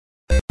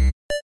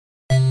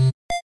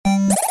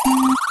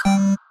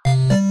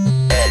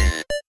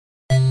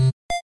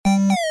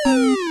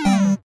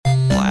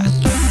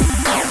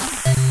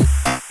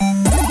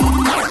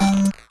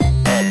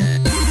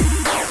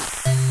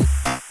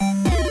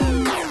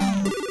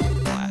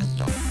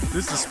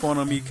This is Spawn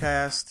on Me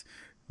Cast.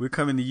 We're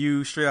coming to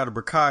you straight out of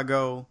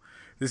Chicago.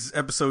 This is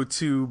episode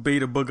 2,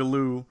 Beta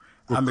Boogaloo.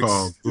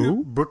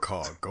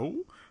 Chicago.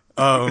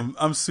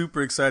 I'm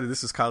super excited.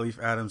 This is Khalif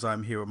Adams.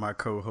 I'm here with my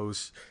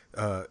co-host,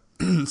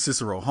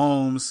 Cicero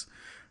Holmes.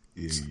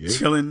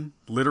 Chilling,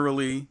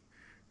 literally.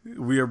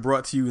 We are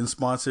brought to you and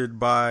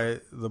sponsored by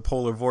the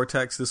Polar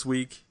Vortex this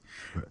week.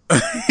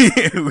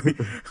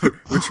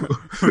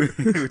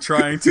 we're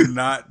trying to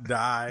not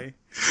die,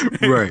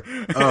 right?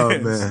 Oh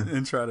man,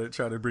 and try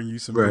to bring you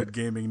some good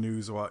gaming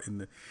news while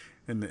in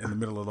the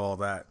middle of all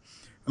that.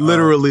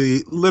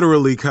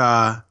 Literally,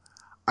 Ka,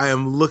 I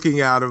am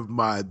looking out of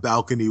my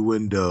balcony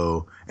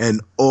window,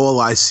 and all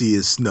I see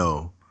is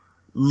snow.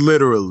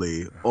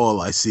 Literally,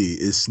 all I see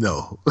is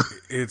snow.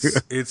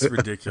 It's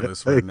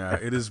ridiculous right now.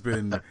 It has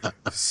been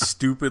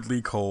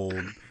stupidly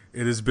cold.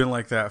 It has been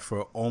like that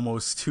for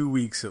almost 2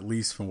 weeks, at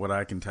least from what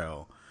I can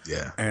tell.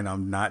 Yeah. And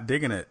I'm not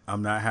digging it.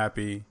 I'm not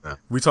happy. No.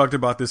 We talked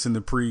about this in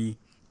the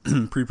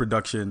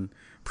pre-production,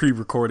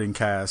 pre-recording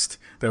cast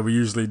that we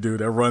usually do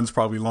that runs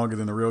probably longer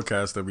than the real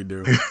cast that we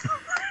do.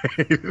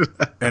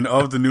 And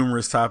of the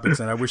numerous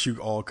topics, and I wish you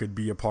all could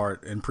be a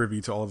part and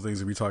privy to all the things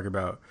that we talk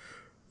about.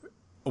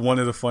 One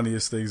of the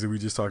funniest things that we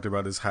just talked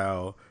about is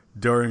how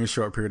during a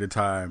short period of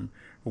time,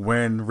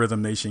 when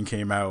Rhythm Nation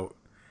came out,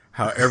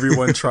 how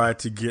everyone tried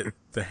to get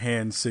the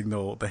hand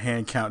signal, the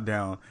hand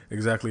countdown,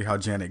 exactly how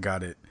Janet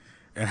got it.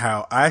 And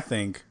how I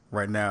think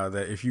right now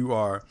that if you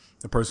are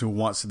the person who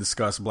wants to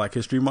discuss Black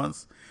History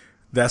Month,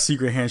 that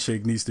secret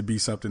handshake needs to be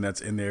something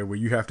that's in there where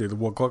you have to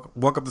walk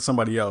up to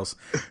somebody else,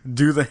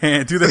 do the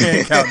hand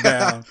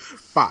countdown.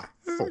 5,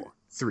 4,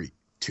 3,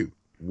 2,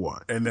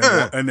 1. And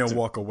then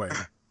walk away.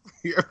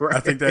 Right.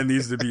 I think that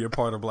needs to be a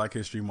part of Black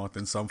History Month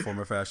in some form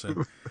or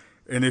fashion.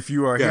 And if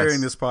you are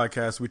hearing this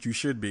podcast, which you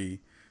should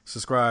be,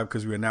 subscribe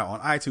because we are now on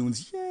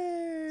iTunes.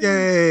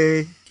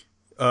 Yay!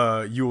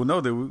 You will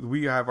know that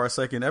we have our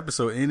second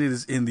episode, and it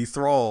is in the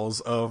thralls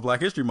of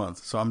Black History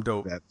Month. So I'm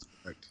dope. That's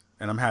correct.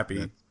 And I'm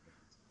happy.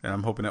 And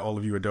I'm hoping that all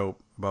of you are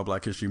dope about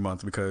Black History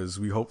Month because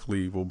we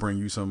hopefully will bring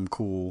you some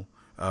cool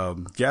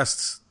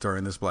guests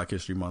during this Black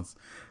History Month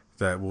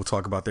that will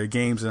talk about their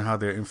games and how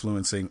they're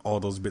influencing all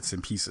those bits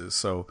and pieces.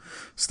 So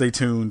stay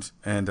tuned,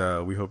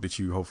 and we hope that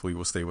you hopefully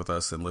will stay with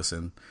us and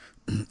listen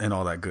and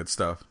all that good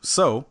stuff.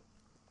 So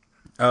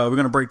we're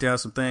going to break down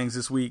some things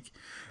this week.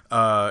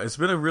 It's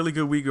been a really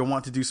good week. I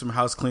want to do some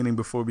house cleaning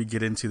before we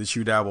get into the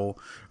Shoe Dabble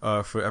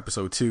for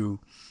episode 2.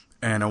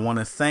 And I want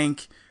to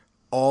thank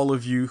all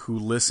of you who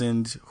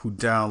listened, who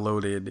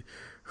downloaded,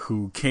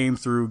 who came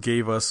through,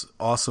 gave us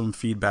awesome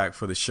feedback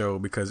for the show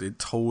because it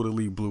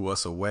totally blew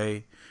us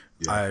away.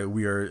 Yeah.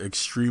 We are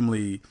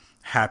extremely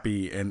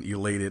happy and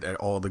elated at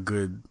all the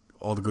good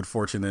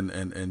fortune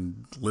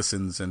and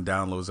listens and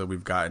downloads that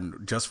we've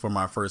gotten just for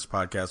my first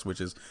podcast, which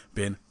has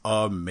been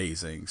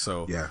amazing.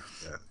 So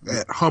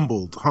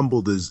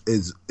humbled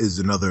is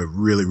another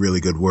really,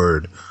 really good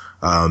word.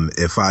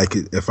 If I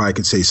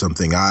could say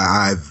something,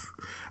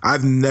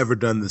 I've never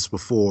done this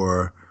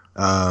before.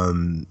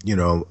 I'm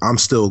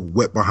still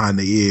wet behind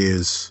the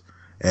ears,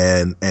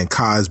 and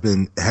Ka has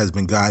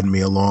been guiding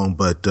me along,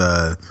 but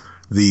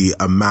the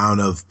amount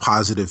of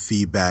positive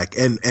feedback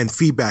and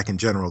feedback in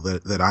general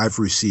that I've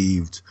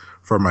received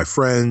from my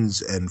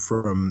friends and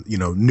from,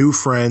 new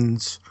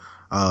friends,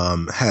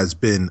 has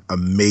been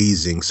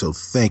amazing. So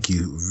thank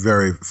you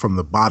from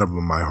the bottom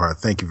of my heart.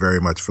 Thank you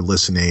very much for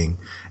listening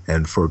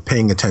and for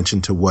paying attention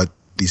to what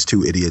these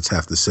two idiots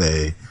have to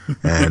say.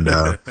 And,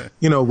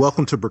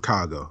 welcome to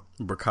Chicago.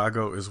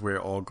 Chicago is where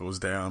it all goes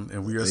down,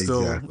 and we are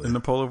still in the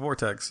polar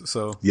vortex.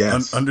 So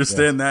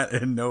understand that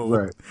and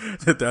know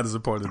that is a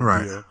part of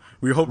the deal.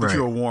 We hope that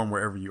you are warm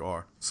wherever you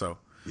are. So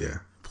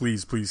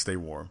please stay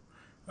warm.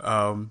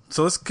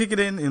 So let's kick it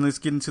in and let's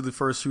get into the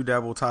first Shoe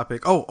Dabble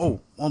topic.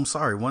 Oh, I'm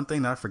sorry. One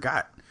thing that I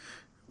forgot.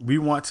 We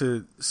want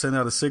to send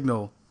out a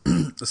signal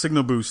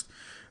boost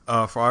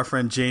for our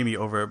friend Jamie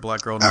over at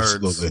Black Girl Nerds.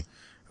 Absolutely.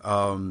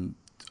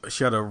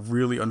 She had a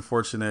really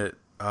unfortunate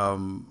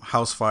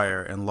house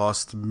fire and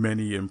lost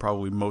many and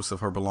probably most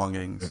of her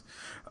belongings.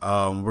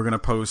 We're going to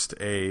post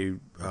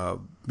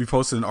we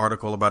posted an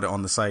article about it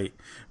on the site,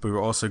 but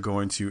we're also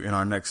going to, in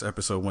our next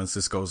episode, once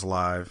this goes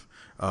live,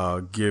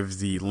 give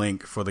the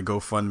link for the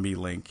GoFundMe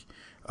link.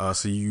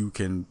 So you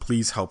can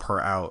please help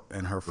her out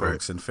and her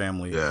folks and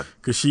family.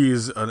 Because she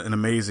is an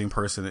amazing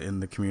person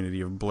in the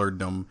community of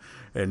blurredom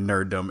and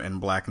nerddom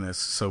and blackness.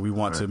 So we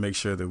want to make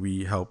sure that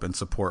we help and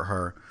support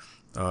her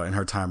in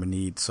her time of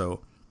need.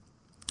 So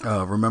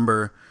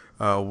remember,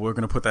 we're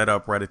going to put that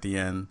up right at the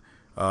end.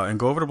 And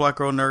go over to Black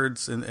Girl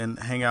Nerds and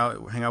hang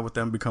out with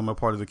them, become a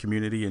part of the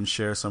community, and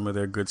share some of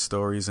their good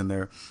stories and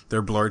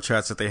their blur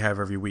chats that they have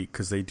every week,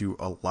 because they do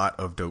a lot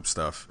of dope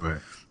stuff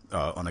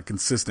on a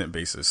consistent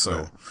basis.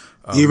 So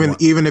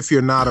even if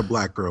you're not a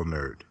Black Girl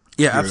Nerd,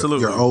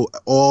 absolutely, you're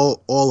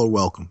all are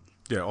welcome.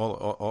 Yeah,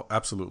 all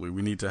absolutely.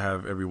 We need to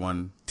have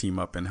everyone team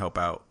up and help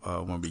out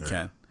when we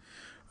can.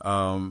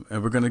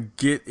 And we're going to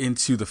get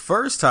into the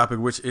first topic,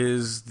 which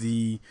is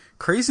the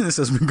craziness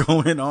that's been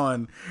going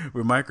on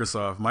with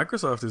Microsoft.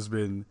 Microsoft has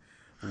been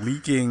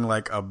leaking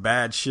like a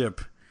bad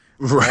ship.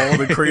 Right. All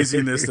the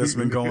craziness that's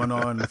been going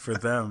on for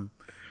them.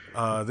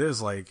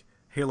 There's like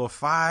Halo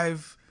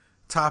 5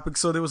 topics.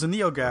 So there was a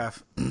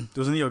NeoGAF.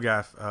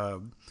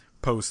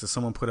 Post that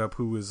someone put up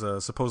who was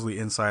supposedly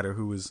insider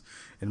who was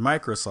in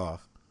Microsoft,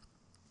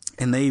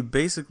 and they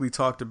basically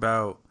talked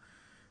about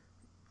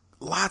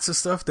lots of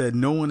stuff that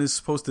no one is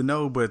supposed to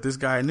know, but this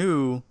guy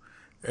knew,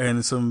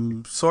 and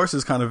some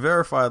sources kind of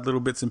verified little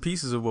bits and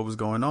pieces of what was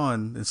going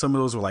on. And some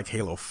of those were like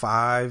Halo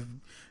 5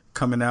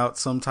 coming out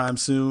sometime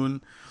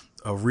soon,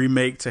 a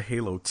remake to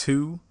Halo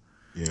 2,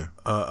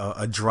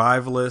 a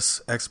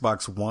driveless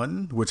Xbox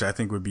One, which I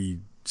think would be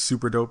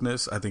super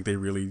dopeness. I think they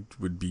really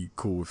would be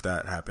cool if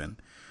that happened.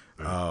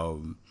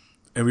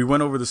 And we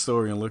went over the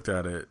story and looked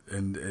at it,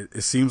 and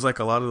it seems like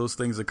a lot of those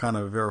things are kind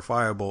of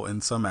verifiable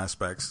in some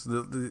aspects.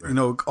 You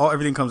know,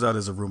 everything comes out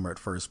as a rumor at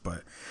first,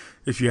 but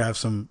if you have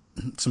some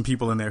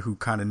people in there who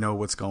kind of know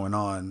what's going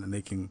on and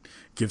they can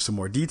give some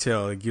more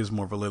detail, it gives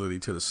more validity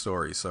to the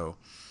story. So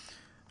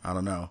I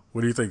don't know.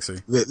 What do you think, C?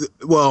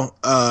 Well,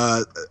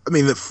 I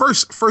mean, the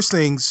first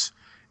things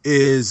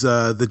is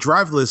the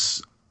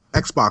driveless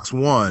Xbox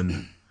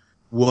One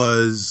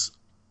was,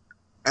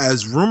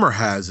 as rumor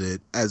has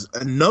it, as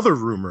another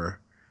rumor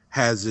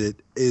has it,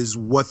 is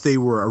what they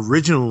were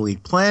originally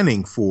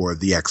planning for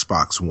the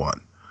Xbox One.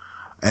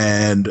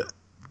 And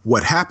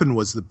what happened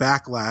was the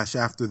backlash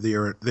after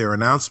their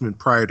announcement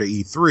prior to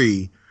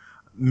E3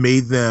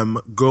 made them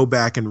go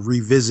back and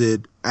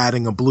revisit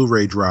adding a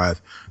Blu-ray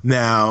drive.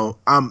 Now,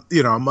 I'm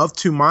of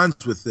two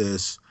minds with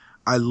this.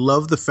 I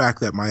love the fact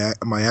that my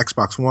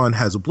Xbox One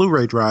has a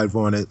Blu-ray drive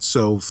on it,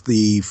 so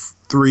the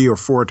 3 or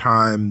 4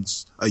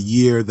 times a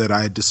year that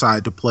I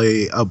decide to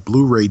play a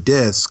Blu-ray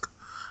disc,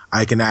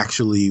 I can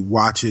actually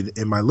watch it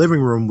in my living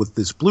room with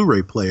this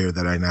Blu-ray player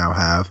that I now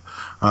have.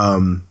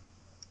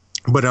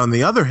 But on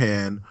the other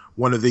hand,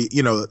 one of the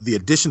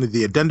addition of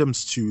the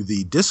addendums to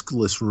the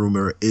discless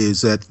rumor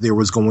is that there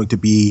was going to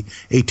be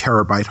a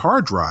terabyte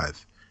hard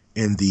drive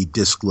in the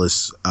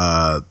discless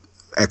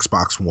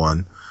Xbox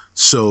One.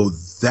 So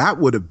that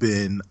would have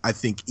been, I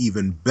think,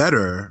 even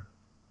better,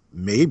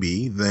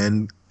 maybe,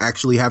 than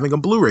actually having a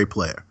Blu-ray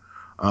player.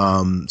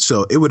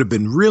 So it would have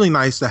been really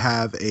nice to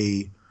have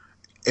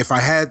if I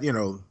had,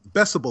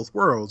 best of both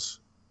worlds,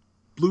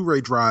 Blu-ray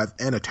drive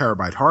and a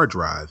terabyte hard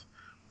drive.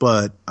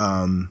 But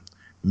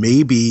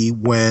maybe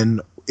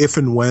if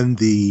and when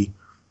the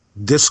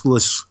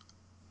discless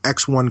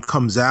X1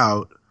 comes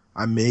out,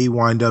 I may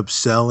wind up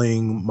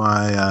selling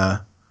I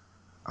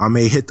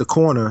may hit the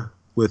corner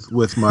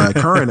with my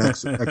current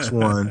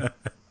X1,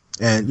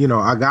 and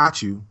I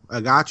got you,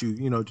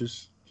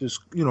 just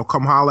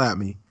come holler at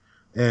me,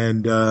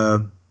 and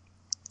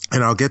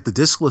I'll get the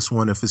discless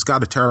one if it's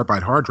got a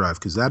terabyte hard drive,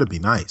 because that'd be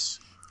nice.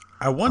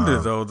 I wonder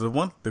though, the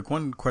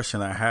one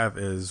question I have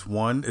is,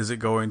 one, is it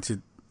going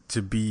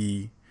to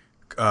be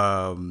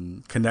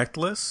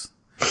connectless,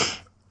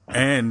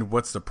 and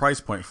what's the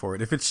price point for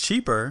it? If it's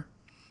cheaper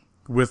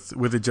with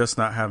it just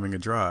not having a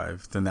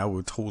drive, then that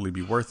would totally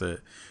be worth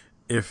it.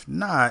 If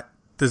not,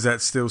 does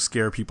that still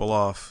scare people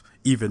off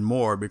even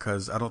more?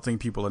 Because I don't think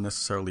people are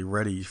necessarily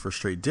ready for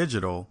straight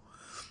digital,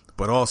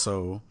 but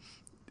also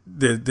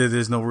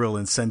there's no real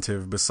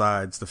incentive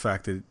besides the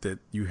fact that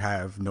you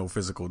have no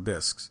physical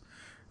discs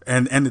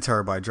and the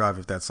terabyte drive,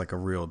 if that's a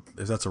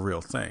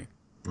real thing.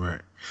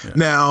 Right. Yeah.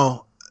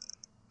 Now,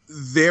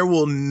 there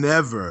will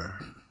never,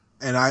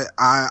 and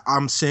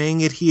I'm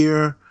saying it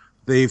here,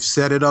 they've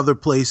said it other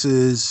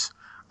places,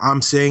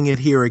 I'm saying it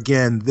here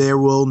again, there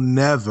will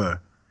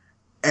never,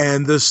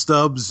 and the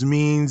stubs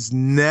means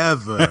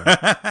never,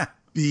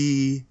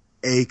 be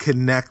a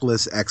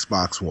connectless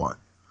Xbox One.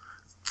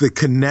 The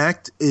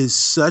Kinect is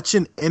such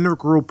an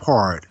integral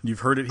part. You've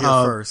heard it here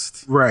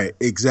first. Right,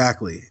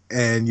 exactly.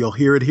 And you'll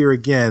hear it here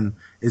again.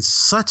 It's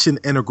such an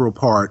integral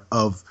part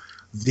of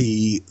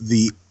the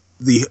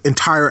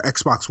entire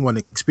Xbox One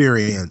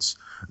experience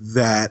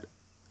that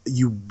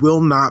you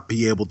will not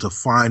be able to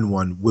find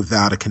one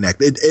without a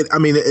Kinect.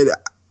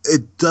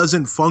 It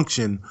doesn't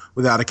function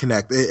without a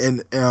Kinect.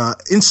 And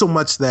in so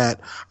much that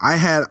I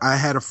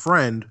had a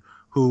friend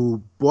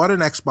who bought an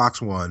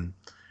Xbox One,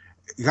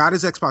 got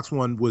his Xbox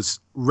One, was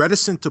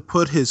reticent to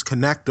put his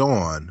Kinect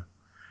on,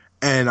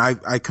 and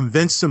I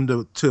convinced him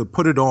to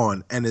put it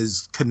on, and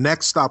his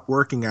Kinect stopped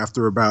working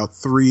after about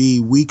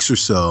 3 weeks or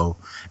so,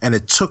 and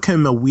it took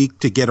him a week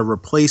to get a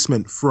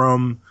replacement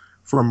from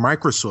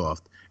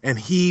Microsoft, and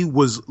he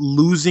was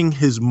losing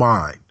his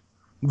mind.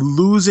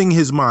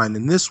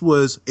 And this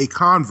was a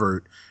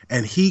convert,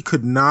 and he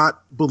could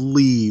not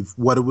believe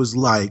what it was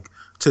like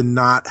to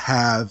not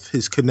have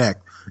his Kinect.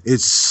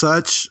 It's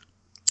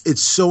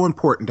so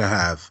important to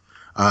have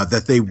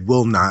that they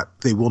will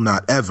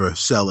not ever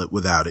sell it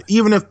without it.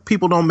 Even if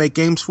people don't make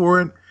games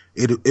for it,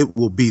 it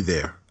will be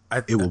there.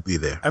 It will be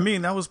there. I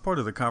mean, that was part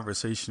of the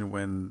conversation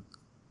when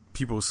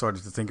people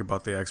started to think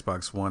about the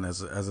Xbox One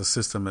as a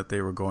system that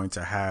they were going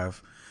to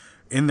have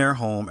in their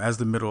home as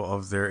the middle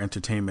of their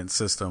entertainment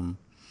system.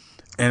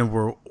 and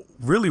were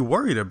really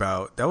worried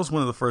about. That was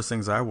one of the first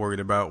things I worried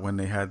about when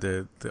they had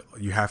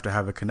you have to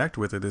have a Kinect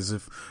with it, is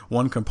if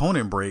one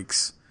component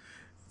breaks,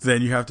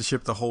 then you have to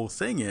ship the whole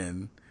thing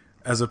in,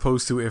 as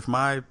opposed to if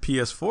my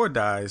PS4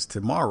 dies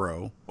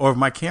tomorrow, or if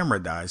my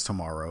camera dies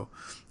tomorrow,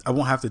 I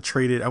won't have to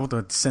trade it. I won't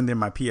have to send in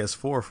my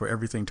PS4 for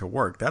everything to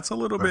work. That's a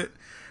little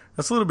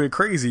bit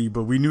crazy,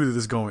 but we knew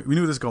this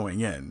going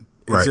in.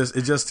 It's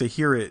just to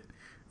hear it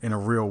in a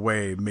real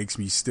way makes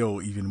me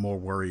still even more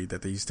worried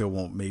that they still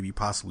won't maybe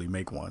possibly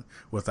make one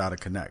without a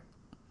Kinect.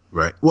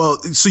 Right.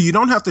 Well, so you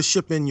don't have to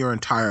ship in your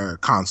entire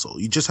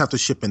console. You just have to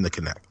ship in the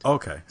Kinect.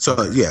 Okay.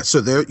 So yeah, so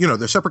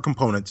they're separate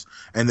components,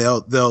 and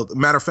they'll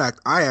matter of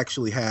fact, I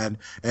actually had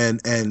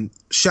and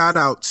shout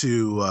out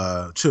to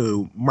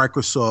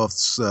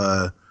Microsoft's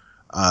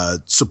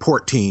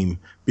support team,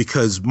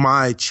 because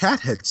my chat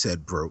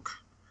headset broke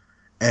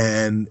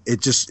and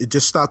it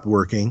just stopped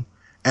working,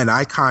 and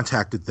I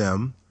contacted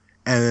them,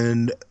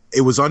 and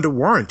it was under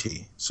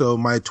warranty. So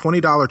my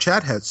 $20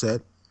 chat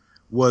headset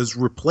was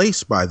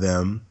replaced by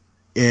them,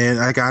 and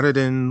I got it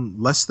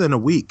in less than a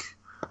week.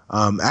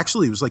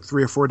 Actually, it was like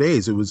 3 or 4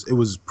 days. It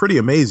was pretty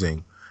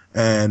amazing.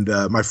 And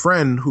my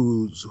friend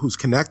whose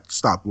Kinect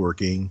stopped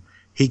working,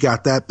 he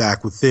got that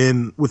back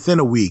within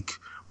a week.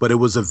 But it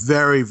was a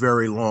very,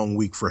 very long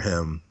week for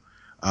him,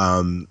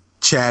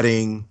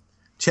 chatting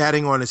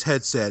on his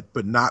headset,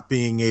 but not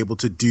being able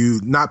to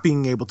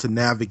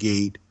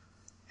navigate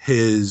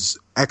his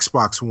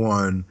Xbox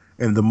One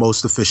in the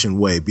most efficient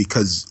way,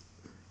 because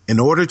in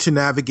order to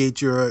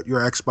navigate your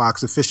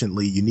Xbox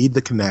efficiently, you need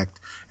the Kinect.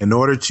 In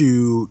order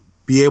to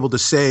be able to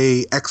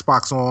say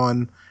Xbox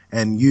on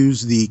and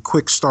use the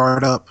quick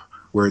startup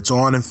where it's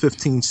on in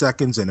 15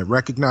 seconds and it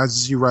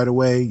recognizes you right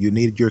away, you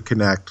need your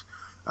Kinect.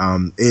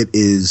 It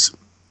is,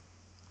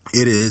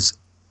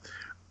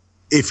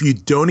 if you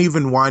don't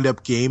even wind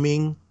up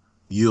gaming,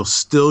 you'll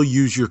still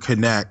use your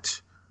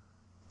Kinect.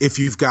 If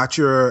you've got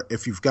your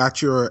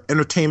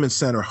entertainment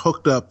center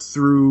hooked up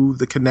through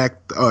the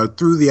Kinect,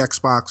 through the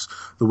Xbox,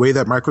 the way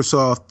that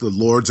the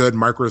Lords at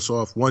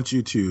Microsoft wants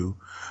you to,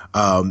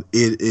 the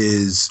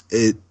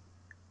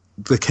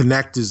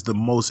Kinect is the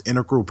most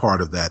integral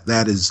part of that.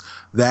 That is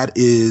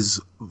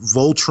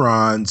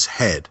Voltron's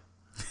head,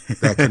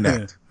 that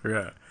Kinect.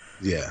 Yeah.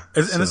 Yeah.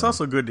 And it's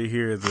also good to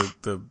hear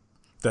that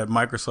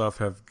Microsoft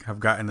have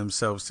gotten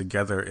themselves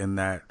together in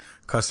that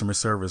customer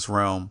service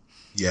realm.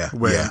 Yeah.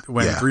 When yeah,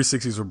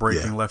 360s were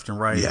breaking left and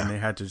right, yeah. and they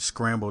had to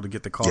scramble to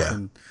get the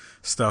coffin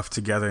stuff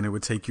together, and it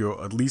would take you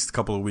at least a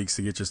couple of weeks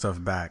to get your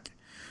stuff back.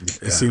 Yeah.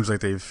 It seems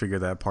like they've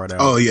figured that part out.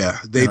 Oh yeah,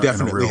 they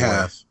definitely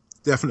have.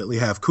 Definitely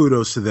have.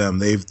 Kudos to them.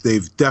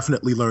 They've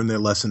definitely learned their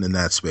lesson in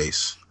that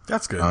space.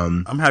 That's good.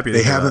 I'm happy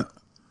they haven't.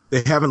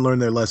 They haven't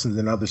learned their lessons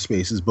in other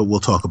spaces, but we'll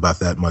talk about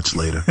that much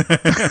later.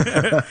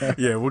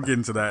 Yeah, we'll get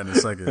into that in a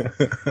second.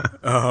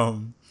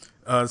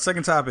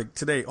 Second topic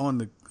today on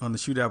the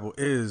Shoot Apple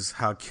is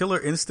how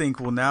Killer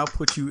Instinct will now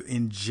put you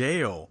in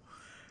jail.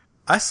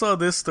 I saw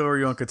this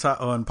story on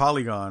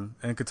Polygon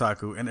and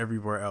Kotaku and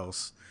everywhere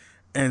else,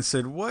 and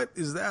said, "What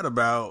is that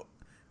about?"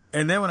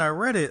 And then when I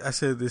read it, I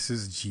said, "This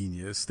is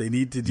genius. They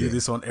need to do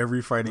this on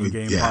every fighting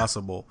game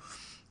possible."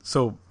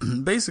 So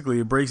basically,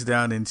 it breaks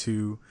down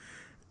into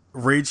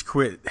rage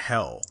quit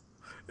hell.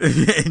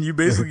 And you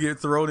basically get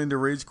thrown into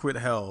rage quit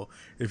hell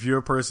if you're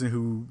a person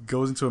who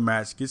goes into a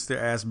match, gets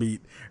their ass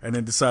beat, and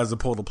then decides to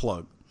pull the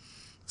plug.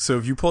 So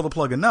if you pull the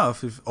plug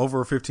enough, if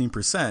over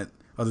 15%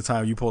 of the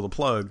time you pull the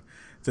plug,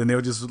 then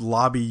they'll just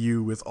lobby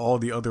you with all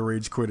the other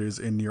rage quitters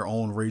in your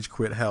own rage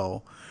quit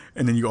hell.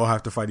 And then you all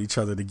have to fight each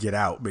other to get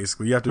out.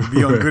 Basically, you have to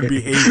be on good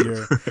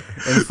behavior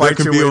and fight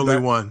your way only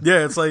back. One.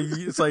 Yeah, it's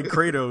like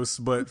Kratos,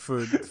 but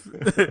for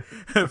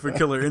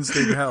Killer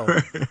Instinct hell,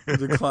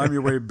 to climb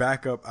your way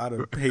back up out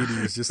of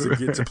Hades just to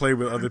get to play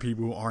with other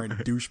people who aren't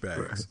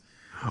douchebags.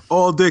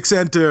 All dicks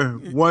enter,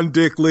 one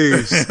dick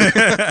leaves. You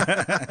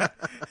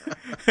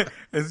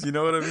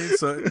know what I mean?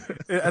 So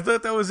I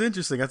thought that was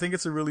interesting. I think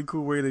it's a really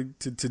cool way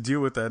to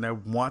deal with that, and I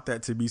want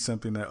that to be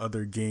something that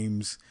other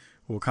games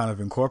will kind of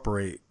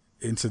incorporate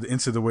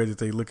into the way that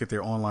they look at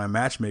their online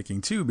matchmaking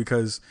too,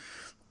 because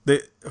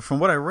from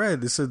what I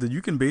read, they said that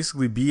you can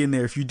basically be in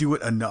there if you do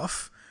it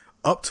enough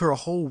up to a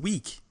whole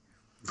week,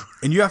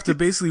 and you have to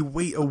basically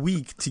wait a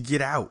week to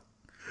get out.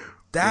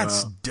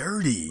 That's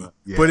dirty,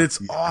 but it's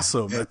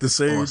awesome at the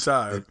same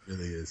time. It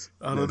really is.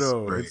 I don't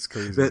know. Great. It's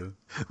crazy.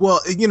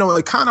 Well,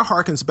 it kind of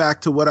harkens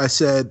back to what I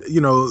said,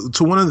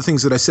 to one of the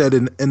things that I said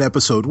in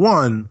episode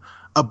 1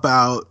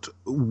 about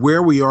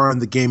where we are in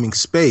the gaming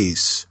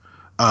space.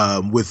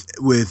 With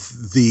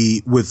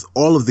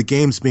all of the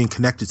games being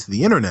connected to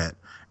the internet,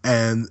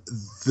 and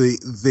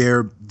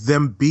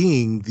them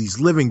being these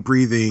living,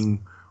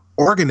 breathing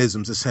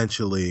organisms,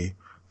 essentially,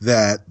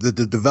 that the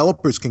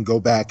developers can go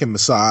back and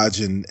massage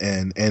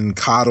and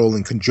coddle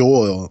and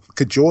cajole,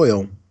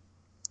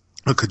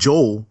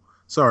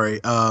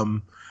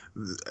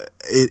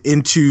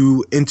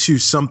 into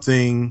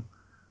something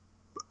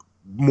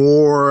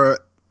more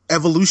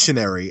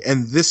evolutionary,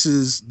 and this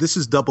is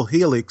Double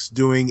Helix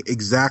doing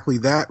exactly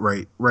that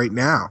right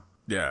now.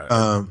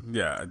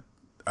 Yeah.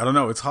 I don't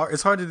know. It's hard.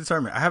 It's hard to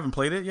determine. I haven't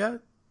played it yet.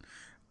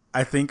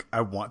 I think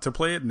I want to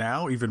play it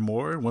now even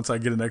more once I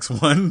get an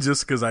X1,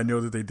 just because I know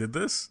that they did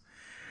this.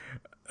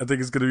 I think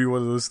it's going to be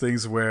one of those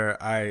things where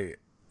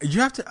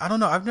you have to. I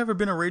don't know. I've never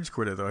been a rage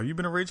quitter though. Have you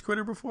been a rage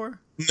quitter before?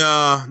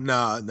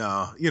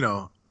 No. You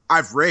know,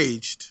 I've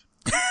raged,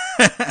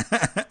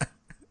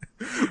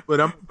 but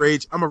I'm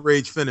a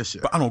rage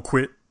finisher. But I don't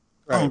quit.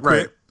 Right, I don't quit.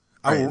 right.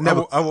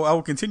 I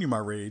will continue my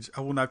rage.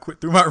 I will not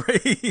quit through my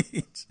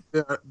rage.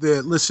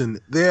 Listen,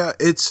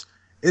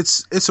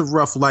 it's a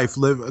rough life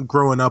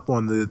growing up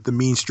on the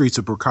mean streets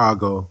of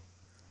Chicago,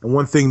 and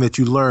one thing that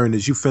you learn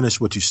is you finish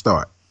what you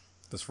start.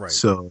 That's right.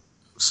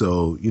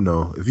 So you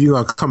know, if you're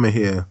gonna come in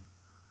here,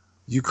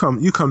 you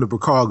come to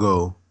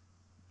Chicago,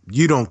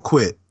 you don't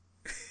quit.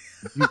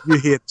 You're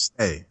here to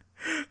stay.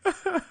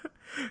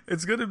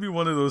 It's gonna be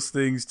one of those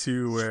things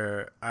too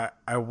where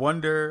I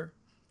wonder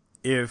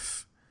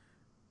if.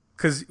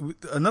 Because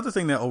another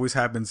thing that always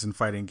happens in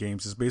fighting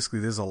games is basically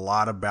there's a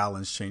lot of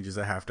balance changes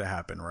that have to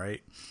happen,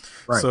 right?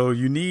 So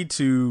you need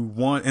to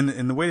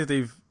and the way that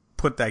they've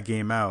put that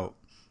game out,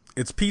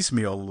 it's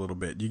piecemeal a little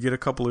bit. You get a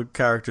couple of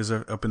characters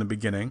up in the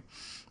beginning,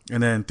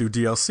 and then through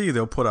DLC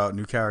they'll put out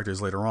new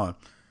characters later on.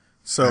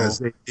 So as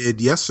they did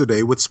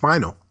yesterday with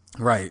Spinal.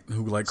 Right,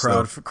 who like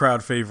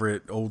crowd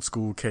favorite old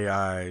school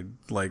KI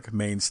like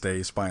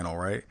mainstay Spinal,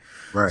 right?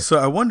 Right. So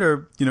I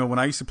wonder, you know, when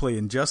I used to play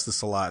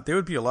Injustice a lot, there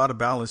would be a lot of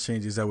balance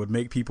changes that would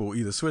make people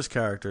either switch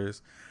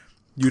characters,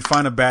 you'd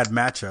find a bad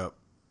matchup,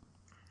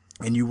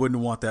 and you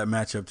wouldn't want that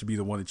matchup to be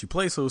the one that you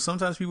play. So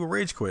sometimes people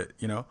rage quit,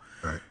 you know?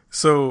 Right.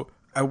 So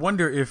I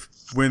wonder if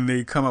when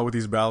they come out with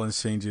these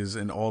balance changes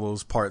and all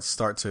those parts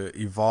start to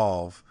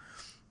evolve,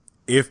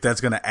 if that's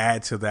going to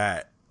add to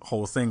that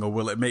whole thing, or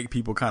will it make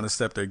people kind of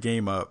step their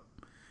game up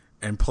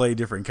and play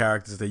different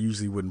characters they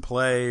usually wouldn't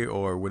play,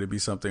 or would it be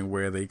something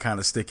where they kind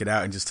of stick it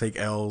out and just take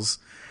L's?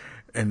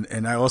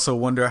 And I also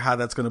wonder how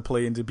that's going to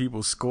play into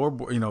people's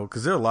scoreboard, you know,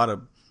 because there are a lot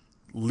of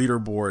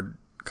leaderboard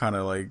kind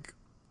of like,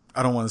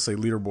 I don't want to say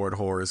leaderboard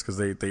whores because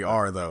they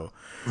are though,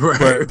 Right,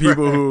 but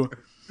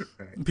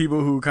people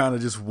who kind of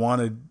just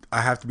wanted,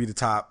 I have to be the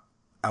top.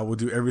 I will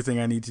do everything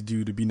I need to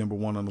do to be number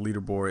one on the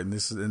leaderboard, and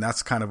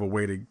that's kind of a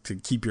way to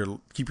keep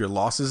your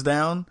losses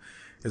down,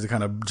 is to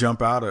kind of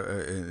jump out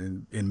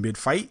in mid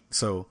fight.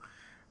 So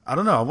I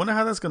don't know. I wonder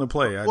how that's going to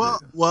play.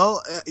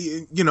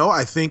 You know,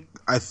 I think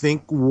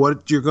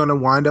what you're going to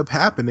wind up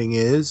happening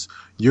is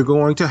you're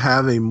going to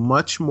have a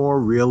much more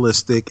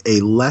realistic,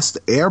 a less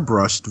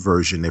airbrushed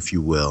version, if you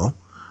will,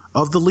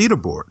 of the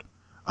leaderboard.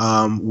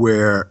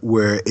 Where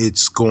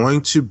it's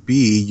going to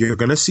be, you're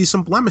going to see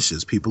some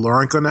blemishes. People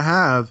aren't going to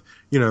have,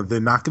 you know, they're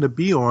not going to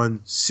be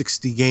on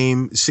 60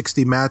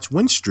 match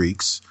win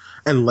streaks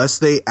unless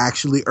they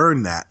actually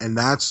earn that. And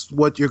that's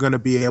what you're going to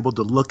be able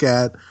to look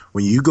at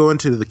when you go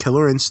into the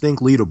Killer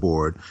Instinct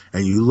leaderboard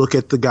and you look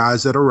at the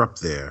guys that are up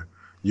there.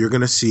 You're going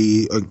to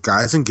see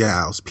guys and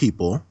gals,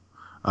 people,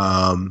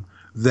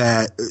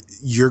 that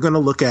you're going to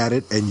look at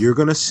it and you're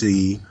going to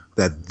see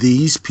that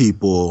these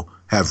people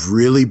have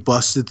really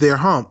busted their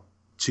hump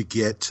to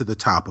get to the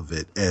top of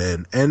it.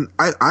 And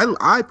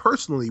I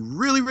personally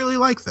really, really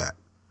like that.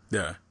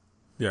 Yeah.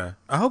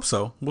 I hope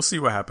so. We'll see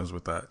what happens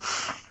with that.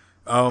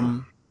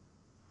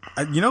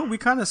 You know, we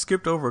kind of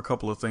skipped over a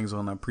couple of things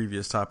on that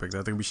previous topic that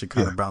I think we should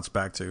kind of bounce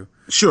back to.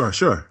 Sure.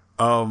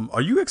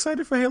 Are you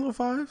excited for Halo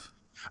 5?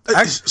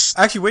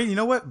 Actually, wait, you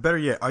know what? Better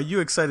yet, are you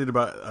excited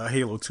about a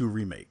Halo 2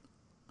 remake?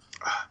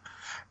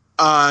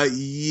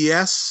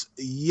 Yes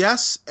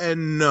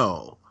and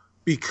no.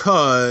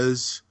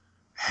 Because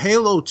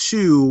Halo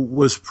 2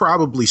 was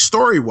probably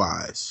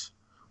story-wise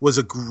was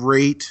a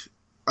great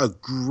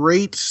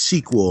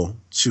sequel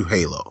to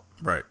Halo.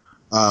 Right.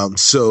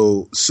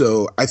 So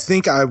I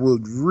think I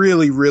would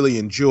really, really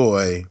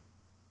enjoy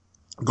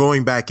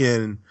going back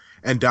in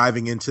and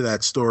diving into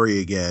that story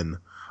again.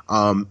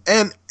 And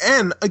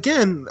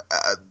again,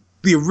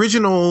 the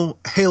original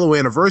Halo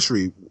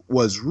Anniversary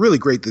was really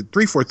great. The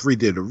 343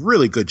 did a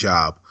really good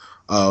job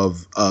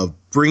of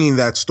bringing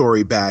that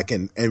story back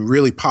and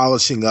really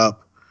polishing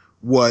up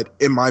what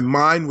in my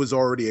mind was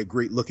already a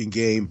great looking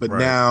game, but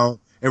now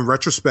in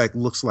retrospect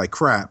looks like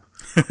crap.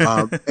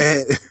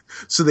 And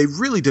so they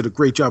really did a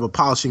great job of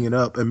polishing it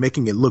up and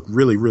making it look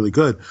really, really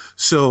good.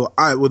 So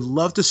I would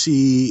love to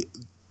see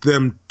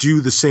them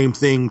do the same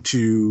thing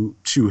to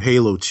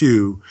Halo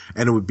 2,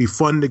 and it would be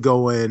fun to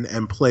go in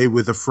and play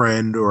with a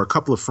friend or a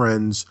couple of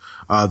friends,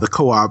 the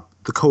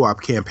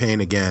co-op campaign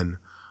again.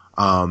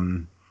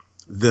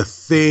 The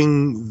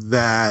thing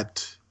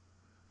that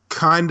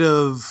kind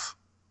of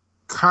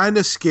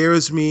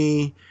scares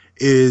me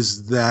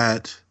is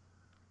that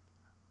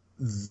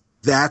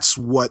that's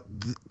what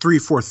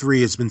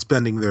 343 has been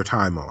spending their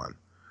time on.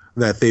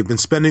 That they've been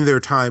spending their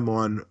time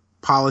on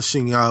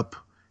polishing up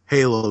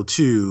Halo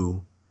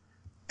 2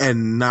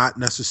 and not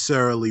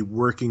necessarily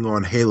working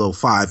on Halo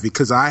 5,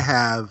 because I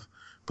have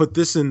put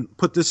this in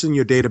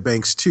your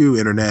databanks too,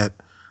 Internet.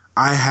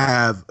 I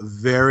have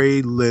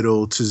very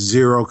little to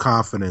zero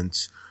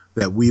confidence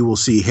that we will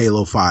see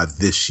Halo 5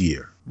 this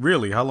year.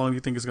 Really? How long do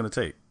you think it's going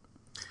to take?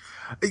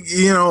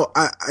 You know,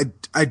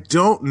 I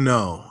don't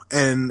know,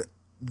 and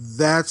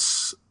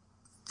that's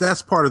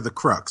part of the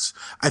crux.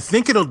 I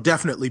think it'll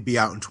definitely be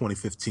out in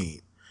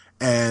 2015,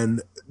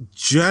 and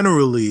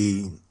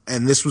generally,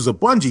 and this was a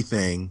Bungie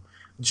thing.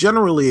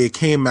 Generally, it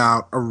came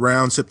out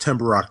around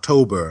September,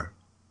 October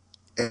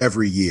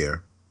every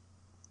year.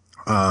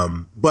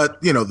 But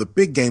you know, the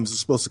big games are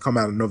supposed to come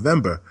out in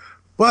November.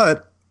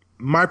 But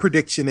my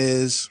prediction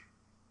is,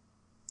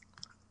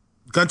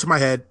 gun to my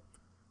head,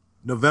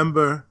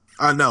 September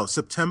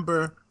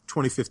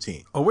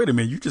 2015. Oh, wait a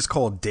minute. You just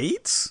called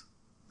dates?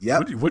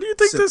 Yep. What do you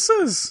think this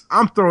is?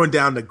 I'm throwing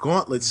down the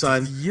gauntlet,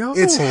 son. Yo,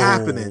 it's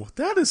happening.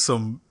 That is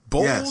some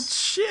bold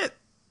shit.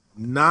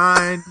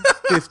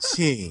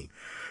 9/15.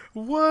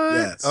 What?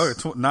 Yes.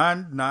 Okay,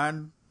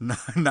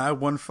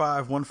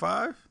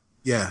 9/15/15.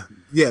 Yeah,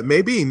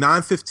 maybe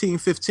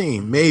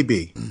 9/15/15,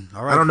 maybe.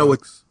 All right, I don't know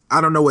folks.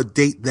 I don't know what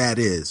date that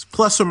is.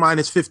 Plus or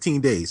minus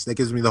 15 days. That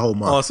gives me the whole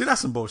month. Oh, see,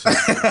 that's some bullshit.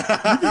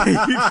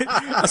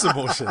 That's some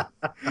bullshit.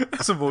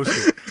 That's some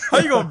bullshit. How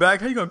you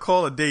gonna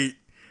call a date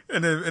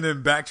and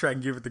then backtrack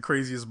and give it the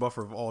craziest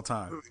buffer of all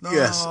time? No,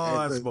 Yes,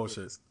 that's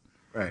bullshit.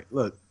 Right.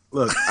 Look.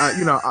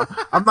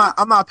 I'm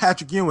not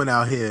Patrick Ewing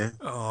out here.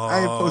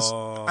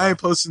 Oh. I ain't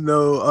posting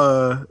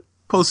no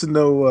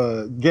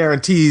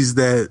guarantees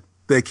that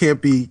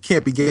can't be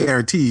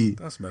guaranteed.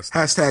 That's messed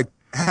up.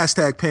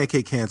 Hashtag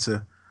pancake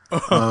cancer.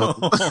 What?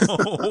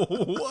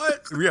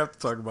 We have to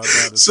talk about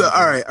that. So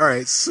all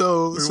right.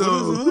 So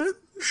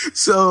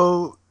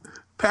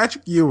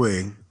Patrick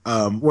Ewing,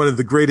 one of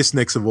the greatest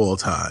Knicks of all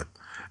time,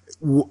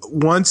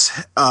 once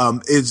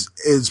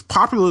is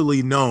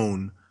popularly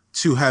known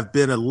to have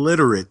been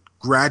illiterate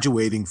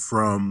graduating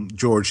from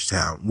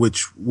Georgetown,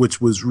 which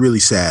was really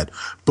sad.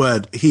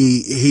 But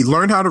he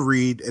learned how to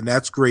read, and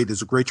that's great.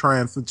 It's a great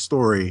triumphant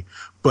story.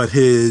 But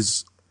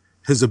his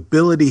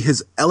ability,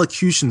 his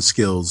elocution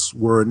skills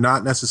were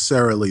not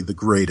necessarily the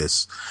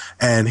greatest.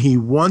 And he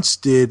once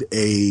did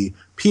a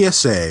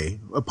PSA,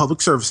 a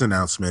public service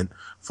announcement,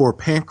 for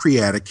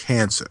pancreatic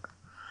cancer.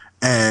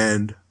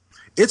 And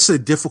it's a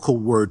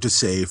difficult word to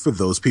say for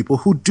those people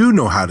who do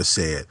know how to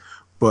say it.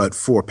 But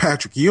for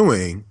Patrick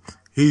Ewing,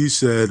 he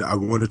said, I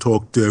want to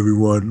talk to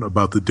everyone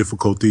about the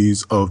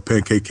difficulties of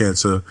pancake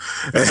cancer.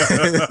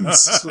 And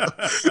so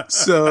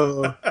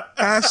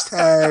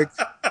hashtag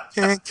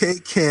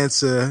pancake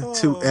cancer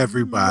to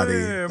everybody,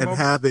 man, and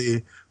have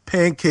a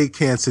pancake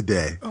cancer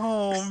day.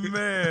 Oh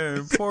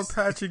man, poor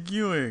Patrick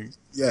Ewing.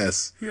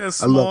 Yes. He had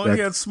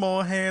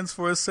small hands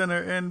for a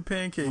center and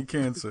pancake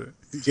cancer.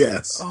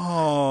 Yes.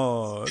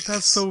 Oh,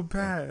 that's so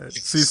bad.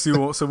 See,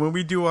 so when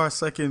we do our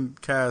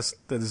second cast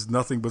that is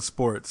nothing but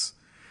sports,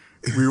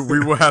 we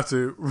will have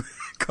to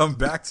come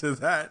back to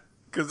that,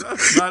 because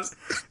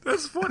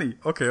that's funny.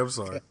 Okay, I'm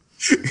sorry.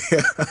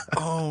 Yeah.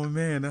 Oh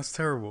man, that's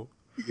terrible.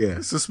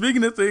 Yeah. So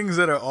speaking of things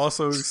that are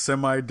also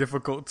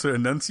semi-difficult to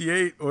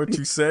enunciate or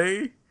to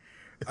say,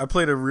 I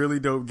played a really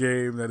dope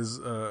game that is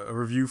a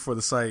review for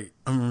the site.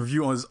 A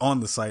review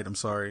on the site, I'm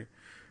sorry,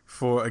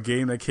 for a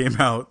game that came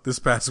out this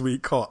past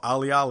week called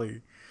Ali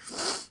Ali.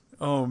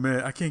 Oh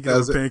man, I can't get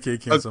over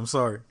pancake cancer. I'm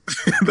sorry.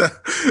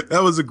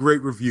 that was a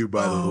great review,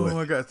 by the way. Oh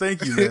my god,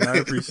 thank you, man. I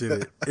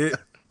appreciate it.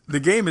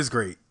 The game is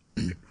great.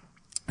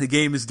 The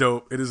game is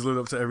dope. It has lived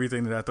up to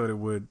everything that I thought it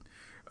would.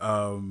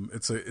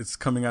 It's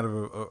coming out of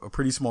a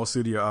pretty small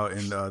studio out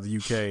in the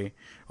UK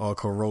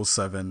called Roll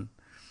 7,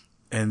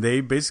 and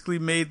they basically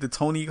made the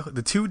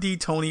 2D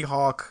Tony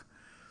Hawk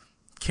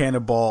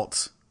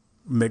Cannibalt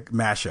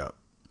mashup.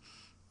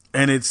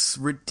 And it's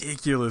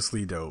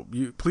ridiculously dope.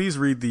 Please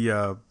read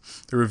the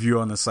review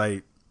on the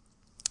site,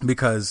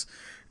 because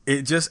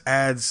it just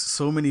adds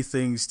so many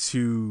things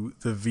to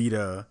the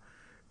Vita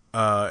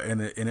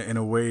in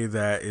a way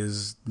that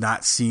is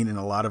not seen in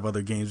a lot of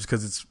other games,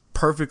 because it's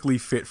perfectly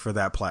fit for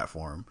that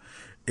platform.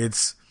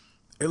 Let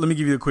me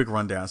give you a quick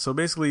rundown. So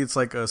basically, it's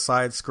like a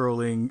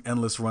side-scrolling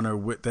endless runner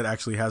that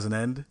actually has an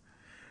end,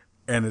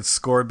 and it's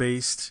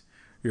score-based.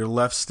 Your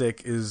left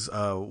stick is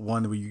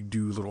one where you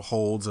do little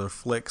holds or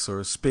flicks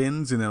or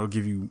spins, and that'll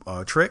give you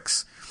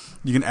tricks.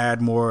 You can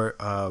add more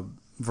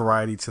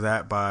variety to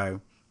that by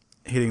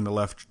hitting the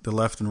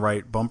left and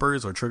right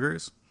bumpers or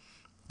triggers.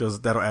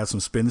 That'll add some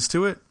spins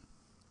to it.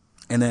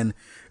 And then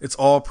it's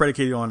all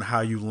predicated on how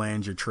you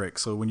land your trick.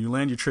 So when you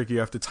land your trick, you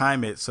have to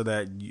time it so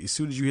that as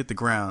soon as you hit the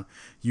ground,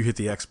 you hit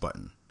the X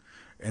button.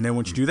 And then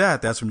once you do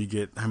that, that's when you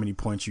get how many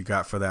points you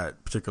got for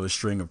that particular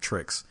string of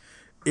tricks.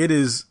 It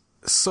is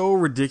so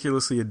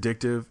ridiculously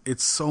addictive.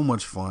 It's so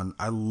much fun.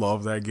 I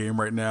love that game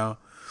right now.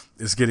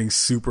 It's getting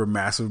super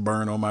massive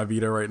burn on my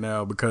Vita right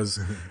now, because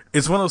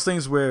it's one of those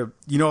things where,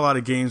 a lot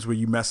of games where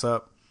you mess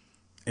up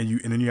and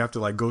then you have to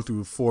like go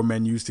through 4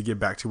 menus to get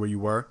back to where you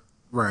were.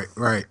 Right.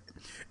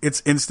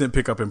 It's instant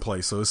pick up and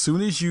play. So as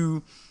soon as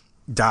you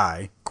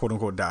die, quote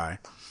unquote die,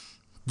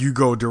 you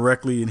go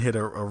directly and hit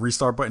a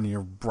restart button and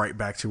you're right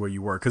back to where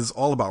you were, because it's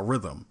all about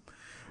rhythm,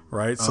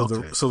 right? So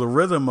the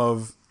rhythm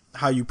of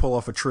how you pull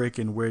off a trick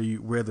and where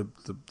the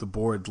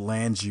board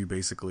lands you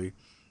basically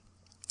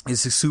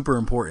is super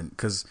important,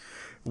 because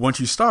once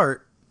you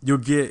start, you'll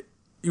get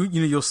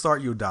you'll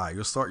start, you'll die,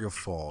 you'll start, you'll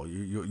fall,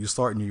 you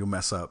start and you'll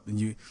mess up, and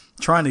you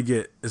trying to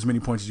get as many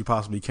points as you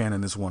possibly can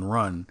in this one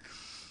run,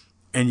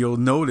 and you'll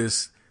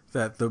notice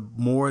that the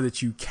more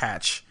that you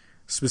catch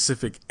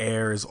specific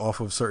airs off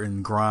of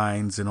certain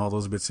grinds and all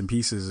those bits and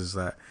pieces, is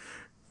that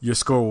your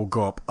score will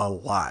go up a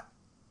lot,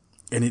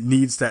 and it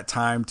needs that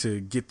time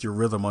to get your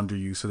rhythm under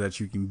you so that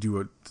you can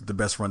do the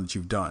best run that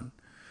you've done.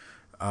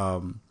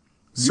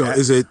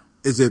 Is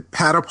it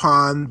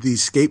Patapon the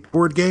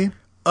skateboard game?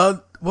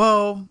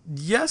 Well,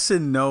 yes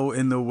and no,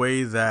 in the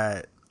way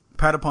that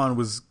Patapon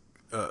was,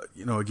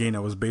 a game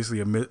that was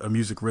basically a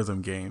music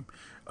rhythm game,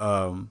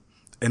 and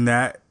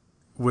that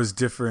was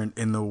different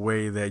in the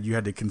way that you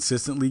had to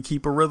consistently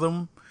keep a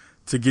rhythm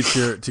to get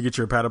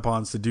your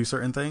Patapons to do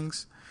certain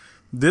things.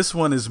 This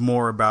one is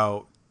more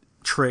about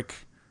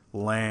trick,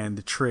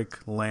 land,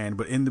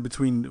 but in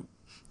between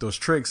those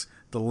tricks,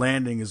 the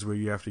landing is where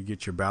you have to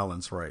get your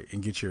balance right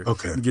and get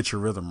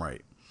your rhythm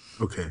right.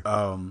 Okay.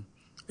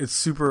 It's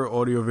super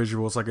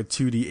audiovisual. It's like a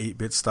 2D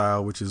 8-bit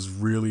style, which is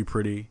really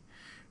pretty.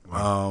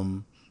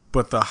 Wow.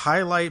 But the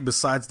highlight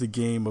besides the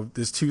game,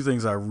 there's two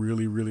things I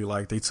really, really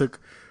like. They took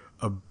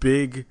a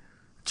big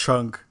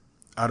chunk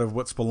out of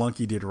what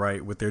Spelunky did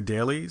right with their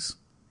dailies.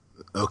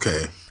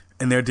 Okay.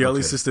 And their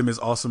daily system is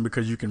awesome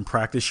because you can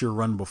practice your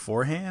run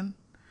beforehand.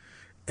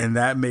 And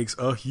that makes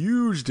a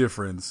huge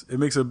difference. It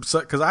makes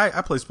because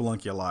I play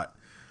Spelunky a lot.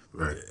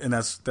 Right. And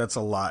that's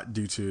a lot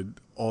due to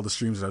all the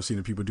streams that I've seen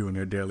of people doing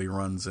their daily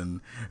runs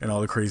and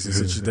all the crazy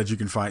that you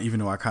can find, even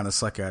though I kind of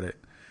suck at it.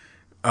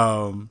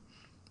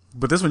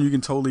 But this one you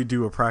can totally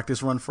do a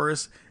practice run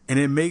first,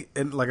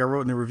 and like I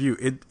wrote in the review,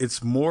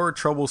 it's more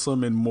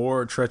troublesome and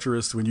more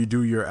treacherous when you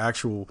do your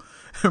actual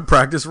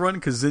practice run,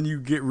 because then you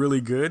get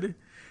really good,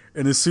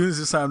 and as soon as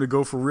it's time to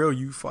go for real,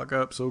 you fuck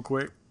up so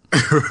quick.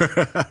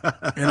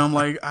 And I'm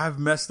like, I've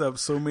messed up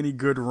so many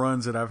good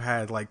runs that I've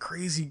had like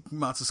crazy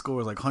amounts of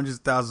scores, like hundreds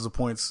of thousands of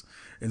points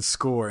in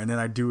score, and then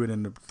I do it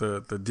in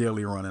the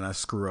daily run and I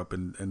screw up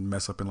and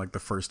mess up in like the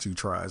first two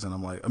tries, and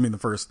I'm like,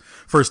 the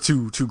first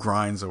two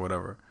grinds or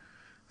whatever.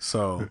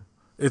 So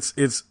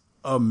it's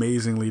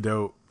amazingly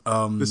dope.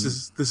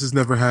 This has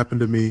never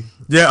happened to me.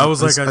 Yeah, I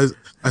was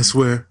I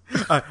swear.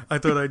 I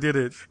thought I did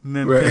it, and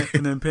then right.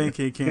 and then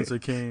pancake cancer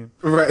came.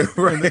 Right.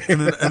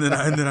 And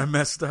then I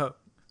messed up.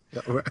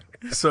 Right.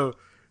 So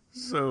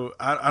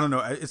I don't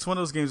know. It's one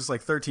of those games. It's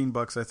like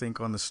 $13, I think,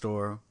 on the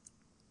store.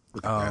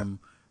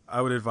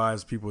 I would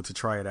advise people to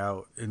try it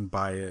out and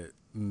buy it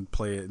and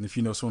play it. And if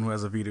you know someone who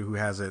has a Vita who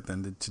has it,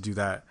 then to do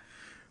that.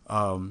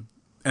 And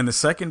the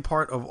second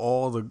part of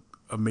all the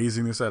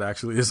amazingness that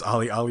actually is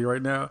Ali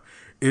right now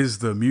is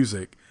the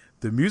music.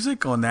 The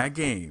music on that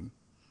game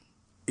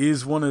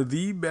is one of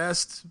the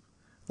best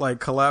like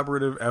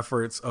collaborative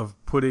efforts of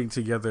putting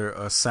together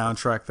a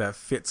soundtrack that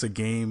fits a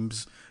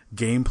game's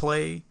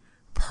gameplay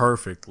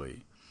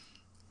perfectly.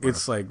 Wow.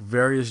 It's like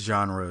various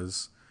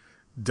genres,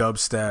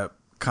 dubstep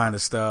kind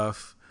of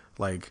stuff,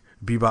 like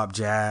bebop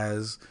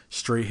jazz,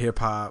 straight hip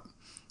hop,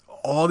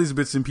 all these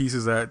bits and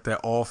pieces that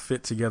all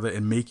fit together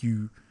and make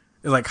you,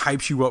 it like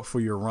hypes you up for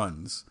your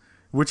runs,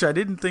 which I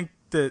didn't think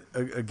that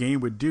a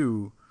game would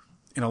do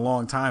in a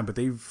long time, but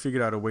they've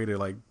figured out a way to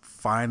like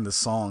find the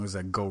songs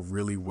that go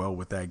really well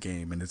with that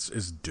game, and it's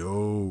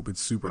dope.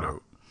 It's super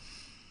dope.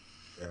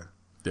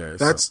 Yeah,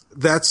 that's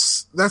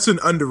an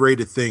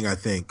underrated thing, I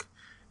think,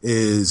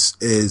 is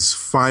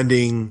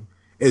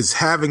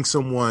having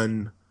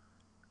someone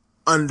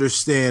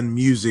understand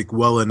music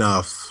well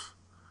enough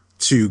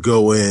to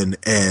go in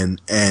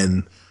and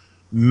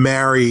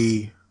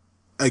marry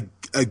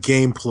a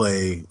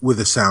gameplay with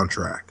a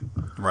soundtrack.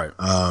 Right.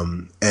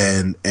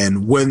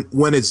 And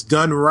when it's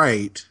done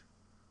right,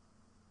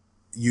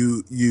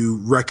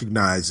 you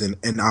recognize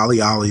and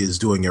Ali is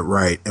doing it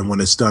right, and when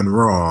it's done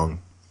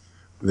wrong,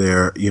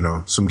 there,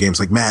 some games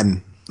like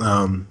Madden,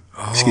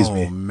 excuse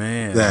me,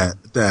 man, that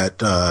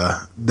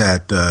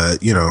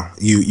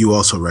you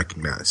also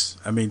recognize.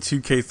 I mean,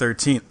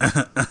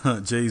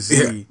 2K13,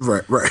 Jay-Z, yeah,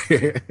 right,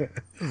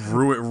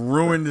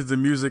 ruined the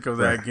music of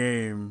that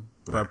game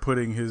by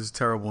putting his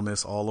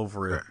terribleness all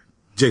over it. Right.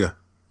 Jigga.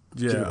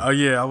 Yeah. Jigga. Oh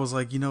yeah. I was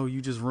like,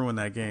 you just ruined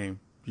that game.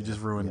 You just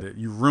ruined it.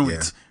 You ruined.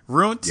 Yeah.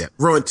 Ruined. Yeah.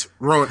 Ruined.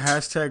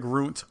 Hashtag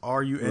ruined.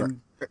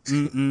 RUNT. Right.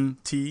 You ruined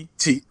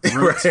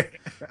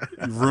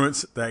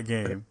that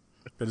game.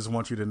 I just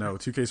want you to know,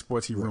 2K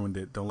Sports, he ruined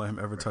it. Don't let him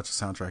ever touch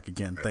the soundtrack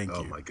again. Thank you.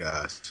 Oh my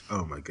gosh.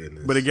 Oh my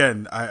goodness. But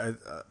again, I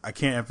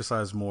can't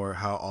emphasize more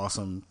how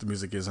awesome the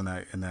music is in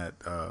that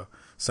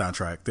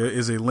soundtrack. There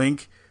is a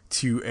link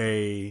to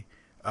a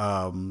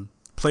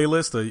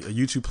playlist, a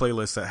YouTube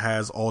playlist that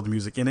has all the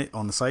music in it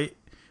on the site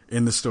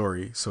in the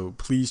story. So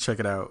please check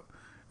it out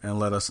and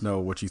let us know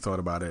what you thought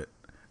about it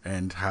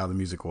and how the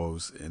music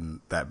was in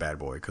that bad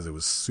boy, because it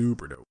was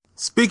super dope.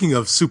 Speaking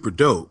of super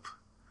dope,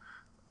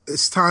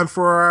 it's time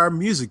for our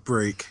music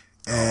break.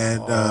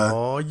 And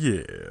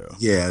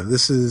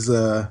this is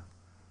a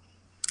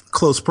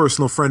close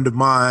personal friend of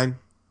mine,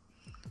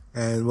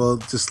 and we'll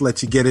just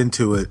let you get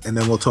into it, and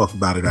then we'll talk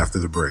about it after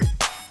the break.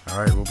 All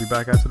right, we'll be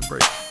back after the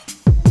break.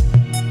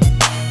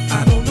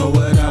 I don't know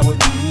what I would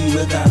do do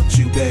without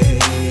you,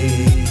 babe.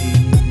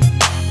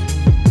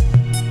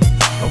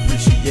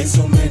 Appreciate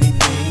so many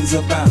things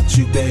about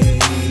you,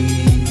 babe.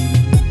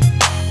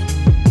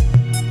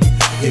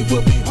 It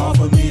would be hard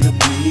for me to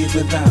breathe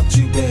without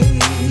you,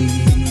 babe.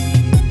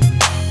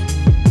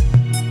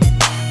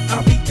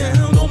 I'll be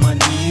down on my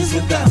knees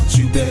without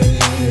you,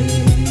 babe.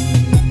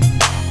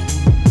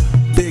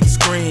 Big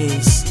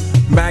screens,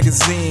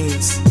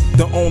 magazines,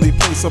 the only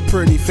place her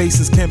pretty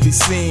faces can be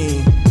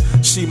seen.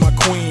 She my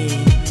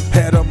queen,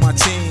 head of my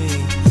team.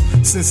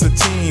 Since a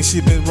teen, she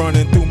been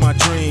running through my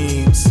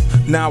dreams.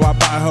 Now I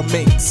buy her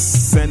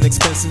minks and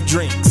expensive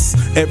drinks.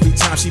 Every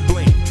time she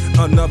blink,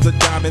 another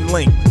diamond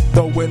link.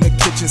 Throw in the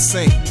kitchen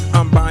sink,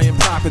 I'm buying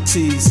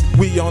properties.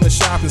 We on a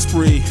shopping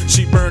spree,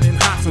 she burning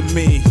hot for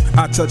me.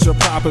 I touch her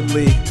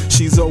properly,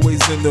 she's always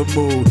in the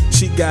mood.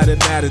 She got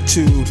an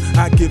attitude,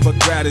 I give her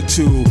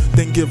gratitude,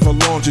 then give her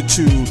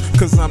longitude.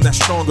 Cause I'm that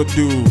stronger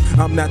dude,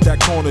 I'm not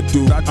that corner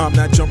dude, I'm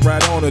that jump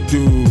right on a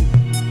dude.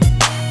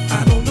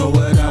 I don't know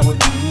what I would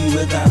do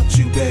without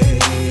you,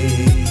 babe.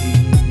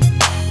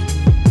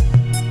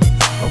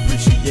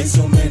 Appreciate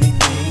so many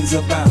things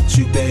about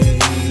you,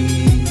 babe.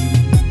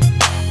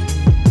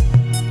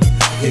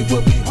 It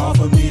would be hard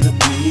for me to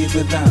breathe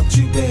without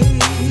you,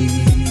 babe.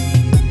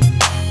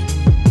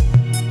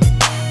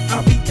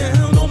 I'll be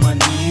down on my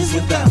knees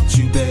without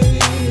you,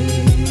 babe.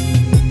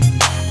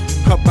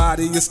 Her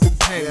body is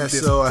stupendous.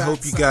 Yeah, so I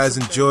hope you guys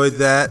enjoyed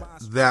that.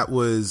 That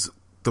was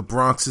the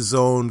Bronx's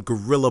own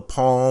Gorilla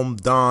Palm,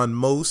 Don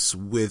Mose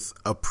with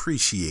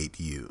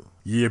Appreciate You.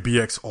 Yeah,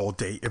 BX all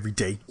day, every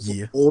day.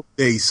 Yeah. All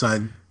day,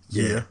 son.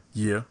 Yeah.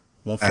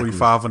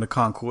 145 on the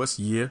concourse.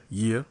 Yeah.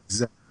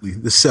 Exactly.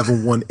 The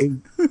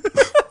 718.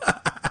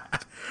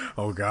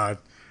 Oh, God.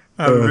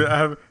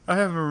 I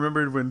haven't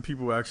remembered when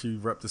people actually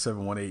rep the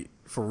 718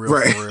 for real,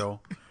 right. For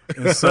real.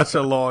 In such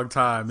a long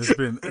time. It's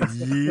been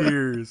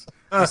years.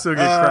 I still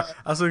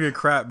get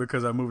crap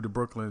because I moved to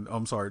Brooklyn.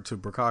 I'm sorry, to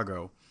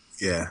Chicago.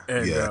 Yeah.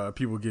 And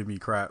people give me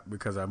crap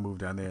because I moved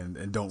down there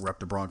and don't rep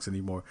the Bronx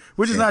anymore,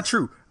 which is not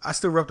true. I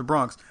still rep the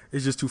Bronx.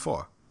 It's just too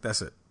far.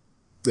 That's it.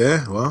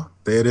 Yeah, well,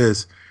 there it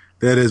is.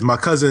 My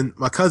cousin,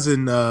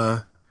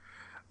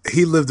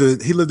 he lived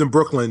in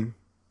Brooklyn.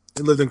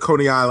 He lived in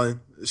Coney Island.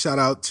 Shout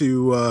out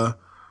to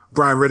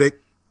Brian Riddick.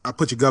 I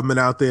put your government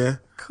out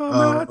there. Come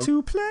out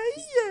to play.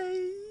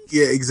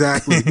 Yeah,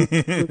 exactly.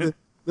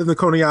 Lived in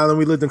Coney Island.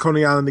 We lived in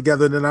Coney Island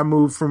together. Then I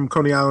moved from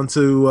Coney Island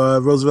to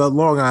Roosevelt,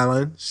 Long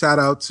Island. Shout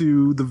out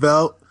to the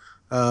Velt,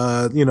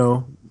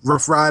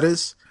 Rough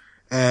Riders.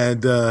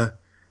 And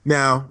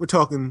now we're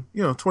talking,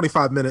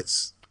 25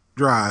 minutes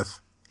drive.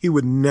 He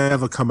would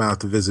never come out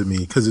to visit me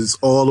because it's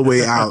all the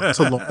way out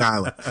to Long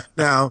Island.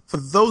 Now, for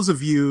those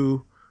of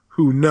you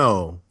who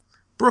know,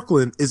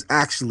 Brooklyn is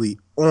actually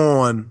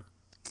on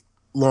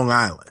Long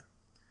Island,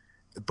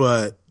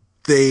 but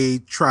they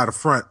try to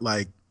front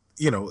like,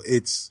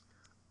 it's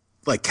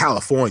like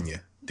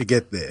California to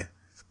get there.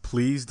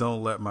 Please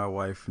don't let my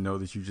wife know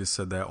that you just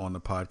said that on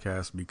the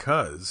podcast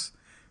because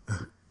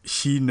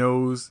she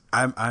knows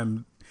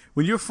I'm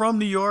when you're from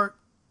New York,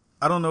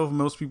 I don't know if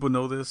most people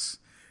know this.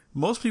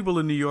 Most people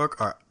in New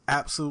York are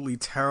absolutely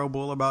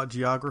terrible about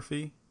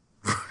geography.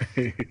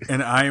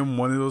 And I am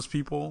one of those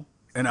people.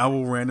 And I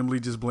will randomly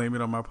just blame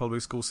it on my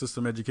public school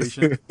system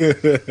education,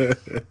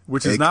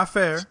 which is not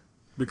fair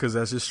because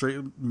that's just straight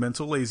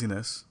mental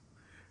laziness.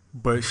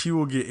 But she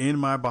will get in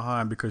my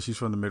behind because she's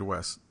from the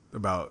Midwest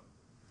about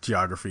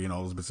geography and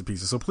all those bits and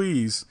pieces. So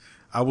please,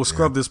 I will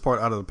scrub this part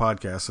out of the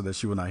podcast so that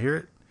she will not hear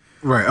it.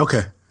 Right.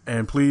 Okay.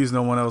 And please,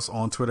 no one else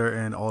on Twitter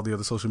and all the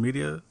other social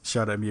media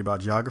shout at me about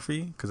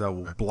geography because I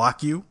will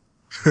block you.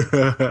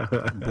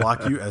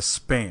 Block you as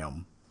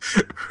spam.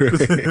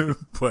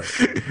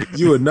 But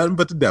you are nothing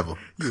but the devil.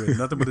 You are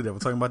nothing but the devil.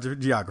 Talking about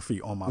geography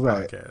on my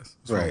podcast.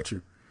 What's wrong with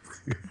you?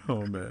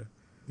 Oh man.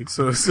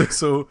 So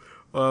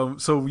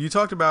you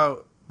talked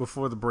about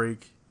before the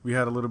break. We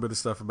had a little bit of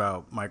stuff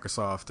about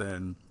Microsoft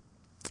and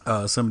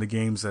some of the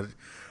games that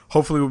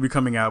hopefully will be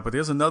coming out. But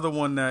there's another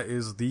one that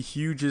is the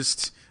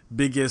hugest,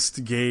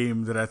 biggest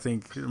game that I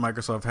think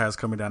Microsoft has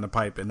coming down the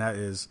pipe, and that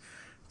is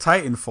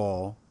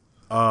Titanfall.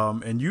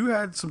 And you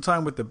had some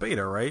time with the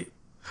beta, right?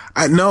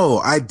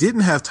 I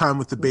didn't have time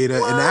with the beta.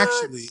 What? And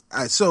actually,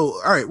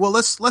 all right, well,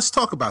 let's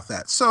talk about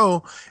that.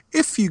 So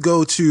if you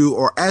go to,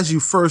 or as you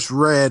first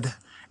read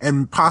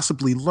and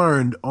possibly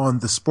learned on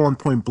the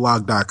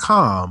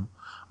SpawnPointBlog.com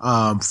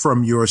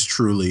from yours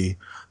truly,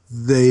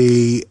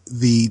 the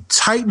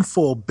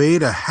Titanfall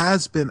beta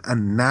has been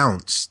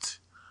announced,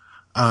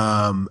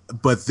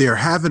 but there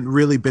haven't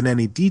really been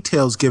any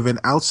details given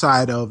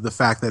outside of the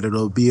fact that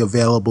it'll be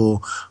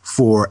available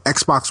for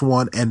Xbox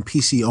One and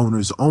PC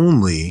owners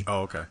only.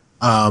 Oh, okay.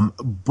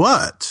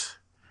 But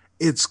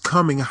it's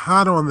coming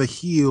hot on the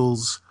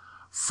heels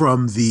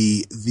from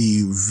the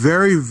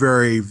very,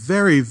 very,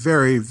 very,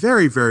 very,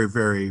 very, very,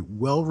 very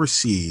well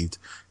received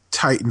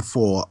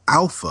Titanfall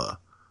Alpha,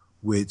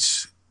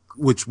 which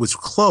was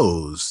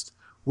closed,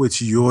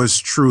 which yours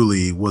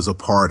truly was a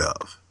part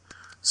of.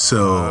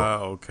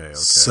 So, okay.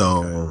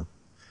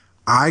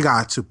 I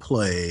got to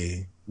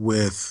play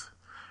with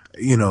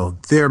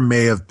there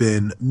may have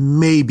been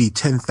maybe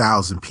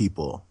 10,000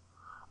 people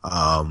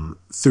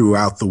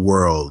throughout the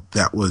world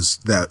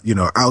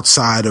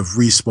outside of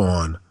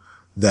Respawn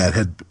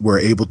that were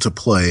able to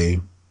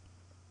play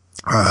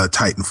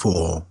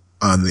Titanfall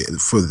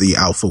for the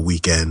alpha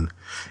weekend.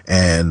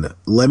 And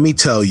let me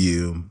tell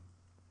you,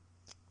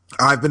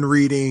 I've been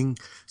reading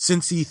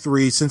since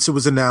E3, since it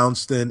was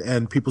announced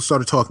and people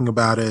started talking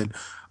about it.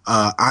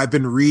 I've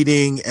been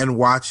reading and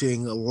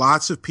watching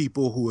lots of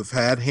people who have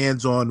had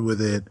hands-on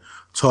with it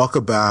talk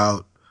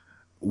about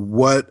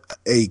what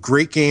a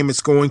great game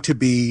it's going to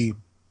be,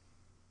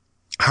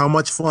 how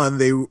much fun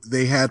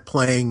they had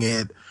playing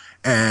it,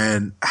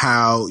 and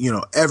how,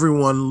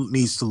 everyone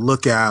needs to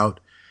look out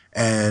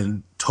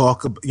and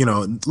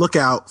look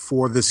out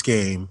for this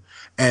game.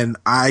 And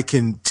I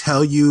can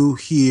tell you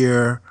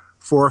here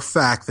for a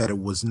fact that it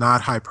was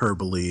not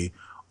hyperbole.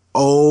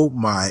 Oh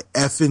my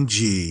effing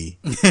G.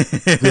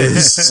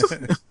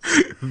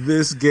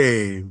 This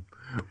game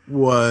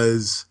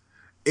was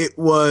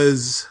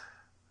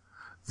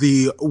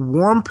the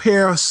warm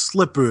pair of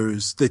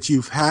slippers that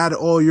you've had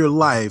all your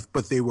life,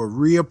 but they were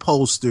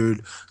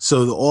reupholstered.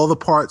 So all the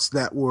parts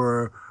that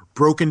were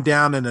broken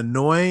down and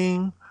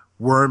annoying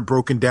weren't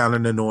broken down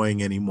and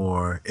annoying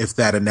anymore, if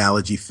that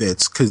analogy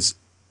fits. 'Cause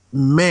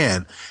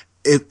man,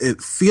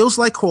 it feels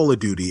like Call of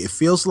Duty. It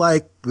feels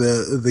like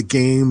the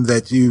game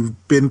that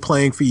you've been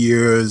playing for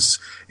years.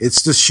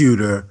 It's the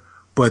shooter,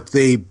 but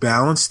they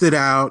balanced it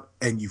out,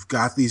 and you've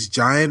got these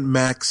giant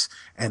mechs,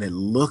 and it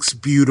looks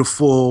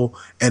beautiful,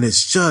 and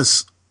it's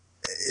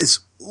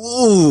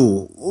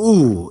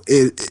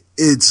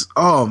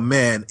oh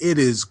man, it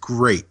is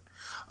great.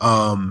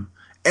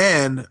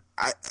 And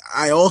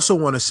I also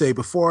want to say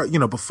before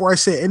I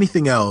say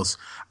anything else,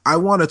 I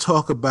want to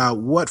talk about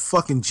what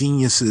fucking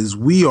geniuses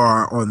we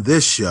are on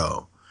this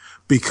show,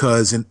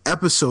 because in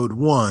episode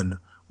 1,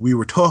 we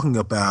were talking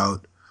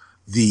about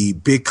the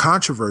big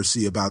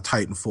controversy about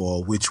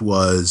Titanfall, which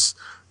was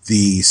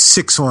the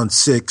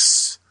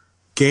 6-on-6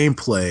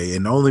 gameplay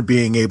and only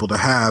being able to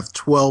have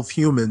 12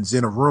 humans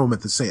in a room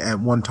at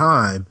one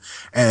time.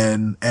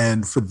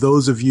 And for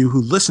those of you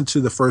who listened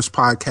to the first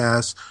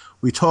podcast,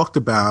 we talked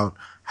about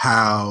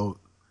how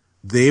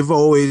they've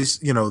always,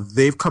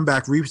 they've come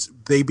back,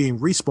 they being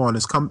Respawn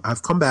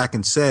have come back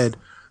and said,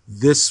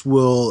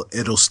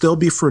 it'll still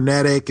be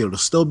frenetic. It'll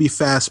still be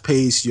fast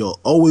paced.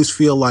 You'll always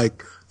feel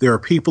like there are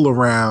people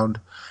around.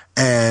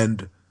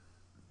 And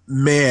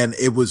man,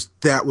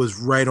 that was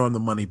right on the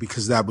money,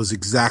 because that was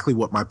exactly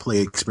what my play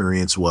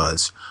experience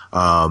was.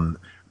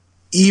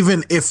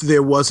 Even if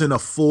there wasn't a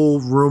full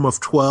room of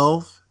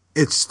 12,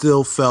 it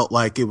still felt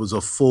like it was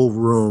a full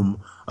room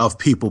of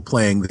people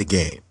playing the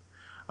game.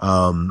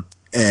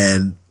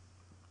 And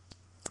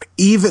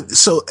even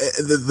so,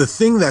 the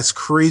thing that's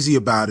crazy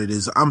about it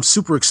is I'm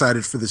super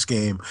excited for this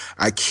game.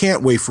 I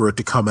can't wait for it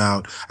to come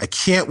out. I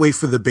can't wait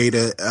for the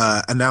beta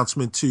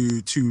announcement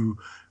to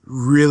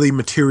really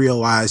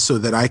materialize so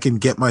that I can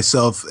get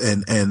myself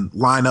and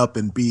line up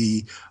and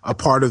be a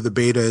part of the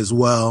beta as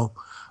well.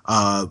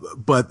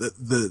 But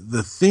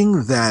the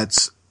thing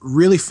that's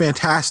really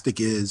fantastic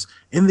is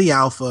in the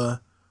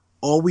alpha,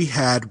 all we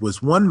had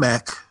was one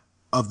mech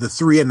of the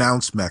 3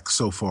 announced mechs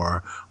so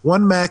far.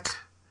 One mech,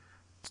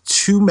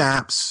 2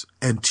 maps,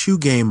 and 2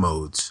 game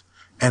modes.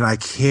 And I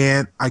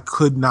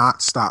could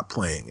not stop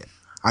playing it.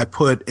 I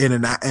put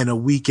in a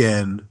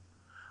weekend,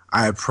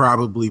 I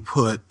probably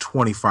put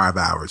 25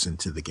 hours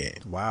into the game.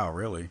 Wow,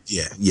 really?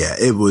 Yeah.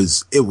 It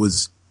was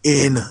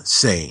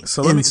insane.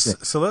 So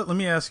let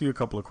me ask you a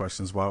couple of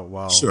questions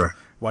while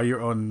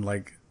you're on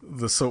like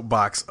the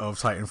soapbox of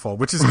Titanfall,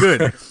 which is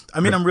good.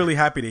 I mean, I'm really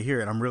happy to hear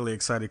it. I'm really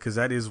excited because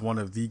that is one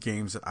of the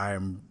games that I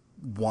am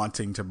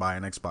wanting to buy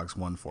an Xbox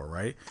One for,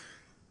 right?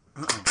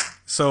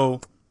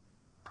 So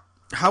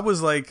how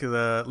was like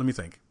let me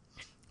think.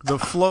 The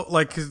flow,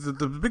 like, 'cause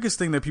the biggest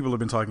thing that people have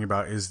been talking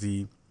about is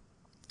the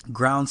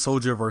ground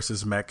soldier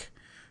versus mech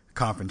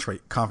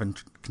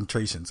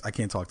confrontations. I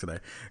can't talk today.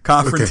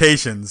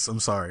 Confrontations. Okay. I'm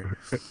sorry.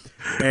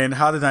 And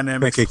how the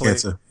dynamics pancake play.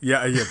 Cancer.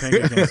 Yeah,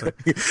 pancake cancer.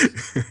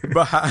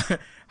 But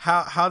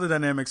how the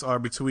dynamics are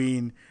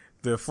between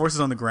the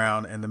forces on the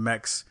ground and the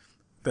mechs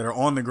that are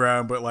on the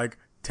ground, but like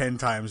 10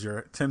 times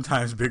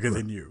bigger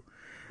than you.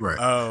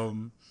 Right.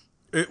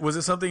 Was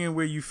it something in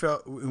where you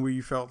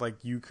felt like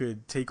you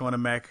could take on a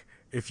mech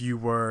if you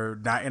were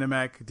not in a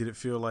mech? Did it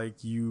feel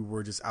like you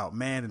were just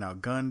outmanned and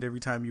outgunned every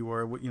time you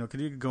were?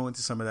 Could you go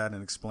into some of that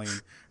and explain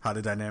how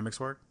the dynamics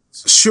work?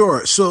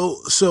 Sure.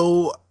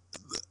 So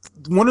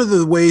one of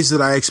the ways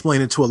that I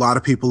explain it to a lot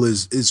of people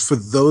is for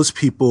those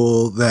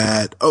people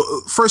that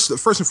first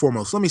and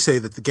foremost, let me say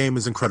that the game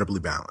is incredibly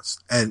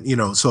balanced, and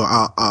so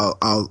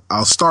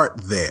I'll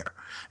start there,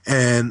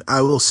 and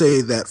I will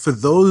say that for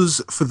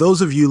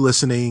those of you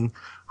listening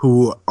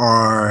who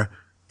are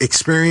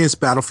experienced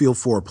Battlefield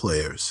 4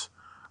 players,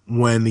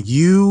 when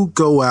you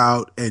go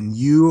out and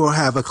you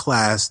have a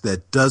class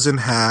that doesn't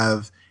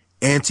have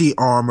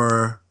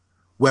anti-armor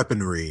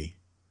weaponry,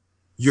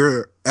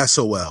 you're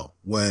SOL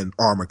when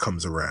armor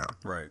comes around.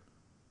 Right.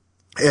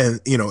 And,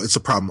 it's a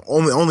problem.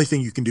 Only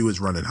thing you can do is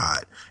run and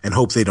hide and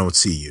hope they don't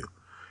see you.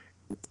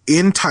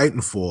 In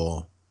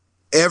Titanfall,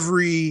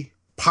 every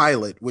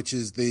pilot, which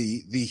is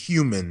the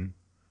human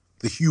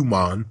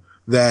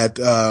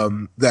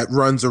that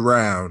runs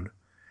around,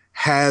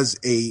 has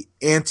a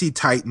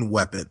anti-Titan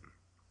weapon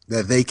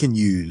that they can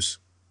use.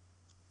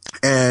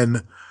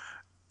 And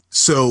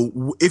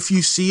so if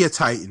you see a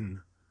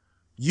Titan,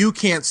 you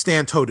can't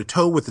stand toe to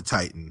toe with the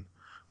Titan,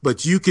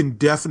 but you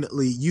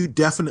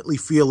definitely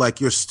feel like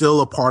you're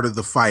still a part of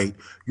the fight.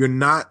 You're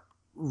not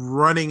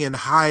running and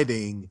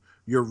hiding.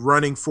 You're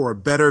running for a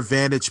better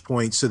vantage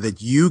point so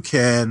that you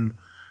can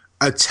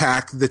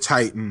attack the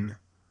Titan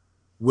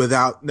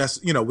without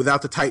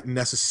the Titan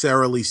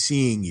necessarily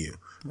seeing you.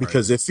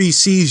 Because if he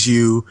sees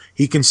you,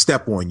 he can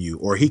step on you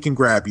or he can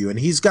grab you. And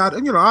he's got,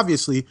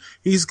 obviously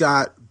he's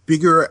got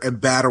bigger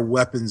and badder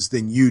weapons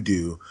than you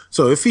do.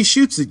 So if he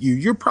shoots at you,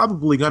 you're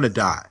probably going to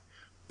die.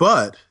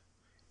 But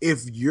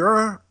if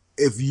you're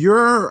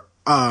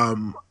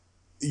on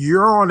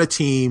a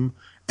team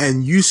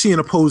and you see an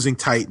opposing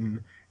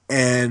Titan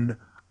and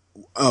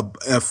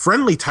a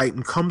friendly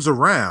Titan comes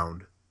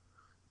around,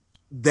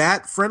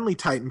 that friendly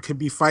Titan can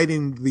be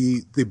fighting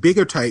the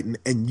bigger Titan,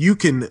 and you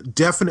can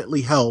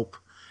definitely help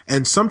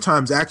and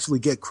sometimes actually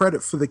get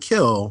credit for the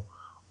kill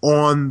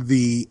on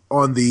the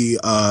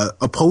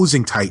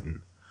opposing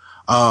Titan.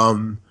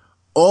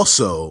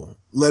 Also,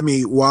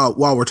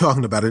 while we're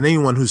talking about it,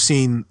 anyone who's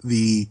seen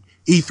the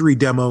E3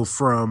 demo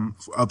for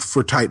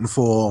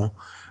Titanfall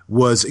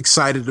was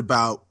excited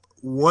about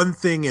one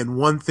thing and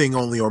one thing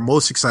only, or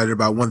most excited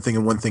about one thing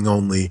and one thing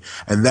only,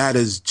 and that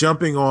is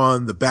jumping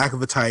on the back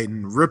of a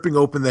Titan, ripping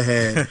open the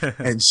head,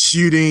 and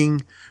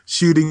shooting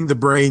the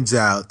brains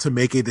out to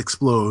make it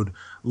explode.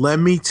 Let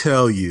me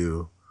tell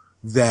you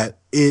that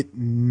it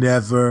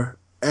never,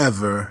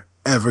 ever,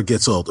 ever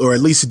gets old, or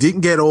at least it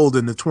didn't get old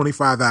in the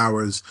 25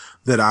 hours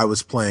that I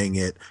was playing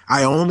it.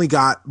 I only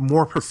got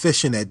more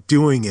proficient at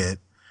doing it,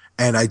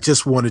 and I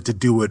just wanted to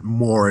do it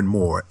more and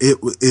more.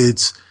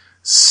 It's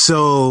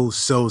so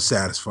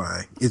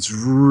satisfying. It's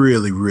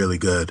really, really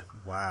good.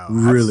 Wow.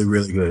 Really,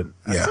 really good.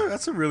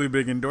 That's a really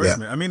big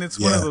endorsement. Yeah. I mean, it's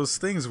one of those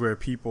things where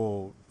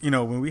people,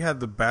 when we had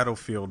the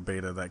Battlefield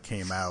beta that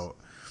came out,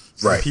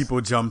 people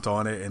jumped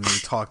on it and they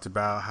talked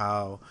about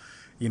how,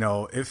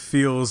 it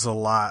feels a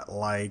lot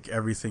like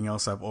everything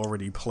else I've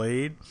already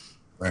played.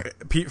 Right.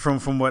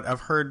 From what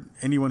I've heard,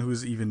 anyone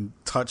who's even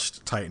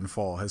touched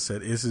Titanfall has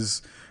said this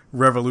is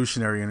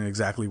revolutionary in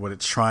exactly what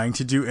it's trying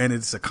to do, and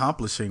it's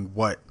accomplishing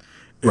what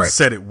it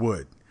said it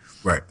would.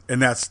 Right. And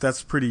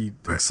that's pretty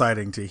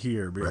exciting to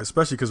hear,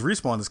 especially because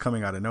Respawn is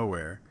coming out of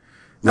nowhere.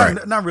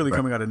 Not really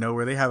coming out of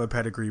nowhere. They have a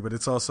pedigree, but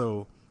it's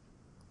also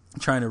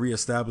trying to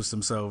reestablish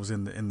themselves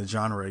in the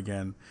genre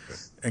again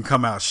and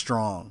come out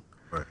strong.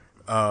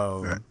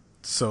 Right.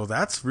 So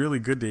that's really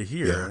good to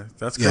hear. Yeah.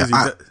 That's crazy.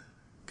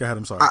 Go ahead.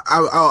 I'm sorry.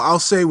 I'll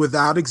say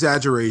without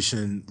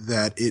exaggeration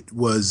that it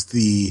was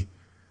the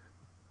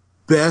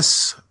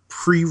best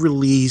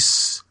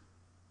pre-release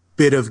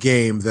bit of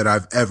game that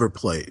I've ever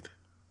played.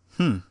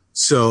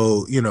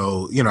 So,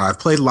 I've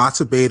played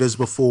lots of betas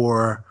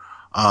before,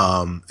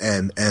 and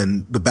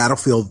the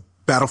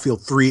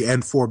Battlefield 3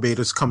 and 4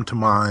 betas come to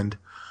mind,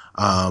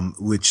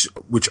 which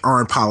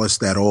aren't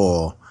polished at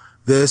all.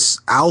 This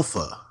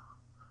alpha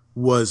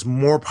was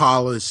more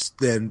polished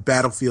than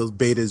Battlefield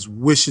betas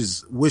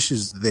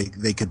wishes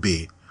they could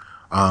be.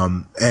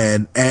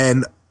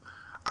 And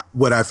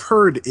what I've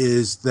heard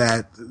is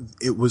that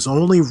it was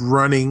only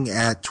running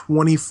at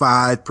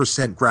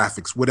 25%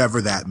 graphics,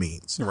 whatever that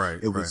means. Right.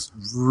 It was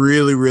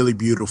really, really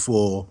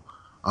beautiful.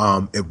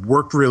 It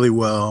worked really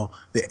well.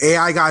 The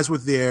AI guys were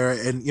there.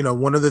 And,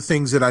 one of the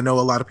things that I know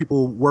a lot of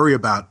people worry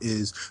about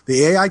is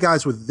the AI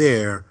guys were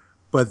there,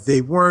 but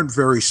they weren't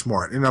very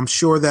smart. And I'm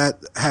sure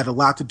that had a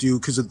lot to do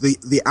because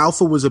the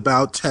alpha was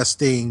about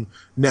testing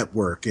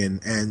network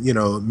and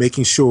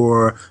making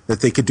sure that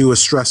they could do a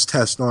stress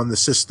test on the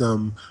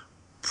system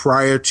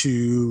prior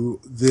to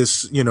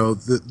this,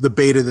 the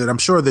beta that I'm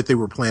sure that they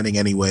were planning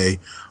anyway.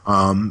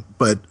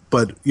 But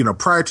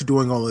prior to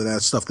doing all of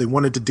that stuff, they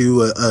wanted to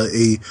do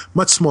a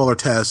much smaller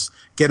test,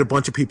 get a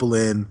bunch of people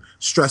in,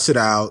 stress it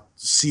out,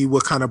 see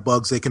what kind of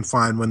bugs they can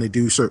find when they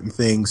do certain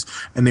things.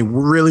 And they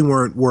really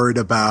weren't worried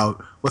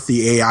about what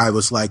the AI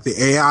was like.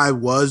 The AI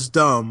was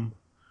dumb,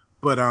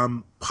 but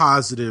I'm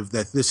positive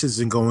that this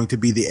isn't going to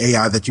be the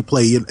AI that you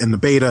play in the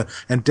beta,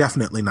 and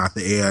definitely not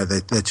the AI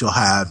that you'll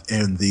have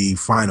in the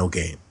final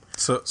game.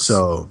 So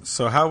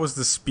how was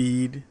the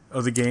speed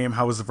of the game?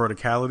 How was the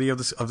verticality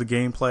of the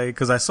gameplay?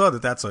 Because I saw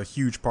that's a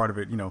huge part of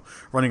it.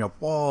 Running up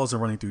walls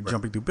and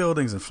jumping through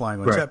buildings and flying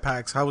on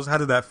jetpacks. How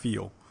did that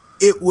feel?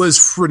 It was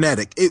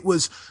frenetic.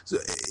 It's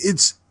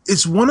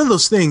one of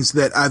those things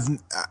that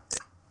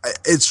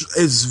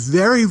it's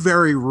very,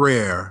 very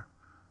rare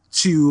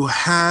to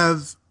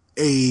have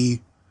a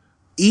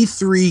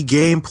E3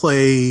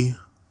 gameplay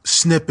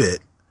snippet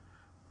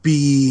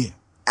be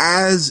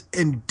as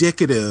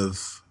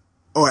indicative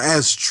or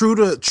as true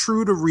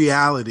to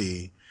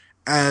reality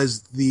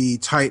as the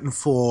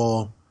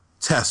Titanfall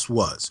test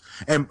was.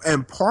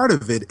 And part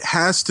of it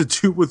has to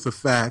do with the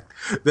fact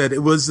that it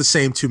was the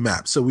same two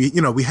maps. So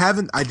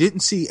I didn't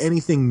see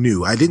anything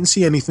new. I didn't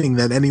see anything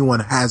that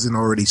anyone hasn't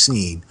already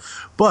seen.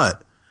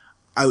 But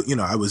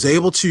I was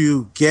able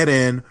to get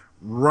in,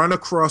 run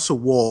across a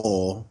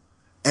wall,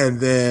 and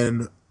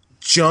then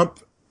jump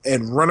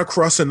and run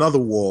across another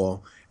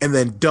wall, and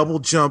then double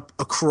jump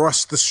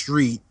across the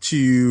street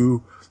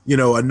to,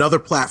 another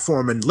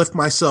platform and lift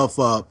myself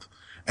up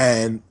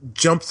and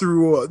jump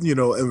through,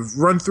 and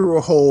run through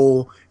a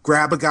hole,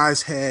 grab a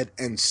guy's head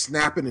and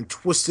snap it and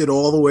twist it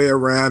all the way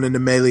around in the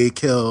melee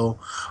kill.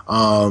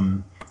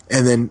 And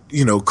then,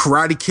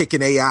 karate kick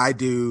an AI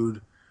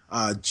dude,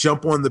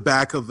 jump on the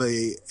back of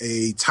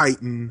a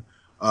Titan,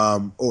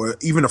 or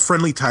even a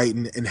friendly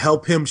Titan and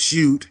help him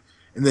shoot,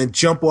 and then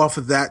jump off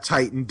of that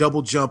Titan,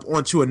 double jump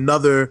onto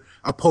another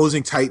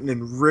opposing Titan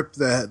and rip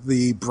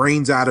the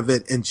brains out of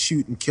it and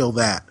shoot and kill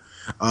that.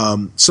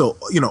 So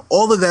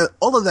all of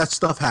that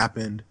stuff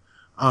happened.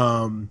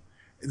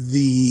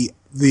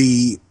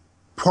 The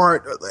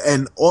part,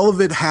 and all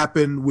of it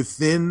happened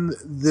within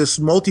this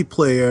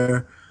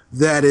multiplayer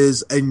that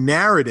is a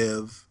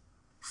narrative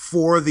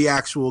for the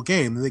actual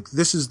game. Like,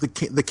 this is the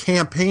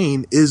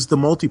campaign is the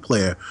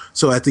multiplayer.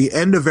 So at the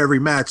end of every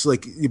match,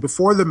 like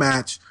before the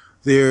match,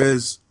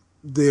 there's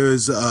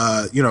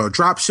a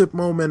dropship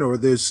moment, or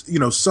there's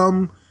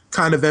some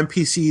kind of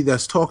NPC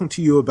that's talking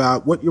to you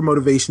about what your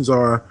motivations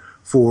are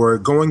for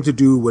going to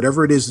do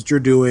whatever it is that you're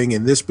doing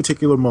in this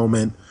particular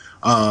moment.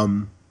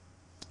 And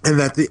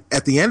at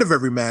the end of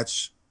every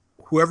match,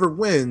 whoever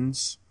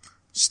wins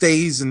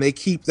stays and they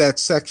keep that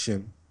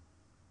section.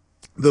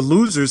 The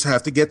losers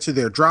have to get to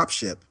their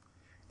dropship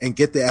and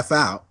get the F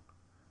out.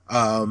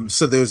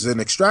 So there's an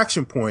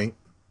extraction point,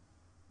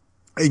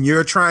 and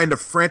you're trying to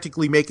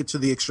frantically make it to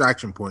the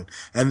extraction point,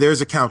 and there's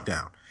a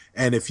countdown.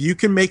 And if you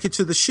can make it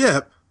to the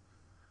ship,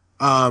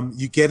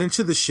 you get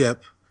into the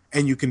ship,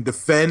 and you can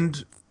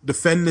defend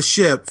the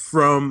ship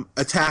from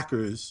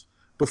attackers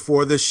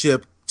before the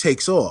ship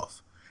takes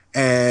off.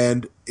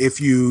 And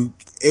if you're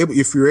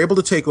able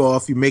to take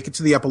off, you make it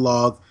to the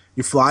epilogue,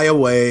 you fly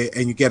away,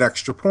 and you get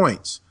extra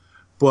points.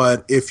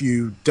 But if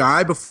you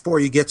die before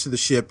you get to the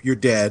ship, you're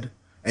dead,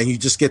 and you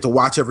just get to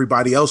watch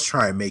everybody else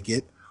try and make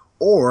it.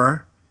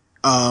 Or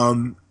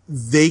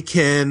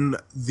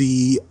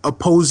the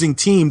opposing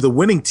team, the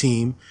winning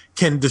team,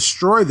 can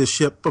destroy the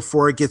ship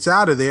before it gets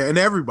out of there, and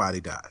everybody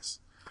dies.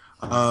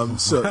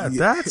 So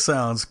that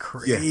sounds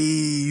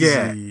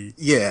crazy.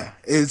 Yeah.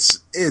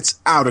 It's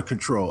out of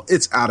control.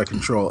 It's out of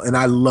control, and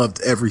I loved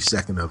every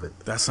second of it.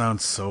 That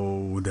sounds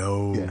so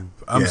dope.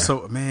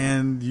 Yeah.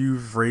 Man,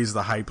 you've raised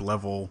the hype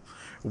level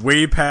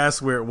way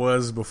past where it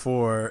was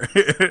before.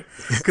 Because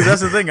that's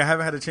the thing, I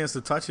haven't had a chance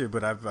to touch it,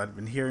 but I've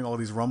been hearing all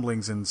these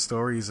rumblings and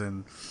stories,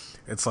 and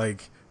it's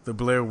like the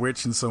Blair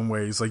Witch in some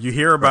ways. Like, you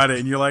hear about it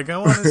and you're like, I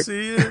want to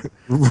see it.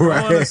 Right.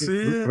 I want to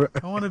see it.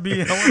 I want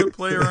to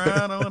play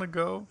around. I want to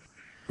go.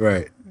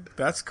 Right.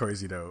 That's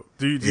crazy though.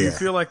 Do you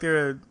feel like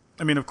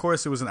of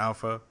course it was an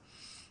alpha.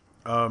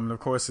 Of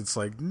course it's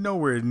like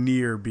nowhere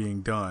near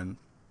being done.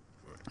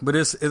 But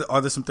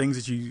are there some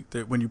things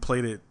that when you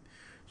played it,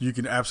 you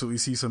can absolutely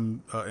see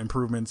some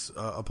improvements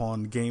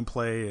upon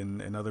gameplay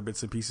and other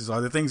bits and pieces?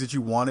 Are there things that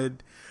you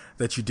wanted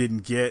that you didn't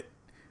get?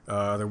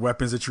 Are there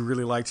weapons that you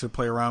really liked to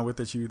play around with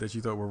that you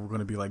thought were going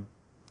to be like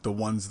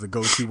the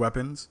go-to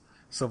weapons?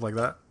 Stuff like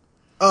that?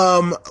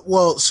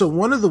 Well, so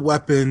one of the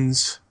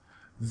weapons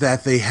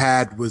that they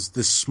had was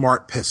this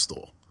smart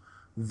pistol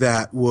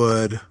that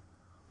would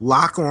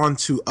lock on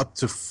to up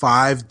to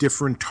 5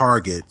 different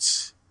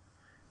targets,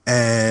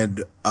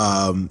 and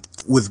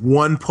with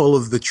one pull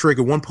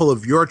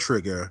of your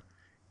trigger,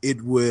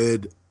 it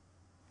would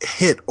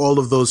hit all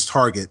of those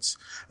targets,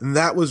 and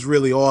that was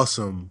really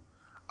awesome.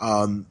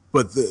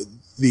 But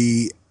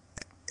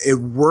it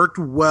worked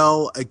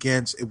well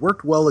against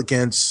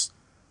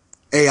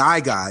AI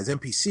guys,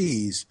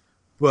 NPCs,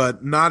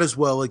 but not as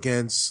well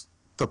against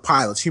the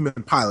pilots, human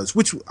pilots,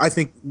 which I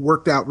think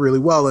worked out really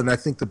well, and I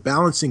think the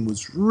balancing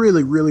was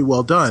really, really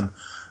well done.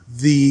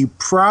 The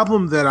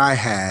problem that I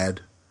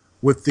had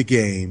with the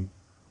game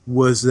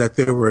was that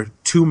there were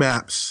 2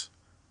 maps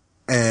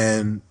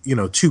and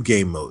 2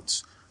 game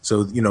modes.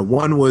 So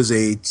one was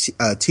a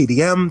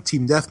TDM,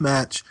 team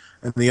deathmatch,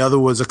 and the other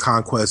was a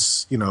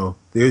conquest.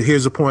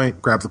 Here's a point,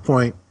 grab the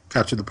point,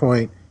 capture the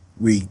point.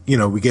 We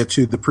get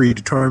to the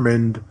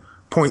predetermined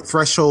point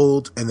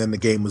threshold, and then the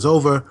game was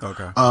over.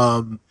 Okay.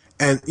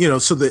 And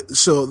so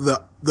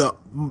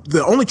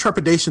the only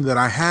trepidation that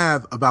I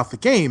have about the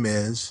game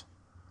is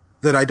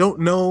that I don't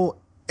know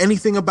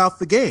anything about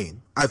the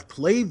game. I've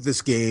played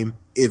this game.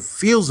 It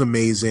feels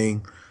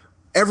amazing.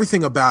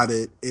 Everything about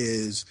it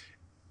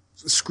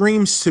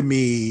screams to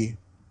me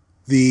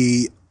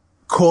the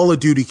Call of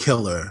Duty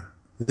killer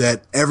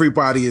that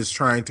everybody is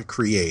trying to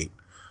create.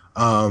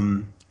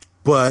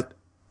 But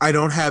I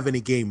don't have any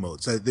game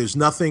modes. There's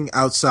nothing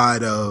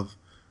outside of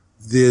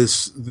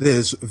this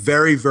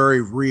very,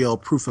 very real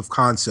proof of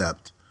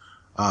concept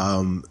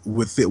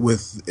with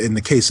in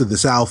the case of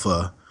this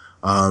alpha.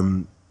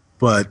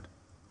 But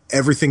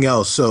everything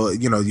else. So,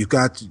 you've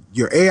got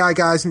your AI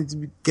guys need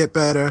to get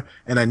better,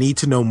 and I need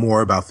to know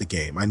more about the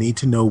game. I need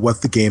to know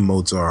what the game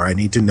modes are. I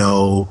need to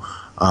know,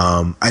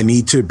 I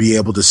need to be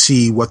able to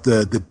see what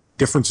the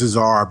differences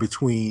are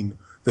between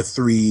the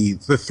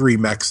three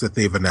mechs that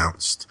they've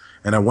announced.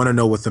 And I want to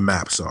know what the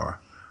maps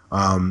are.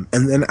 And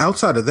then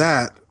outside of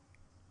that,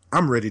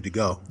 I'm ready to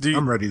go.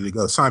 I'm ready to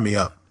go. Sign me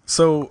up.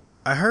 So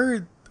I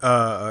heard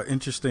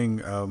interesting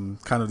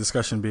kind of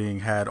discussion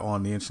being had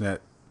on the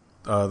internet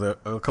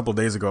a couple of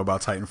days ago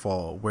about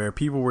Titanfall, where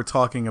people were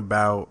talking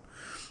about,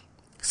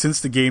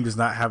 since the game does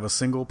not have a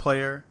single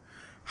player,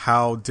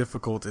 how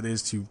difficult it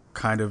is to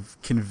kind of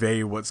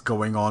convey what's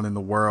going on in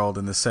the world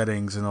and the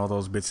settings and all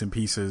those bits and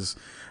pieces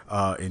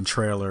in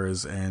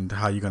trailers, and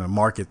how you're going to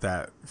market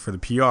that for the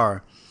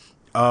PR.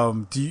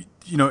 Do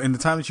you, in the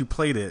time that you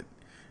played it,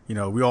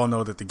 we all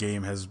know that the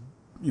game has,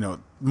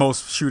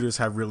 most shooters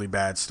have really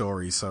bad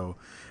stories, so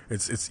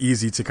it's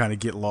easy to kind of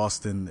get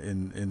lost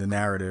in the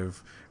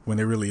narrative when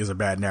there really is a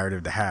bad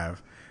narrative to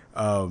have.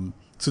 So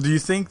do you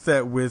think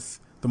that with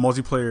the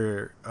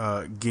multiplayer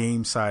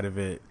game side of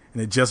it,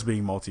 and it just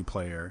being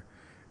multiplayer,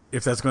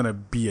 if that's going to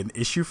be an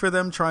issue for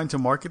them trying to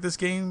market this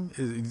game?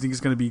 Do you think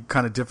it's going to be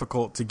kind of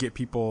difficult to get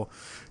people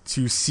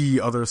to see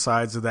other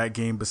sides of that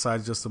game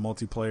besides just the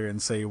multiplayer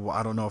and say, well,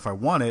 I don't know if I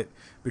want it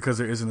because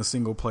there isn't a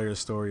single player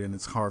story and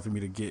it's hard for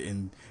me to get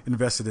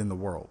invested in the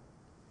world?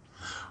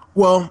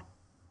 Well,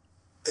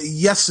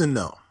 yes and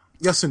no.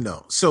 Yes and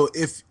no. So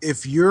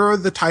if you're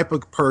the type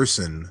of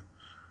person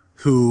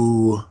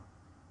who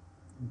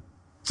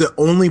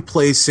only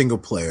plays single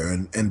player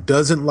and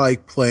doesn't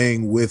like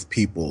playing with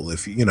people,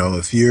 if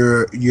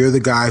you're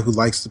the guy who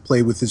likes to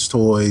play with his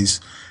toys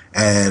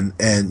and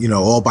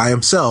all by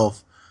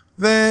himself,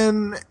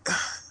 then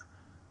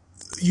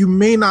you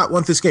may not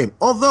want this game.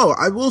 Although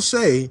I will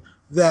say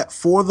that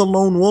for the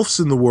lone wolves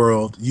in the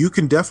world, you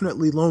can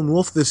definitely lone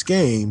wolf this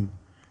game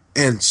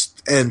and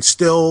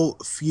still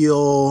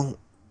feel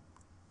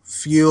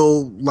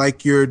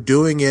like you're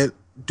doing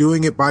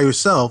it by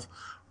yourself.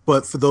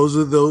 But for those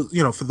of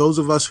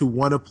us who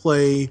want to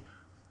play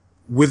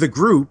with a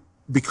group,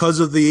 because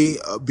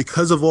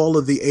of all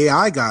of the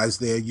AI guys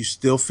there, you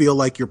still feel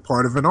like you're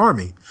part of an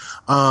army.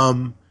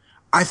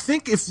 I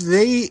think if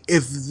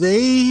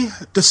they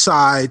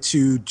decide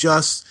to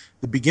just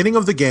the beginning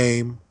of the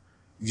game,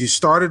 you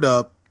start it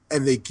up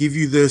and they give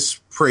you this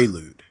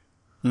prelude,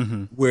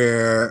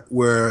 where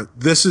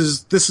this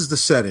is the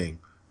setting,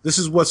 this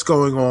is what's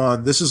going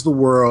on, this is the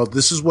world,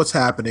 this is what's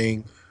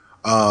happening.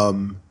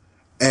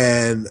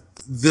 And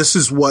this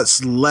is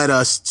what's led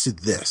us to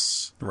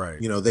this. Right.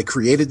 They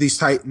created these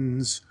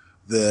Titans.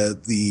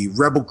 The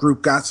rebel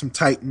group got some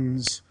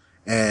Titans,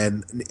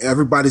 and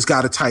everybody's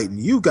got a Titan.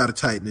 You've got a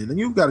Titan, and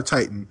you've got a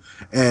Titan.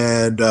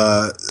 And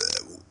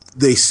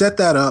they set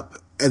that up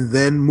and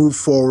then move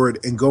forward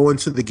and go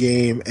into the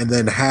game and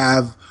then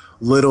have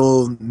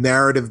little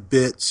narrative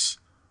bits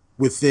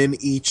within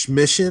each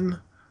mission.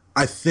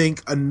 I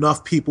think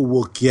enough people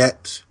will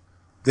get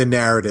the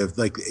narrative,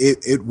 like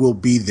it will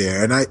be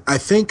there. And I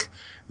think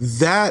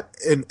that,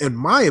 in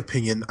my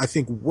opinion, I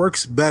think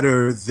works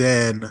better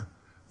than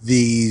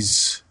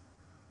these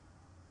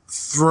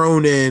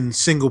thrown in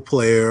single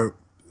player,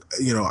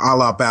 a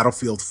la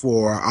Battlefield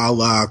 4, a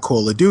la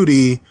Call of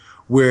Duty,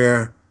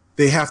 where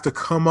they have to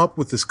come up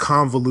with this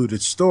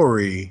convoluted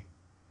story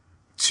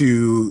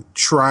to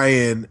try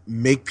and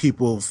make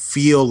people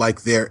feel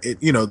like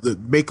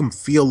make them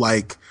feel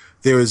like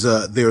there's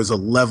a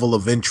level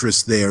of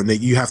interest there, and that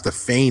you have to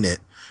feign it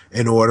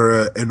in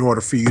order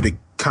for you to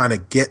kind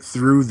of get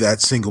through the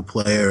single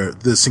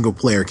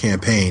player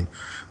campaign.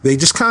 They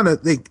just kind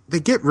of they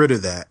get rid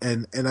of that,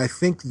 and I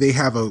think they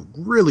have a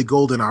really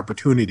golden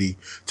opportunity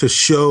to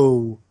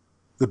show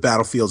the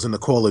Battlefields and the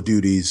Call of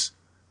Duties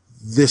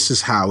this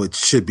is how it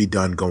should be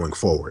done going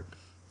forward.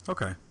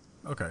 Okay,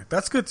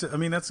 that's good.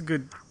 That's a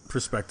good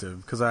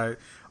perspective, because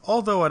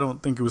although I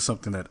don't think it was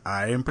something that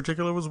I in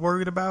particular was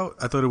worried about,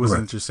 I thought it was an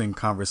interesting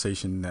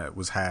conversation that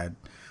was had,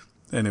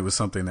 and it was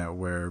something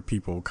where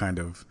people kind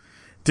of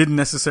didn't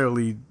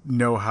necessarily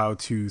know how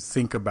to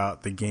think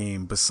about the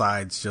game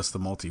besides just the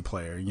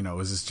multiplayer.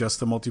 Is this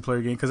just a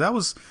multiplayer game? Because that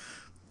was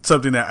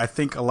something that I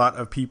think a lot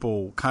of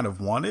people kind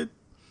of wanted.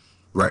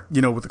 Right.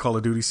 With the Call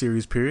of Duty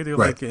series, period. They were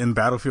like in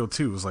Battlefield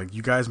 2, it was like,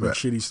 you guys make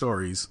shitty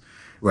stories.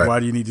 Right. Why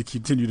do you need to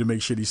continue to make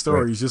shitty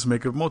stories? Right. Just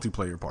make a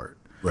multiplayer part.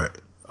 Right.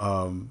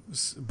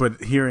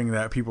 But hearing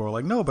that, people are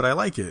like, no, but I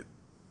like it.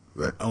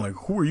 Right. I'm like,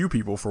 who are you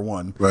people, for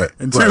one? Right.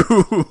 And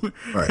two,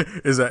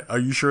 is that, are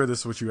you sure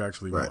this is what you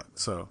actually want?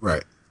 So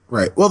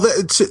Right. Well,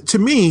 to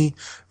me,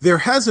 there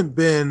hasn't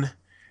been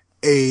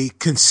a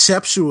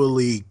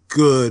conceptually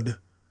good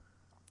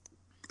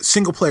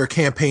single player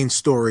campaign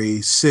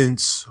story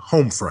since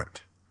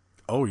Homefront.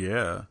 Oh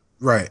yeah.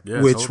 Right.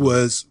 Yeah, which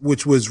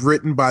was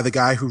written by the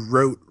guy who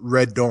wrote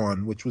Red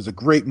Dawn, which was a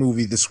great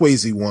movie, the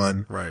Swayze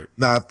one. Right.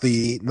 Not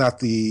the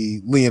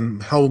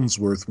Liam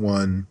Hemsworth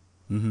one.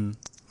 Mm-hmm.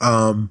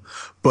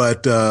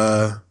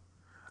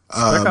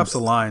 Spec Ops: The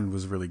Line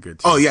was really good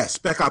too. Oh yes,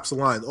 Spec Ops: The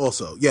Line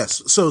also.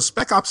 Yes, so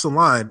Spec Ops: The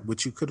Line,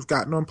 which you could have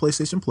gotten on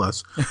PlayStation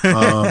Plus,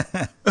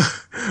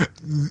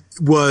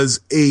 was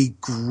a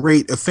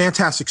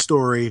fantastic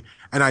story,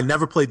 and I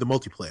never played the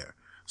multiplayer.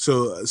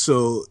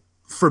 So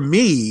for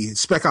me,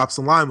 Spec Ops: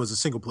 The Line was a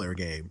single player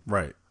game,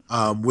 right?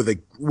 With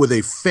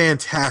a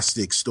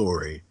fantastic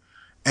story,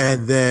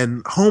 and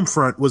then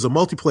Homefront was a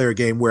multiplayer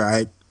game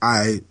where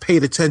I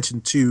paid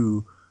attention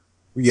to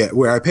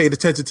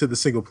the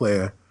single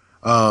player.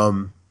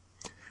 So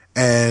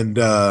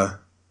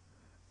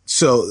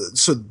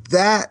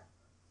that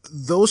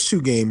those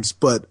two games,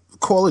 but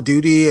Call of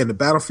Duty and the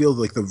Battlefield,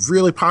 like the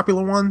really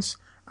popular ones,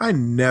 I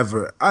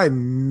never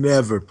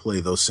play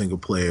those single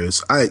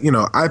players.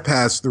 I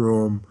pass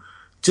through them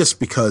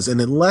just because,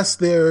 and unless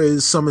there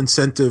is some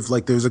incentive,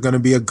 like there's going to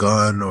be a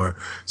gun or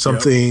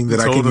something that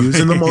I can use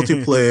in the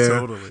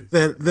multiplayer,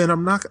 then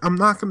I'm not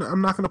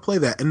gonna play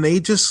that. And they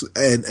just,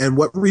 and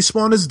what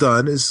Respawn has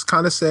done is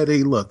kind of said,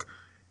 hey, look,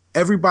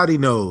 everybody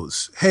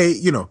knows,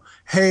 it's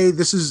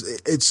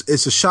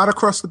a shot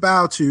across the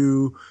bow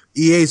to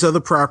EA's other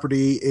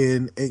property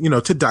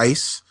to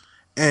DICE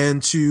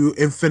and to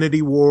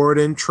Infinity Ward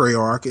and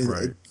Treyarch, and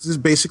right.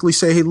 just basically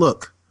say, hey,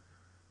 look,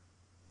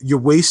 you're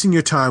wasting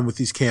your time with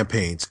these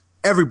campaigns.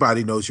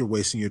 Everybody knows you're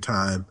wasting your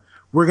time.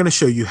 We're going to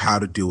show you how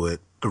to do it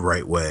the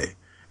right way.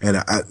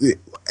 And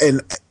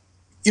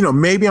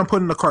maybe I'm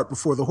putting the cart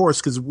before the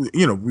horse because we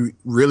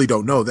really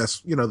don't know.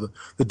 That's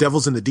the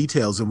devil's in the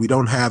details, and we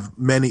don't have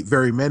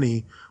very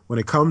many when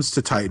it comes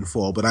to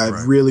Titanfall. But I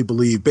really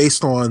believe,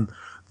 based on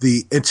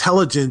the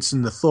intelligence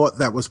and the thought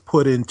that was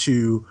put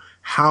into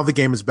how the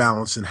game is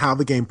balanced and how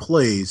the game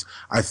plays,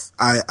 I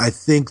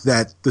think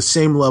that the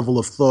same level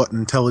of thought and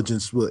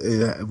intelligence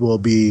will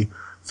be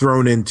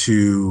thrown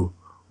into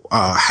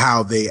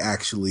how they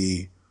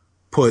actually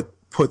put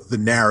the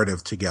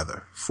narrative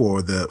together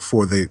for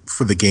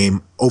the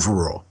game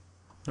overall.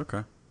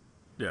 Okay,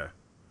 yeah,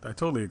 I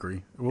totally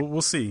agree.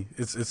 We'll see.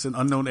 It's an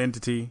unknown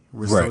entity.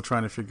 We're still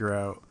trying to figure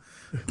out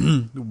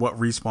what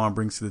Respawn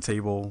brings to the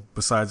table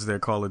besides their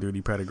Call of Duty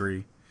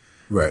pedigree.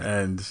 Right,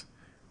 and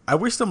I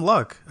wish them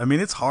luck. I mean,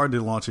 it's hard to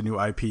launch a new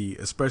IP,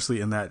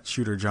 especially in that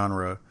shooter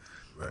genre,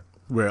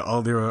 where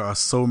there are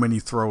so many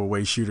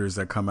throwaway shooters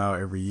that come out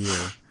every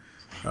year.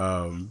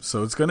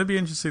 So it's going to be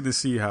interesting to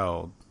see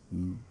how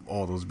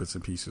all those bits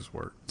and pieces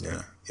work.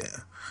 Yeah.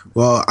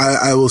 Well,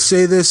 I will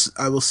say this.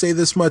 I will say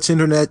this much,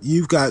 Internet.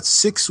 You've got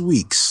 6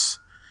 weeks,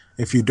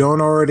 if you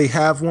don't already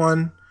have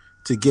one,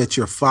 to get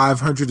your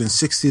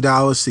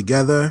 $560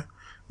 together,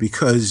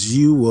 because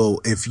you will,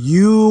 if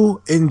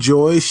you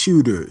enjoy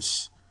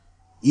shooters,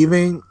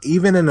 even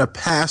in a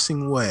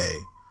passing way,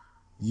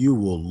 you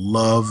will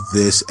love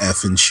this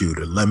effing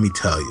shooter. Let me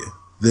tell you,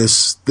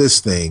 this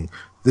thing,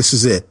 this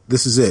is it.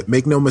 This is it.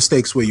 Make no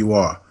mistakes where you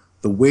are.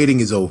 The waiting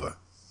is over.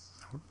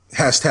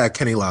 Hashtag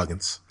Kenny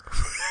Loggins.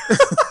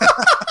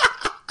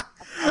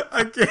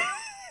 I can't.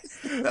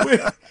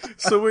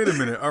 Wait a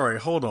minute. All right,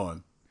 hold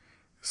on.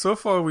 So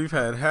far, we've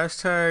had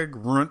hashtag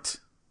runt.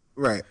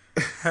 Right.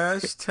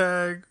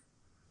 Hashtag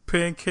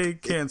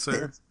pancake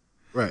cancer.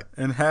 Right.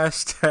 And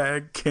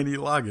hashtag Kenny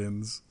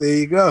Loggins. There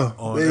you go.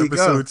 On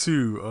episode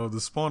 2 of the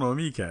Spawn on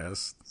Me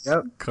cast.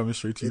 Yep. Coming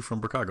straight to you from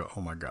Chicago.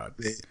 Oh my God.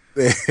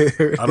 I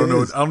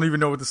don't even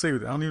know what to say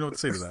with that. I don't even know what to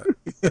say to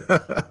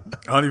that.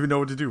 I don't even know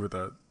what to do with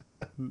that.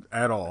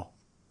 At all.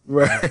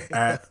 Right.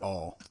 At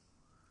all.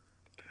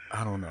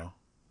 I don't know.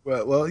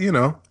 Well,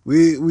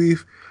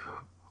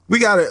 we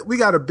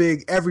got to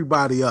big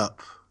everybody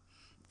up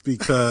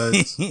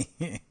because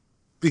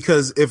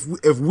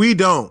if we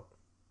don't,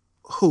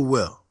 who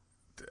will?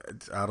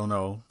 I don't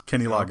know.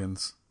 Kenny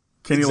Loggins.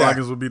 Kenny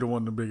Loggins would be the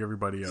one to big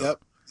everybody up.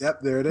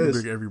 Yep. There it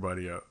is. Big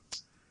everybody up.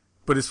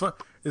 But it's fun.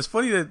 It's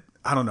funny that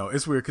I don't know.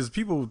 It's weird because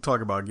people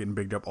talk about getting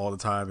bigged up all the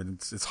time, and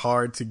it's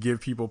hard to give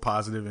people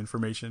positive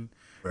information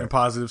and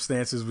positive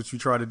stances, which we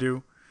try to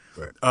do.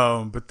 Right.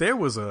 But there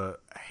was a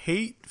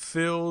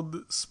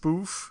hate-filled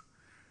spoof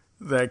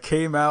that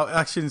came out.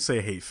 I shouldn't say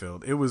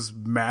hate-filled. It was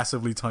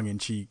massively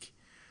tongue-in-cheek.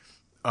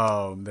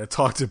 That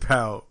talked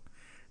about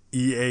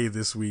EA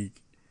this week.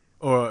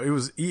 Or it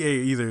was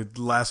EA either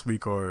last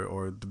week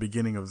or the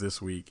beginning of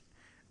this week.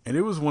 And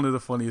it was one of the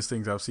funniest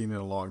things I've seen in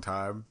a long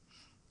time.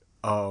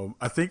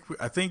 I think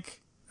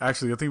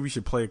we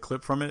should play a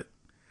clip from it.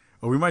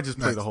 Or we might just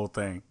play the whole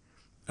thing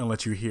and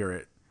let you hear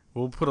it.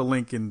 We'll put a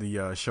link in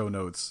the show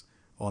notes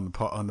on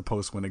the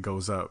post when it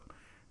goes up.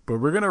 But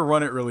we're going to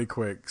run it really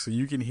quick so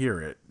you can hear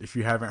it if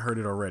you haven't heard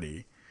it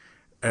already.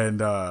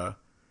 And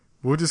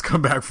we'll just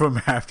come back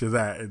from after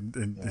that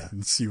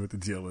and see what the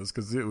deal is,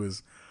 because it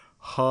was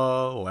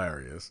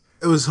hilarious.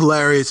 It was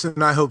hilarious,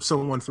 and I hope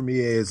someone from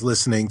EA is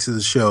listening to the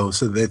show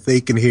so that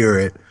they can hear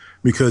it,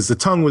 because the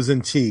tongue was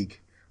in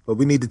cheek, but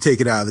we need to take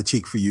it out of the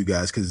cheek for you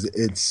guys, because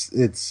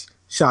it's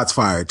shots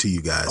fired to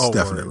you guys,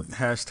 definitely.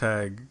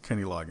 Hashtag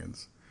Kenny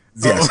Loggins.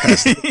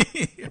 Yes.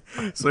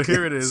 So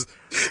here it is.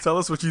 Tell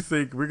us what you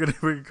think. We're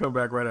gonna come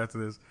back right after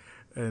this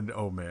And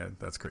oh man,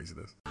 that's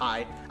craziness.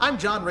 Hi, I'm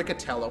John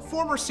Riccatello,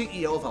 former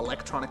CEO of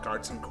Electronic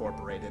Arts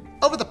Incorporated.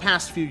 Over the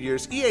past few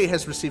years, EA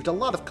has received a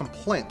lot of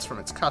complaints from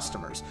its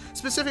customers,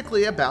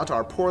 specifically about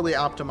our poorly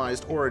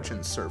optimized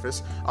Origins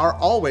service, our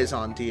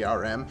always-on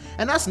DRM,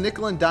 and us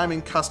nickel and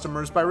diming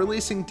customers by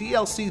releasing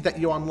DLC that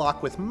you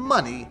unlock with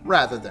money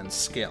rather than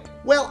skill.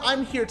 Well,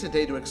 I'm here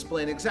today to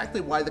explain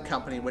exactly why the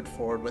company went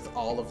forward with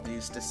all of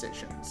these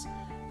decisions.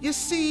 You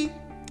see,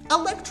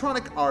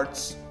 Electronic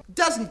Arts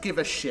doesn't give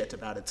a shit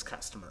about its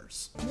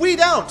customers. We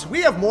don't!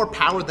 We have more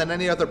power than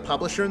any other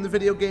publisher in the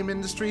video game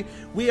industry,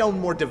 we own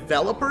more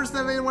developers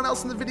than anyone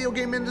else in the video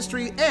game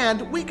industry,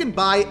 and we can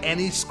buy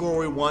any score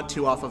we want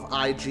to off of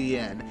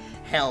IGN.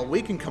 Hell,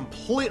 we can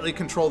completely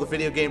control the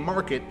video game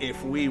market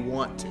if we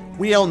want to.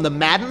 We own the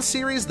Madden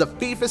series, the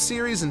FIFA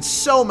series, and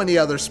so many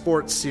other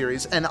sports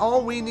series, and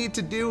all we need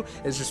to do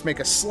is just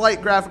make a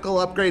slight graphical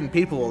upgrade and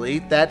people will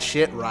eat that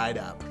shit right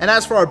up. And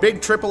as for our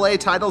big AAA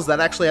titles that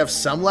actually have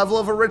some level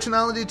of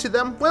originality to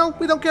them, well,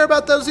 we don't care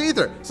about those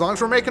either. As long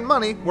as we're making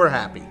money, we're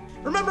happy.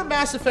 Remember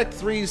Mass Effect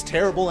 3's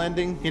terrible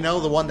ending? You know,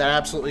 the one that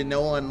absolutely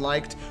no one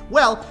liked?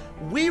 Well,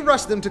 we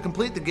rushed them to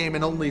complete the game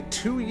in only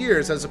 2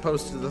 years as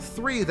opposed to the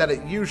 3 that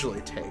it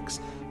usually takes.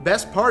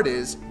 Best part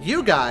is,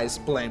 you guys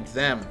blamed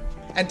them.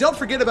 And don't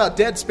forget about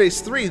Dead Space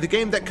 3, the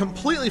game that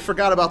completely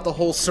forgot about the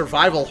whole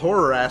survival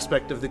horror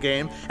aspect of the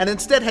game, and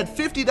instead had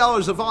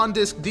 $50 of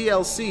on-disc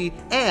DLC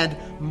and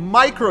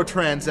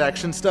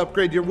microtransactions to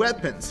upgrade your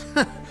weapons.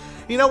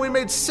 You know, we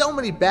made so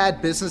many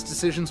bad business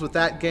decisions with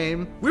that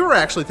game, we were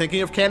actually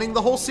thinking of canning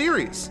the whole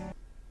series.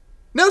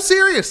 No,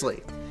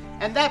 seriously!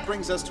 And that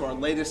brings us to our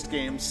latest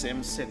game,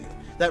 SimCity,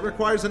 that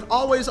requires an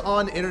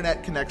always-on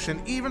internet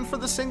connection even for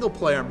the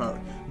single-player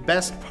mode.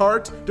 Best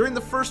part, during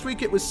the first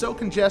week it was so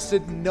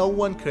congested no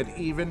one could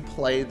even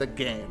play the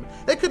game.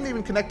 They couldn't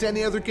even connect to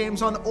any other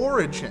games on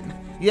Origin.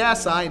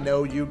 Yes, I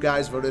know you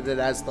guys voted it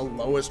as the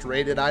lowest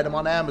rated item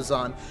on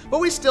Amazon, but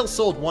we still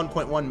sold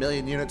 1.1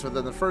 million units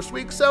within the first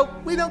week, so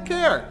we don't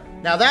care.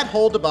 Now that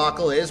whole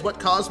debacle is what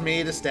caused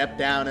me to step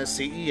down as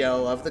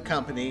CEO of the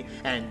company,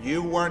 and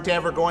you weren't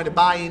ever going to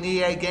buy an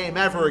EA game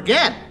ever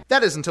again.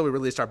 That is until we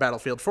released our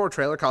Battlefield 4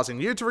 trailer,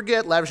 causing you to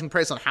forget, lavishing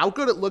praise on how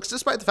good it looks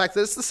despite the fact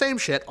that it's the same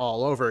shit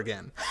all over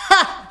again.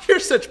 Ha! You're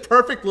such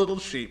perfect little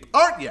sheep,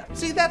 aren't ya?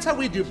 See, that's how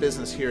we do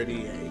business here at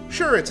EA.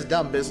 Sure, it's a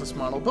dumb business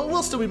model, but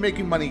we'll still be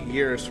making money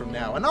years from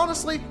now, and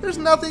honestly, there's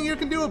nothing you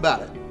can do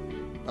about it.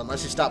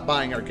 Unless you stop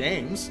buying our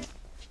games.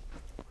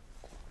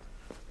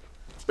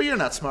 But you're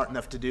not smart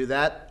enough to do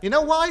that. You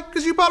know why?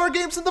 Because you bought our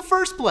games in the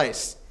first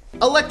place.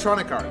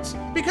 Electronic Arts.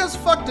 Because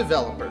fuck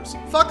developers,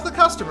 fuck the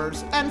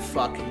customers, and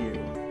fuck you.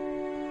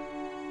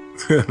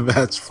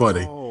 That's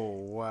funny. Oh,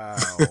 wow.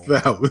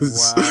 That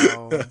was...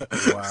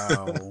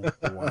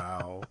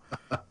 Wow.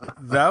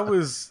 That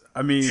was,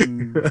 I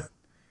mean,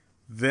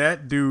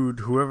 that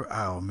dude, whoever,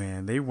 oh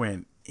man, they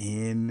went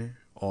in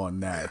on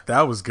that.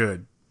 That was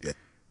good.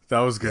 That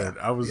was good.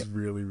 I was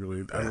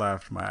really, I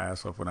laughed my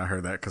ass off when I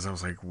heard that because I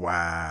was like,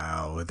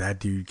 wow, that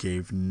dude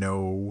gave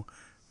no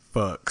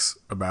fucks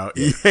about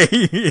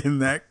EA in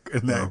that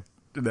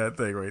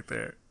thing right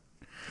there.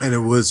 And it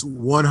was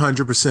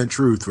 100%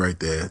 truth right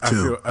there,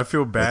 too. I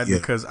feel bad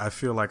because I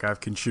feel like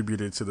I've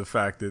contributed to the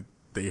fact that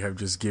they have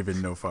just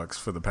given no fucks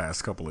for the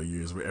past couple of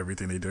years with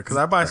everything they do. Because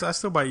I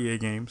still buy EA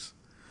games.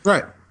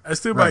 Right. I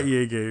still buy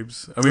EA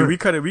games. I mean, we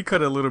cut it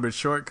a little bit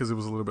short because it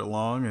was a little bit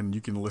long, and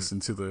you can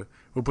listen to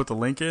we'll put the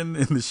link in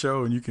the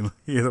show, and you can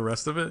hear the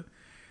rest of it.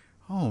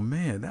 Oh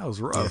man, that was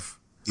rough.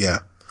 Yeah.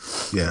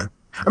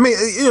 I mean,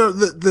 you know,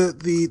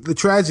 the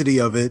tragedy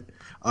of it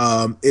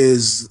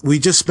is we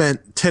just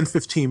spent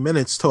 10-15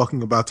 minutes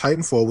talking about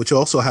Titanfall, which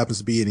also happens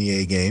to be an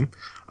EA game.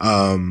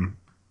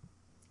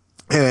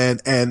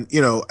 And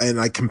you know, and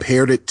I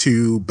compared it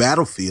to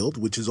Battlefield,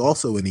 which is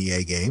also an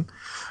EA game.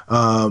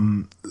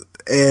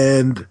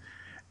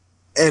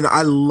 And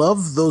I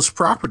love those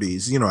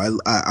properties. You know,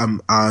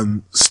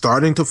 I'm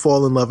starting to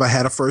fall in love. I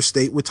had a first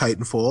date with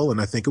Titanfall,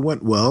 and I think it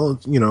went well.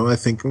 You know, I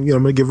think, you know,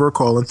 I'm gonna give her a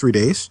call in 3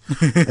 days.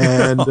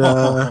 And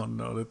oh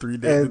no, the 3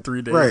 day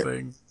right.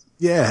 thing.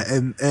 Yeah,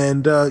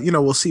 and you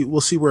know, we'll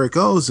see where it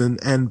goes.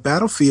 And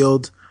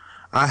Battlefield,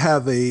 I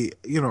have a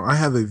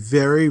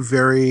very,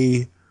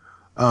 very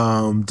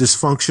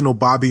dysfunctional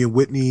Bobby and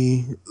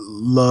Whitney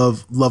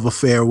love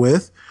affair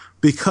with,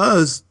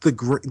 because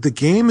the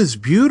game is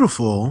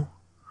beautiful,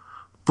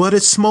 but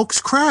it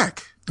smokes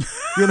crack,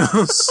 you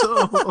know.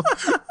 So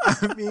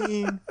I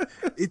mean,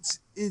 it's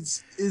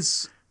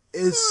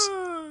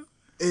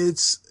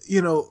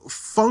you know,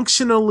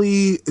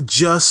 functionally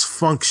just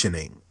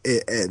functioning,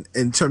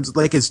 in terms of,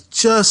 like, it's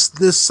just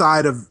this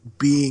side of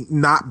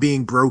not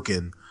being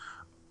broken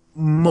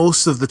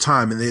most of the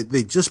time. And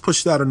they just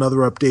pushed out another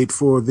update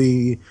for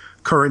the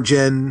current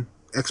gen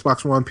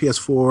Xbox One,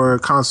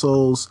 PS4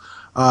 consoles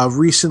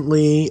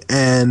recently,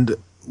 and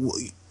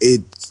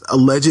it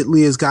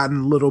allegedly has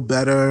gotten a little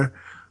better,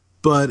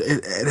 but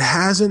it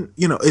hasn't,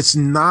 you know, it's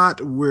not,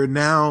 we're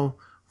now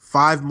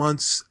 5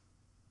 months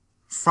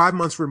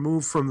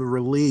removed from the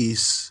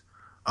release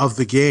of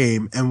the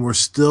game, and we're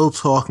still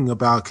talking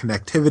about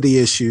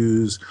connectivity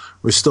issues.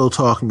 We're still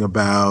talking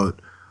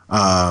about,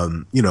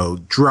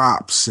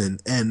 drops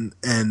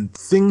and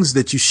things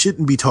that you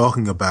shouldn't be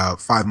talking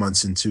about 5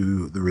 months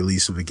into the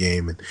release of a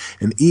game.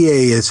 And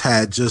EA has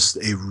had just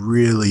a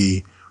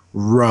really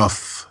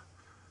rough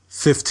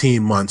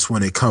 15 months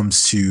when it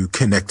comes to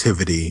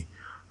connectivity.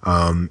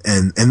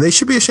 And they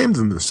should be ashamed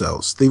of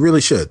themselves. They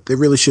really should. They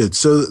really should.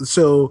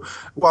 So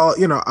while,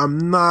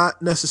 I'm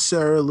not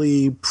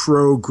necessarily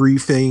pro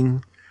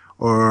griefing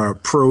or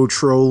pro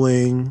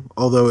trolling,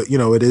 although,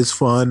 it is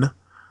fun.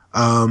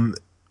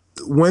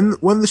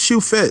 When the shoe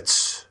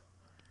fits,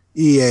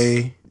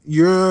 EA,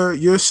 you're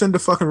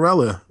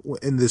Cinderfucking-rella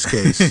in this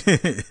case.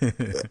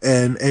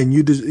 and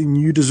you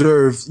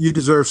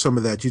deserve some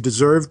of that. You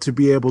deserve to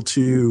be able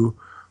to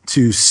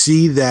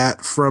see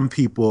that from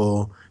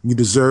people. You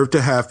deserve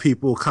to have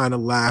people kind of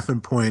laugh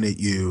and point at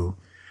you,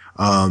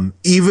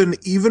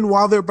 even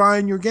while they're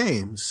buying your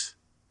games.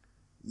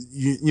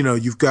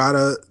 You've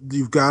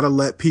gotta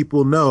let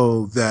people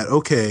know that,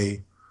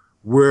 okay,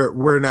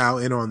 we're now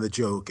in on the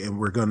joke, and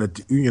we're gonna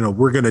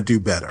do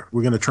better.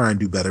 We're gonna try and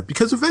do better,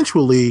 because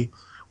eventually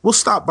we'll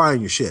stop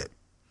buying your shit.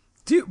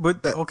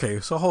 Okay,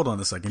 so hold on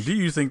a second. Do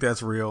you think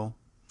that's real?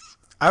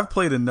 I've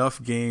played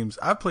enough games.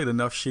 I've played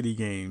enough shitty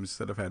games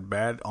that have had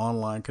bad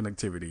online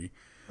connectivity,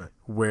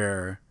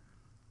 where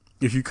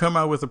if you come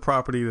out with a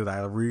property that I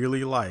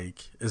really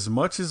like, as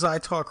much as I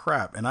talk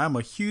crap, and I'm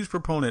a huge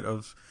proponent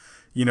of,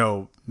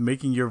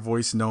 making your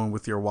voice known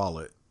with your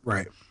wallet.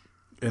 Right.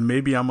 And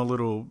maybe I'm a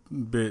little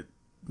bit,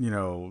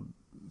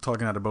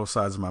 talking out of both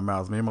sides of my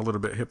mouth. Maybe I'm a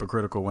little bit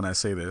hypocritical when I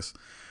say this,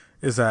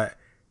 is that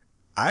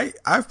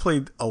I've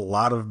played a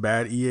lot of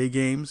bad EA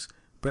games,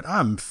 but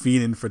I'm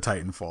fiending for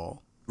Titanfall.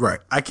 Right.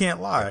 I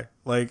can't lie.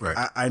 Like,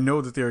 right. I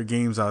know that there are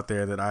games out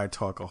there that I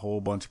talk a whole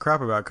bunch of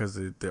crap about because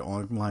their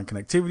online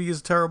connectivity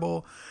is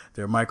terrible.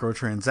 Their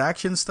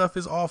microtransaction stuff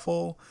is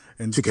awful.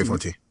 And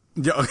 2K14.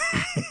 Yeah,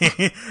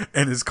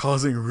 and it's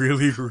causing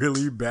really,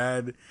 really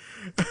bad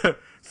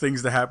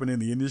things to happen in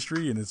the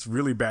industry, and it's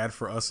really bad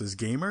for us as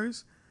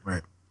gamers.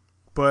 Right.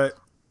 But,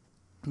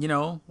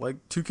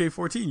 like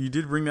 2K14, you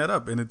did bring that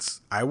up, and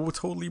I will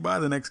totally buy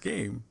the next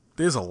game.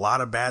 There's a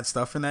lot of bad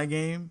stuff in that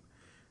game,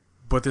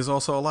 but there's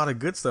also a lot of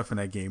good stuff in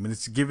that game, and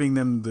it's giving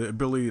them the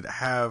ability to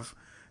have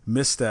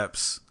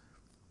missteps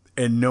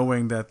and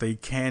knowing that they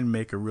can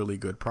make a really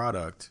good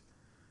product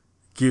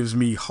gives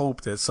me hope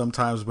that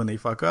sometimes when they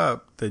fuck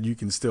up, that you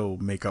can still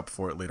make up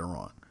for it later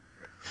on.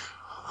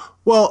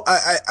 Well,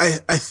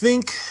 I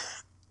think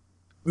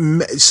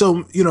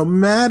so.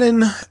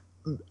 Madden.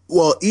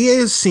 Well, EA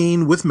has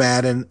seen with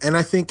Madden, and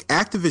I think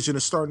Activision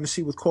is starting to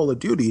see with Call of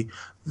Duty,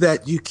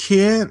 that you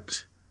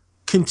can't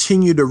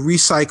continue to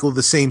recycle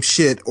the same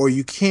shit, or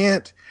you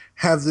can't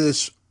have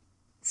this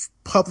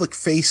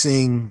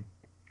public-facing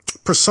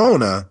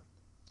persona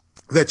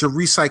that you're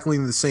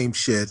recycling the same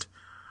shit,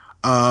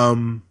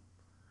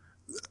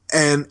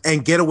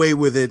 and get away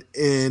with it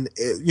in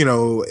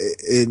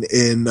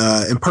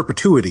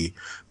perpetuity,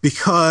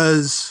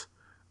 because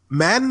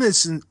Madden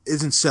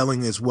isn't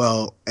selling as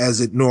well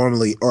as it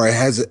normally, or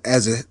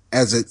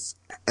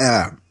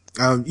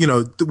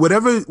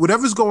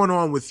whatever's going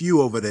on with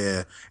you over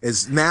there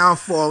is now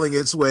falling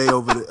its way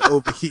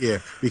over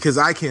here, because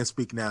I can't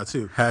speak now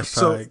too.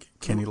 Hashtag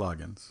Kenny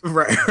Loggins.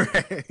 Right.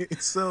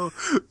 So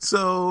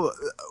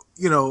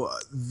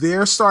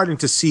they're starting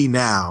to see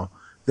now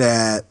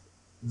that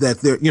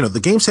the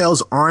game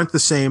sales aren't the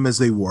same as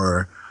they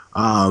were.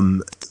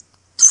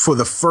 For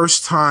the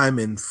first time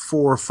in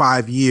 4 or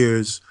 5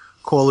 years,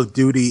 Call of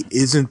Duty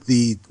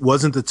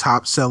wasn't the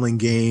top selling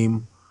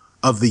game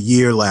of the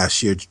year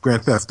last year.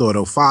 Grand Theft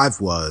Auto 5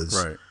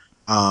 was. Right.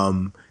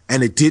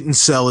 And it didn't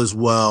sell as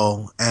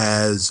well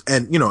as,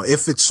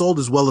 if it sold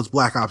as well as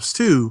Black Ops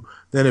 2,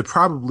 then it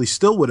probably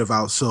still would have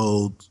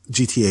outsold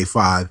GTA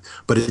 5,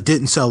 but it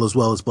didn't sell as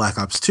well as Black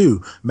Ops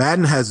 2.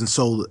 Madden hasn't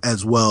sold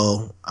as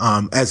well,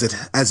 as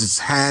it's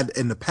had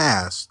in the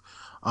past.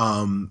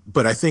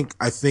 But I think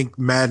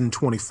Madden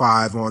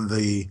 25 on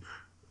the,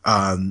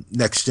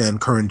 next gen,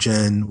 current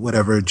gen,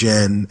 whatever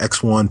gen,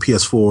 X1,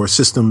 PS4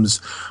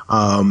 systems,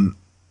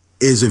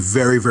 is a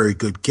very, very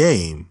good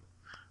game,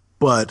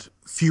 but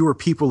fewer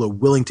people are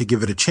willing to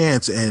give it a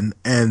chance. And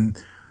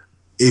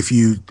if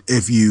you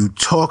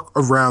talk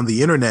around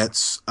the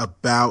internets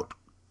about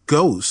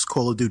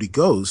Call of Duty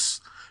Ghosts,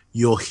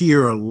 you'll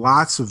hear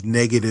lots of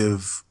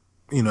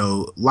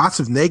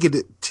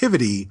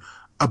negativity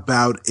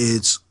about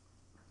its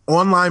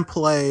online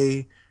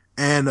play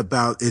and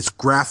about its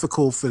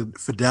graphical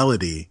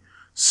fidelity.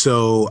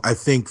 So I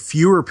think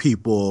there are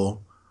going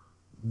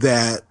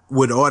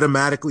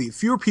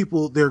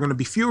to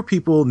be fewer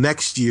people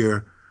next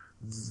year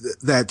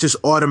that just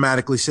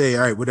automatically say,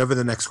 all right, whatever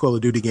the next Call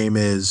of Duty game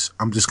is,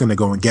 I'm just going to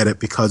go and get it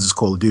because it's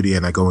Call of Duty,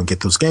 and I go and get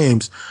those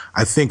games.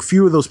 I think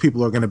fewer of those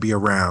people are going to be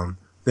around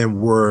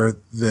than were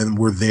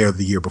there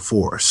the year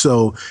before.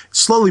 So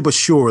slowly but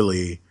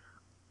surely,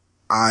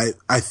 I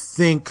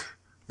think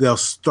they'll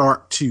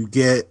start to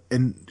get,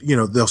 and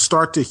they'll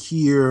start to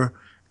hear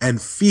and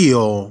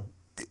feel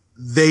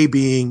they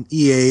being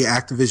EA,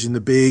 Activision,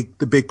 the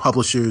big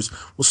publishers,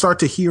 will start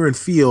to hear and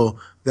feel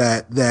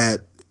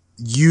that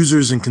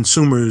users and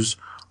consumers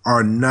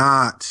are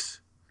not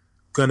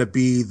going to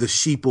be the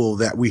sheeple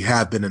that we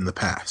have been in the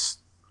past.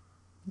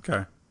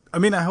 Okay. I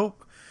mean, I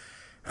hope.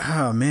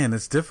 Oh man,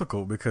 it's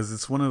difficult because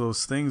it's one of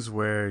those things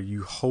where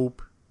you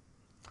hope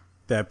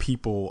that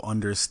people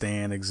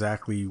understand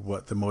exactly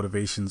what the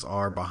motivations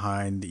are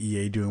behind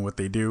EA doing what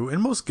they do,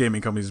 and most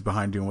gaming companies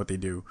behind doing what they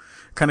do.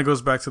 Kind of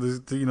goes back to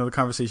the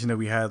conversation that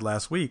we had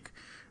last week,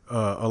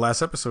 or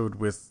last episode,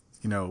 with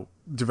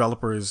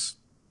developers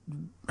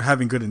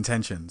having good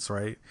intentions,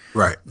 right?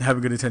 Right.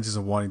 Having good intentions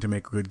of wanting to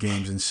make good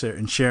games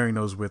and sharing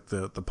those with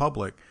the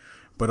public,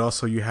 but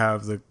also you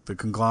have the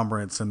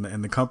conglomerates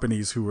and the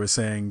companies who are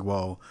saying,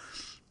 well,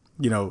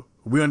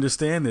 we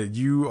understand that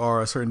you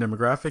are a certain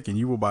demographic and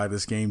you will buy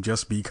this game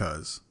just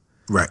because.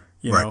 Right.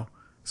 You know?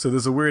 So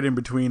there's a weird in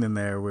between in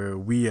there where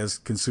we as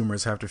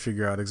consumers have to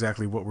figure out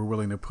exactly what we're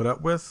willing to put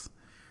up with,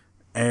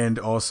 and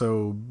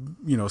also,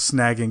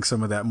 snagging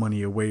some of that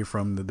money away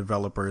from the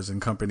developers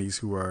and companies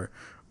who are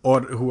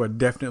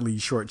definitely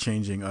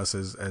shortchanging us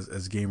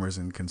as gamers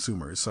and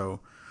consumers.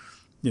 So,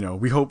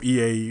 we hope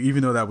EA,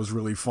 even though that was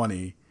really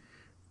funny,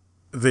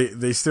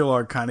 they still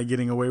are kind of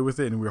getting away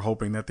with it, and we're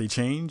hoping that they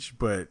change,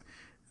 but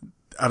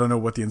I don't know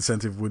what the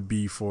incentive would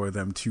be for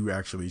them to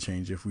actually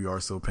change if we are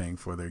still paying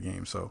for their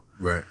game. So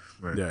right.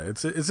 Yeah,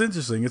 it's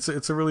interesting.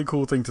 It's a really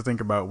cool thing to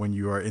think about when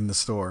you are in the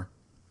store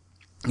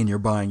and you're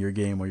buying your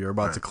game, or you're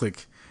about to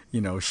click,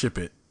 ship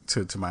it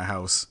to my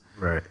house.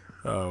 Right.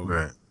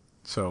 Right.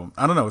 So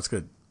I don't know. It's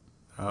good.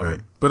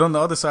 Right. But on the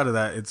other side of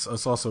that, it's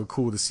also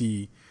cool to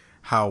see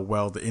how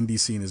well the indie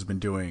scene has been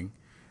doing.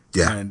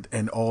 Yeah.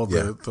 And all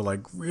the like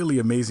really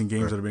amazing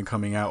games that have been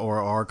coming out or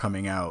are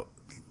coming out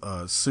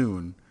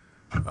soon.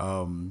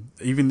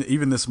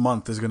 Even this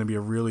month, there's going to be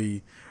a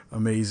really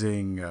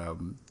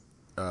amazing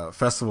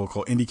festival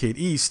called Indiecade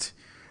East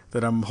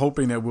that I'm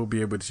hoping that we'll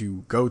be able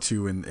to go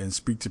to and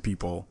speak to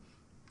people,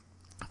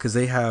 because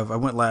I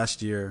went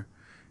last year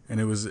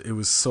and it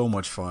was so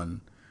much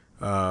fun.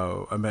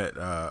 I met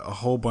a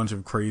whole bunch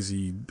of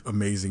crazy,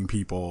 amazing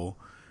people,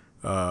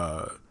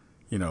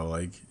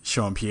 like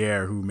Sean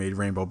Pierre, who made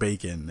Rainbow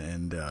Bacon,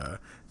 and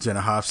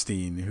Jenna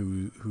Hofstein,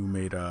 who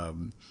made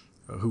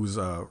who's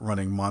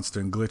running Monster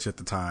and Glitch at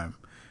the time.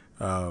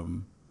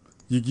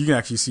 You can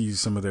actually see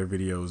some of their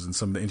videos and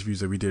some of the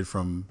interviews that we did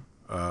from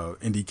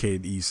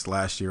Indiecade East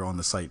last year on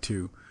the site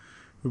too.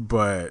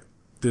 But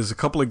there's a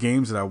couple of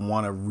games that I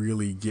want to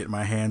really get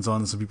my hands on,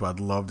 and some people I'd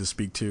love to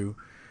speak to.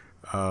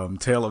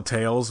 Tale of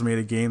Tales made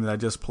a game that I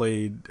just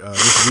played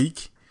this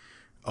week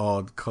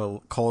called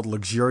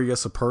Luxuria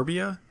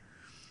Superbia,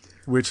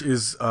 which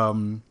is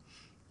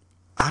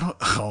I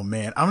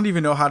don't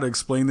even know how to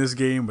explain this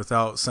game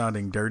without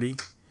sounding dirty.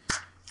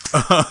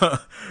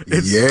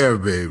 Yeah,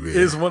 baby.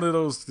 It's one of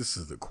those, this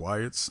is the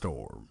Quiet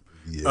Storm.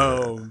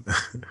 Yeah.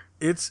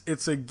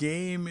 It's a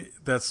game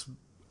that's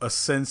a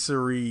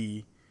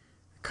sensory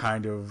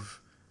kind of,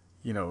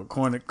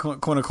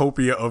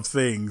 cornucopia of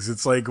things.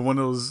 It's like one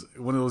of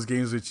those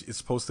games which is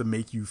supposed to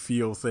make you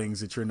feel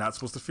things that you're not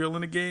supposed to feel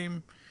in a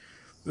game,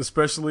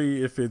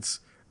 especially if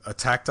it's a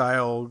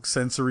tactile,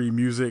 sensory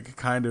music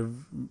kind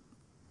of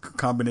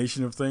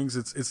combination of things.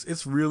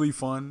 It's really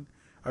fun.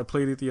 I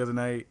played it the other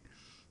night.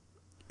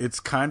 It's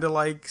kind of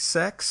like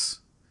sex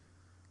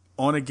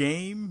on a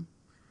game,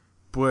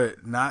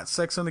 but not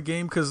sex on a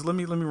game. Because let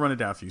me run it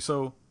down for you.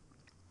 So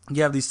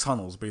you have these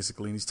tunnels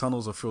basically, and these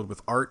tunnels are filled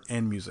with art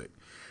and music.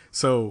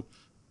 So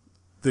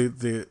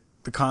the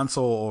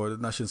console, or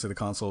I shouldn't say the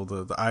console,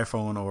 the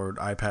iPhone or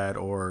iPad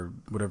or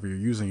whatever you're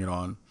using it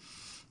on,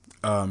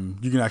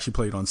 you can actually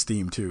play it on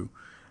Steam too.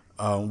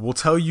 Will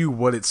tell you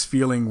what it's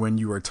feeling when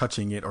you are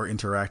touching it or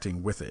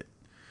interacting with it,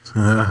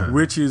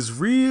 which is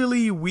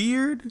really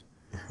weird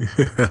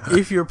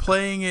if you're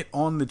playing it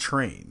on the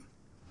train.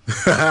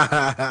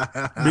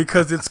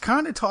 Because it's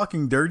kind of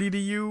talking dirty to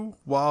you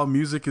while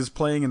music is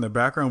playing in the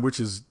background, which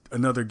is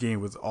another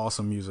game with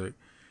awesome music.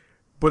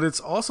 But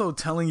it's also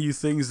telling you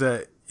things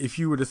that if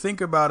you were to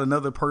think about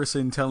another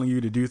person telling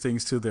you to do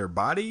things to their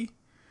body,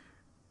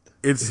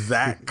 it's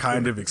that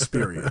kind of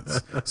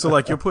experience. So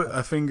like you'll put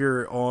a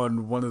finger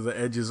on one of the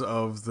edges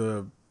of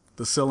the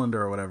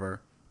cylinder or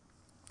whatever,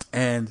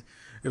 and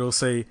it'll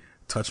say,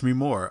 "Touch me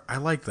more." I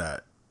like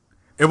that.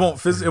 It won't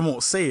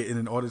say it in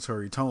an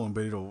auditory tone,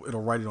 but it'll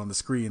write it on the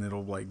screen.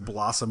 It'll like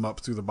blossom up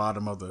through the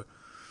bottom of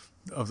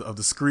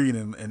the screen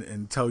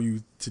and tell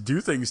you to do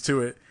things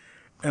to it.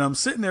 And I'm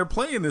sitting there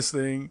playing this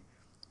thing,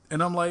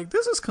 and I'm like,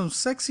 this is some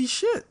sexy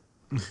shit.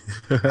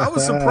 I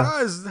was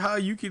surprised how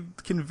you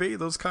could convey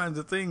those kinds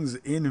of things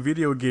in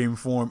video game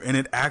form and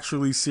it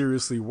actually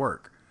seriously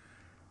work.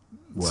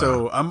 Wow.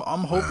 So I'm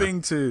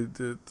hoping to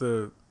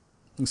the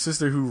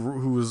sister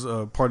who was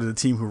part of the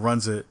team who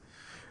runs it,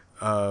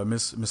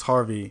 Miss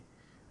Harvey.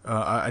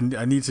 I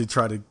need to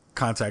try to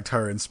contact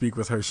her and speak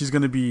with her. She's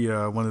going to be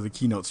one of the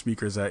keynote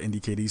speakers at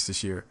Indiecade East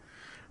this year.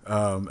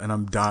 And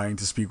I'm dying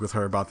to speak with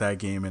her about that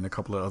game and a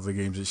couple of other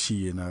games that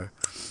she and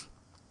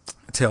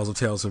Tales of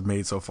Tales have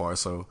made so far.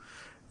 So,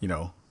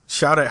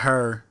 shout at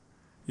her.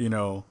 You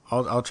know,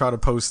 I'll try to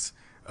post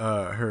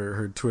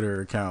her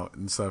Twitter account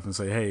and stuff and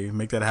say, hey,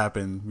 make that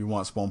happen. We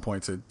want Spawn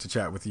Point to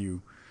chat with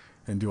you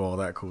and do all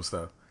that cool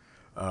stuff.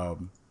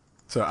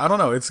 So I don't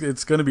know. It's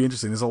going to be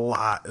interesting. There's a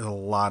lot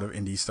of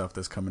indie stuff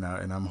that's coming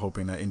out, and I'm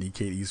hoping that Indie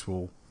Kate East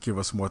will give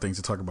us more things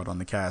to talk about on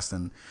the cast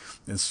and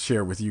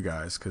share with you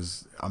guys,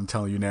 because I'm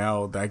telling you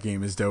now, that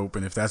game is dope.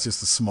 And if that's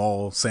just a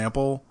small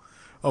sample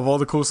of all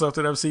the cool stuff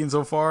that I've seen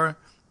so far,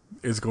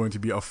 it's going to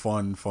be a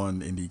fun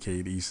Indie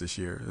Kate East this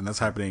year. And that's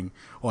happening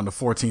on the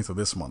 14th of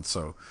this month.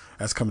 So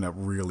that's coming up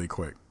really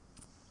quick.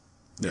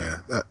 Yeah.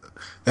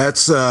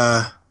 That's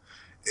the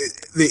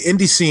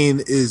indie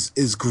scene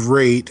is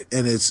great,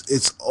 and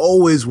it's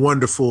always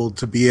wonderful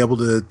to be able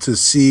to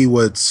see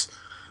what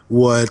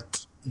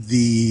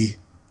the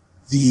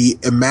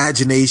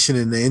imagination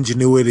and the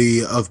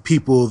ingenuity of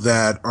people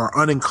that are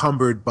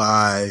unencumbered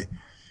by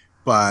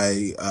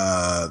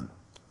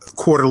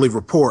quarterly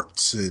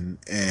reports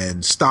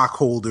and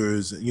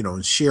stockholders, you know,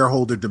 and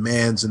shareholder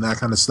demands and that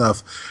kind of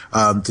stuff,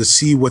 to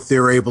see what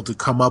they're able to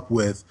come up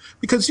with.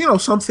 Because, you know,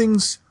 some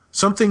things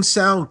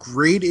sound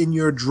great in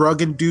your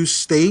drug-induced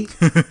state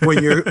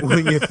when you're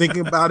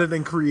thinking about it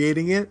and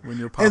creating it. When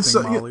you're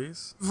popping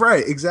mollies.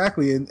 Right,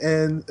 exactly.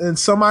 And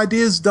some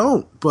ideas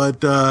don't.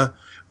 But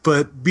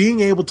being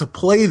able to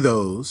play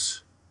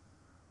those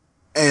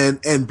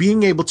and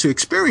being able to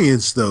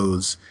experience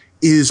those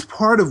is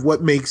part of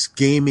what makes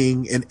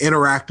gaming and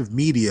interactive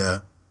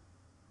media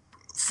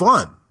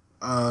fun.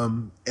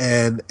 And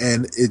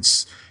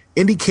it's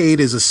Indiecade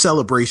is a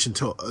celebration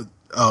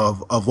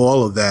of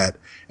all of that.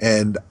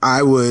 And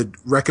I would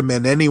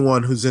recommend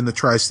anyone who's in the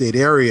tri-state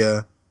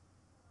area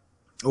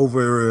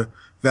over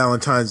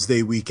Valentine's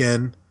Day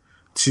weekend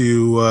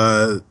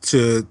to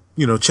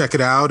check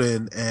it out,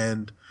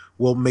 and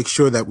we'll make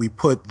sure that we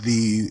put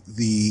the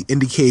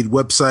Indiecade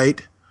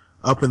website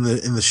up in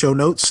the show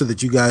notes so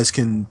that you guys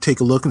can take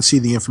a look and see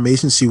the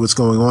information, see what's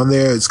going on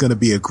there. It's going to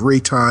be a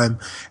great time,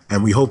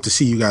 and we hope to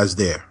see you guys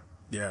there.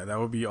 Yeah, that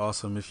would be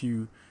awesome. If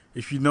you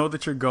know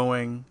that you're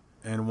going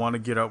and want to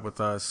get up with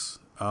us,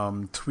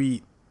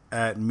 tweet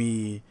at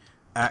me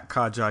at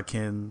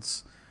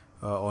Kajakins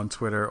on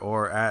Twitter,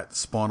 or at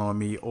Spawn on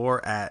Me,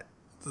 or at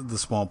the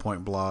Spawn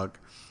Point blog.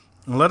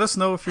 And let us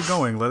know if you're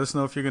going. Let us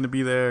know if you're going to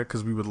be there,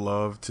 because we would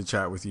love to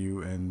chat with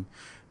you. And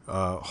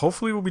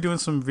hopefully we'll be doing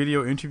some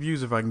video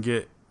interviews if I can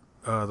get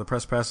the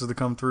press passes to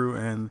come through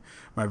and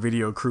my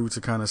video crew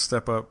to kind of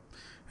step up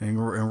and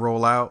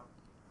roll out.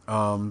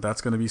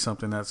 That's going to be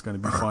something that's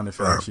going to be fun if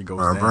it actually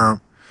goes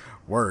down.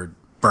 Word.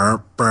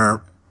 Word.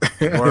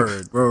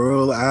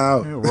 Roll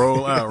out. Yeah,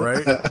 roll out,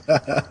 right?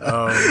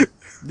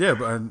 Yeah,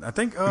 but I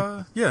think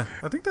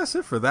that's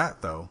it for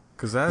that, though,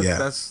 because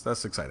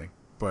that's exciting.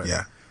 But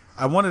yeah.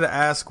 I wanted to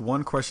ask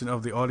one question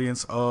of the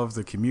audience, of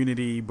the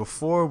community,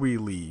 before we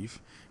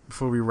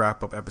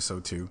wrap up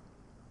episode 2.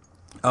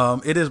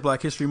 It is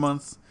Black History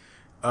Month.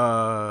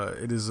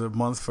 It is a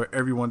month for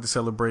everyone to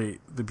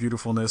celebrate the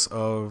beautifulness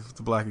of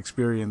the Black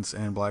experience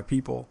and Black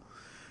people.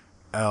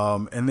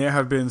 And there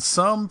have been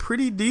some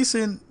pretty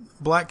decent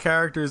Black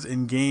characters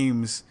in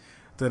games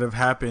that have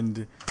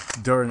happened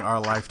during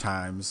our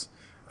lifetimes.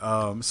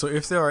 So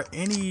if there are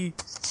any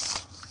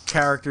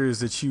characters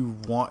that you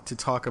want to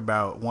talk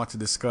about, want to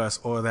discuss,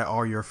 or that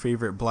are your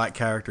favorite Black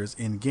characters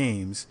in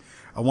games,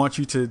 I want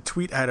you to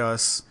tweet at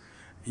us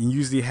and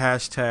use the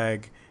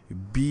hashtag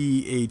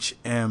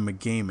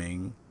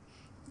BHMGaming,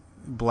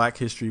 Black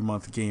History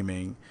Month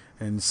Gaming,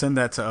 and send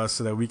that to us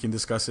so that we can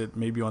discuss it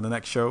maybe on the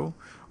next show,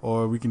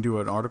 or we can do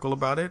an article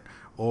about it,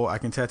 or I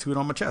can tattoo it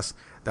on my chest.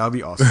 That would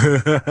be awesome.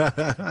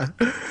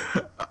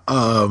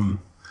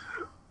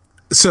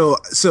 So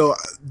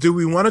do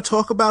we want to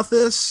talk about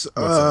this?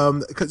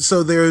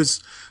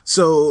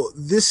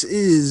 This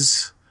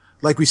is,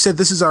 like we said,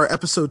 this is our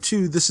episode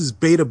 2. This is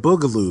Beta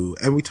Boogaloo,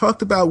 and we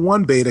talked about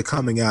one beta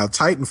coming out,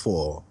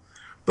 Titanfall,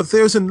 but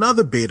there's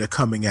another beta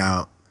coming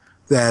out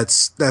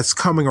that's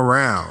coming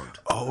around.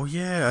 Oh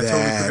yeah, I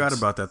totally forgot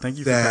about that. Thank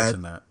you for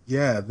catching that.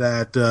 Yeah,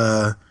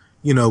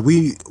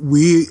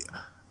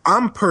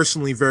 I'm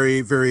personally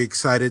very, very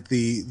excited.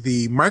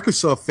 The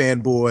Microsoft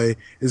fanboy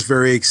is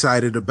very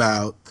excited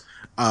about,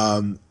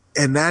 and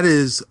that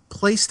is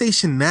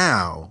PlayStation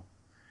Now,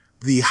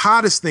 the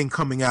hottest thing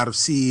coming out of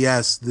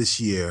CES this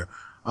year.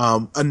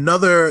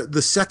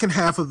 The second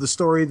half of the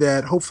story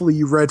that hopefully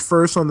you read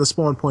first on the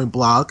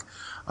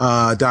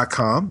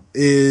SpawnPointBlog.com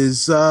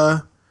is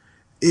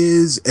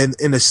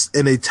in a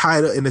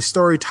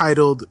story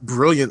titled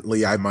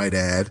brilliantly, I might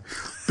add,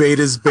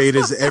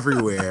 betas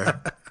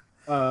everywhere.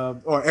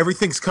 Or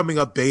everything's coming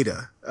up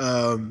beta.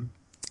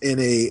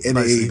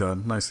 Nicely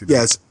done.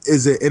 Yes,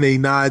 is it in a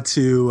nod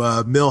to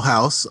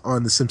Milhouse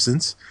on The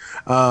Simpsons.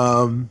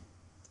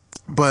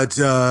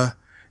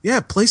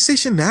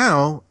 PlayStation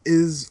Now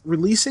is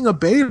releasing a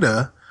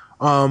beta,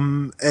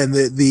 and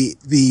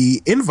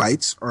the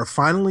invites are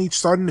finally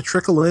starting to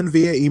trickle in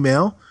via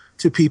email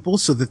to people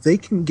so that they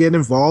can get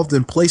involved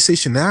in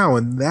PlayStation Now,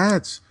 and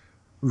that's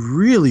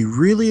really,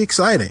 really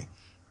exciting.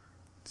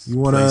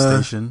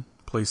 PlayStation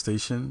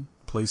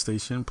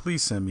PlayStation,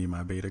 please send me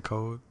my beta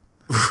code.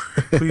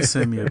 Please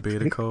send me a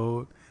beta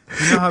code.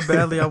 You know how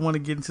badly I want to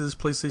get into this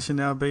PlayStation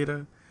Now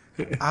beta?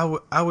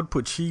 I would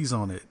put cheese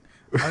on it.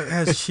 It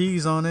has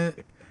cheese on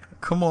it.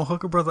 Come on,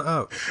 hook a brother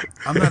up.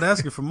 I'm not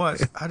asking for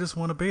much. I just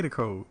want a beta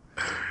code.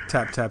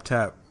 Tap, tap,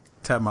 tap.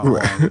 Tap my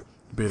arm.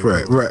 Beta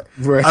code.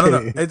 Right. I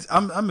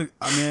don't know.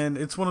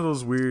 It's one of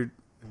those weird,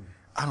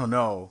 I don't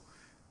know.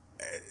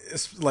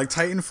 It's like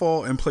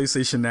Titanfall and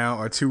PlayStation Now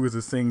are two of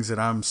the things that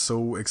I'm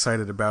so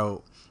excited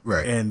about.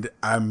 Right. And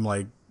I'm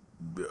like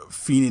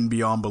fiending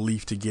beyond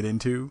belief to get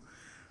into.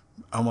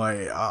 I'm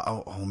like,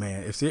 oh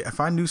man, if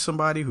I knew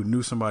somebody who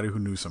knew somebody who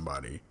knew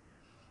somebody,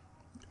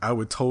 I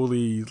would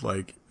totally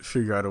like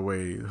figure out a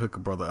way to hook a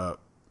brother up.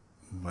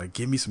 Like,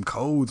 give me some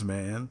codes,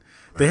 man.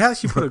 They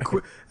actually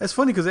put It's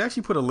funny because they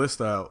actually put a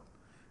list out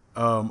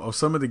of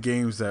some of the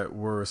games that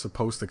were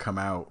supposed to come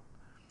out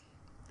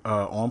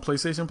on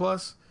PlayStation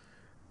Plus.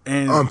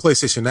 And on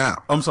PlayStation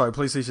Now. I'm sorry,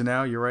 PlayStation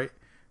Now. You're right.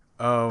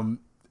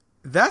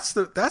 That's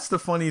the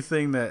funny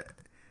thing that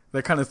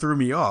kind of threw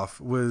me off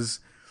was,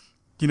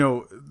 you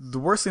know, the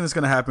worst thing that's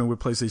going to happen with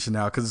PlayStation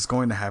Now, because it's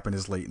going to happen,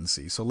 is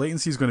latency. So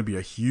latency is going to be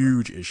a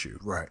huge issue.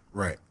 Right.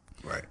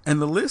 And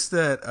the list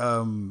that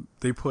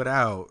they put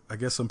out, I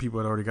guess some people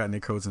had already gotten their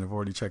codes and have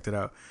already checked it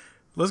out.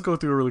 Let's go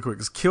through it really quick.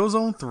 It's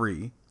Killzone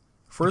 3,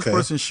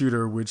 first-person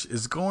shooter, which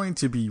is going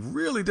to be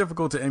really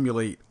difficult to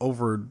emulate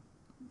over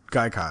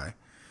Gaikai.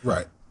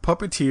 Right.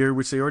 Puppeteer,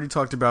 which they already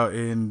talked about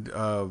in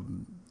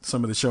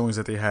some of the showings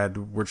that they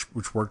had,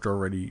 which worked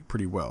already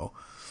pretty well.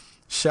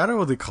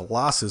 Shadow of the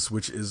Colossus,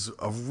 which is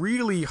a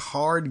really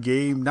hard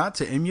game, not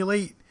to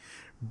emulate,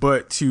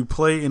 but to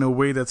play in a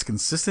way that's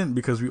consistent,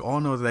 because we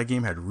all know that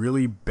game had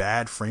really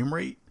bad frame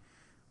rate.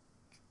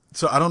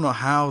 So I don't know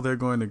how they're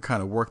going to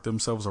kind of work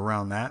themselves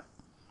around that.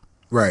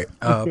 Right.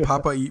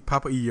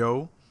 Papa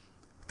EO,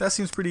 that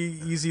seems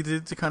pretty easy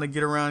to kind of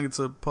get around. It's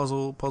a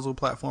puzzle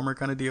platformer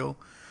kind of deal.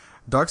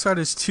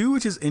 Darksiders 2,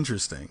 which is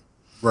interesting.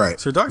 Right.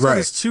 So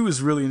Darksiders 2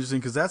 is really interesting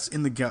because that's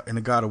in the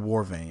God of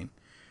War vein.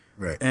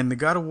 Right. And the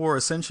God of War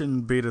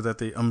Ascension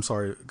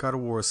God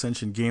of War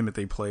Ascension game that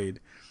they played,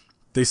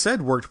 they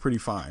said worked pretty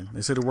fine.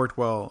 They said it worked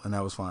well, and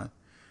that was fine.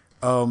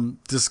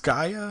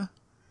 Disgaea,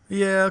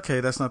 yeah,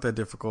 okay, that's not that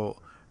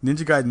difficult.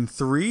 Ninja Gaiden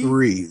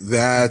 3,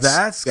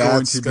 that's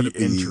going to be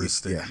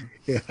interesting.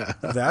 Yeah.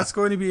 That's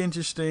going to be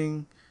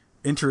interesting.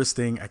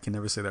 I can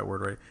never say that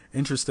word right.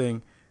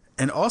 Interesting.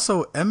 And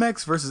also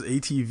MX versus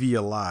ATV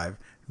Alive,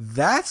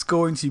 that's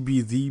going to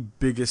be the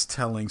biggest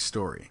telling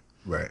story.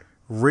 Right.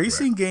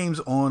 Racing games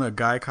on a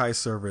Gaikai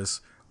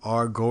service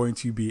are going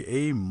to be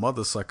a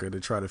mother sucker to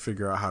try to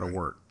figure out how to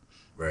work.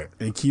 Right.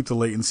 And keep the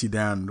latency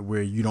down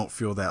where you don't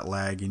feel that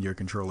lag in your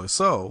controller.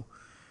 So,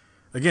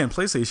 again,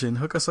 PlayStation,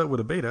 hook us up with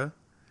a beta.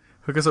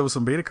 Hook us up with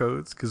some beta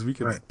codes because we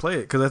can play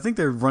it. Because I think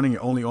they're running it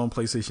only on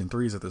PlayStation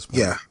 3s at this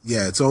point.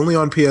 Yeah, it's only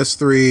on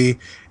PS3,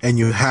 and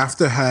you have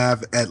to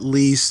have at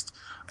least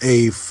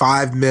a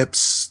 5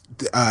 MIPS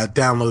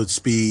download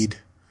speed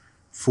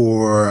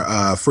for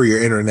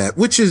your internet,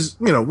 which is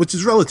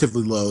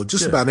relatively low.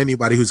 Just about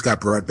anybody who's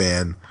got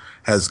broadband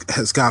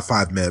has got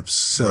 5 MIPS.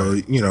 So,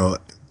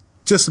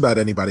 just about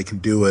anybody can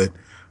do it.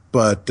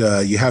 But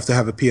you have to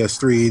have a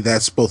PS3.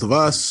 That's both of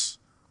us.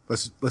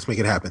 Let's make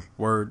it happen.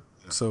 Word.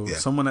 So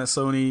someone at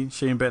Sony,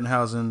 Shane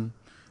Bettenhausen,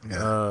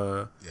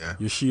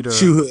 Yoshida,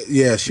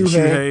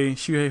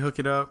 Shuhei, hook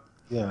it up.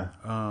 Yeah.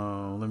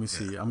 Let me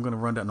see. I'm gonna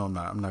run that. No, I'm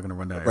not. I'm not gonna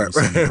run that every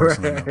single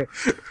person.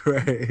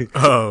 Right.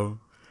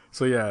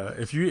 So yeah,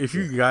 if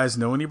you guys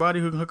know anybody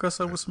who can hook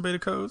us up with some beta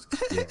codes,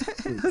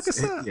 hook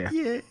us up.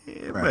 Yeah,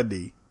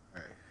 buddy.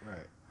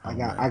 Right.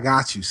 I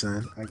got you,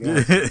 son. I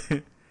got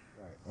you.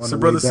 So,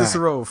 Brother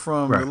Cicero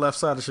from the left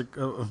side of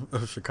Chicago,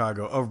 of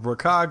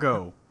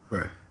Chicago.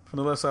 Right. From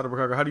the left side of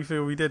Chicago. How do you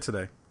feel we did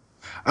today?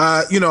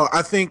 I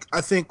think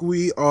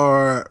we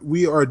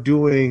are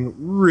doing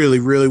really,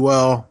 really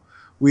well.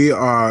 We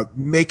are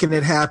making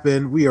it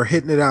happen. We are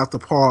hitting it out the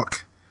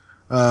park.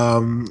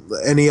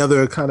 Any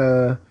other kind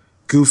of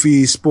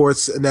goofy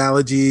sports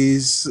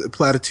analogies,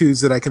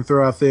 platitudes that I can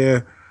throw out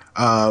there?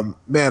 Man,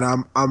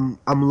 I'm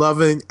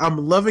loving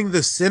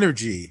the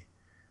synergy.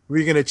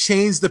 We're gonna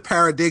change the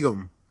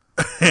paradigm.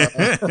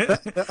 We're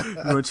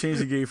gonna change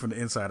the game from the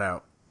inside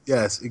out.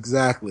 Yes,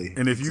 exactly.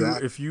 And if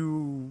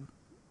you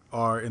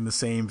are in the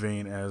same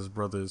vein as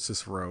Brother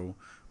Cicero,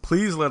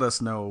 please let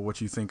us know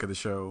what you think of the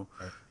show.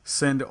 Right.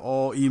 Send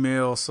all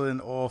email, send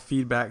all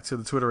feedback to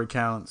the Twitter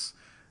accounts.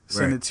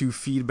 Send it to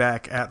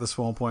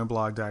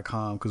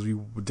feedback@thespawnpointblog.com because we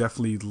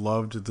definitely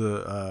loved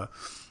the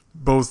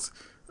both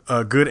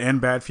good and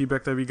bad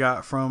feedback that we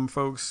got from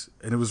folks,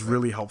 and it was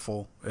really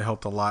helpful. It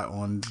helped a lot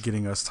on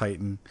getting us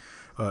tightened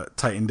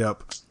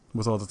up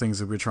with all the things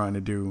that we're trying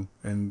to do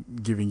and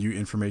giving you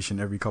information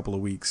every couple of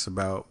weeks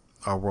about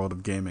our world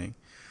of gaming.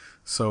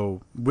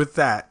 So with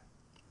that,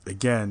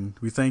 again,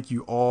 we thank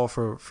you all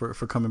for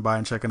coming by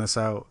and checking us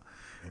out.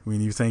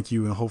 We thank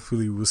you, and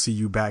hopefully we'll see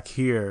you back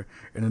here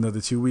in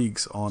another 2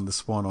 weeks on the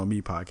Spawn on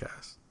Me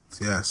podcast.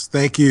 Yes,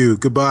 thank you.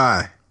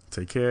 Goodbye.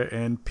 Take care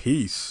and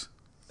peace.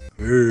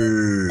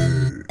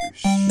 Peace.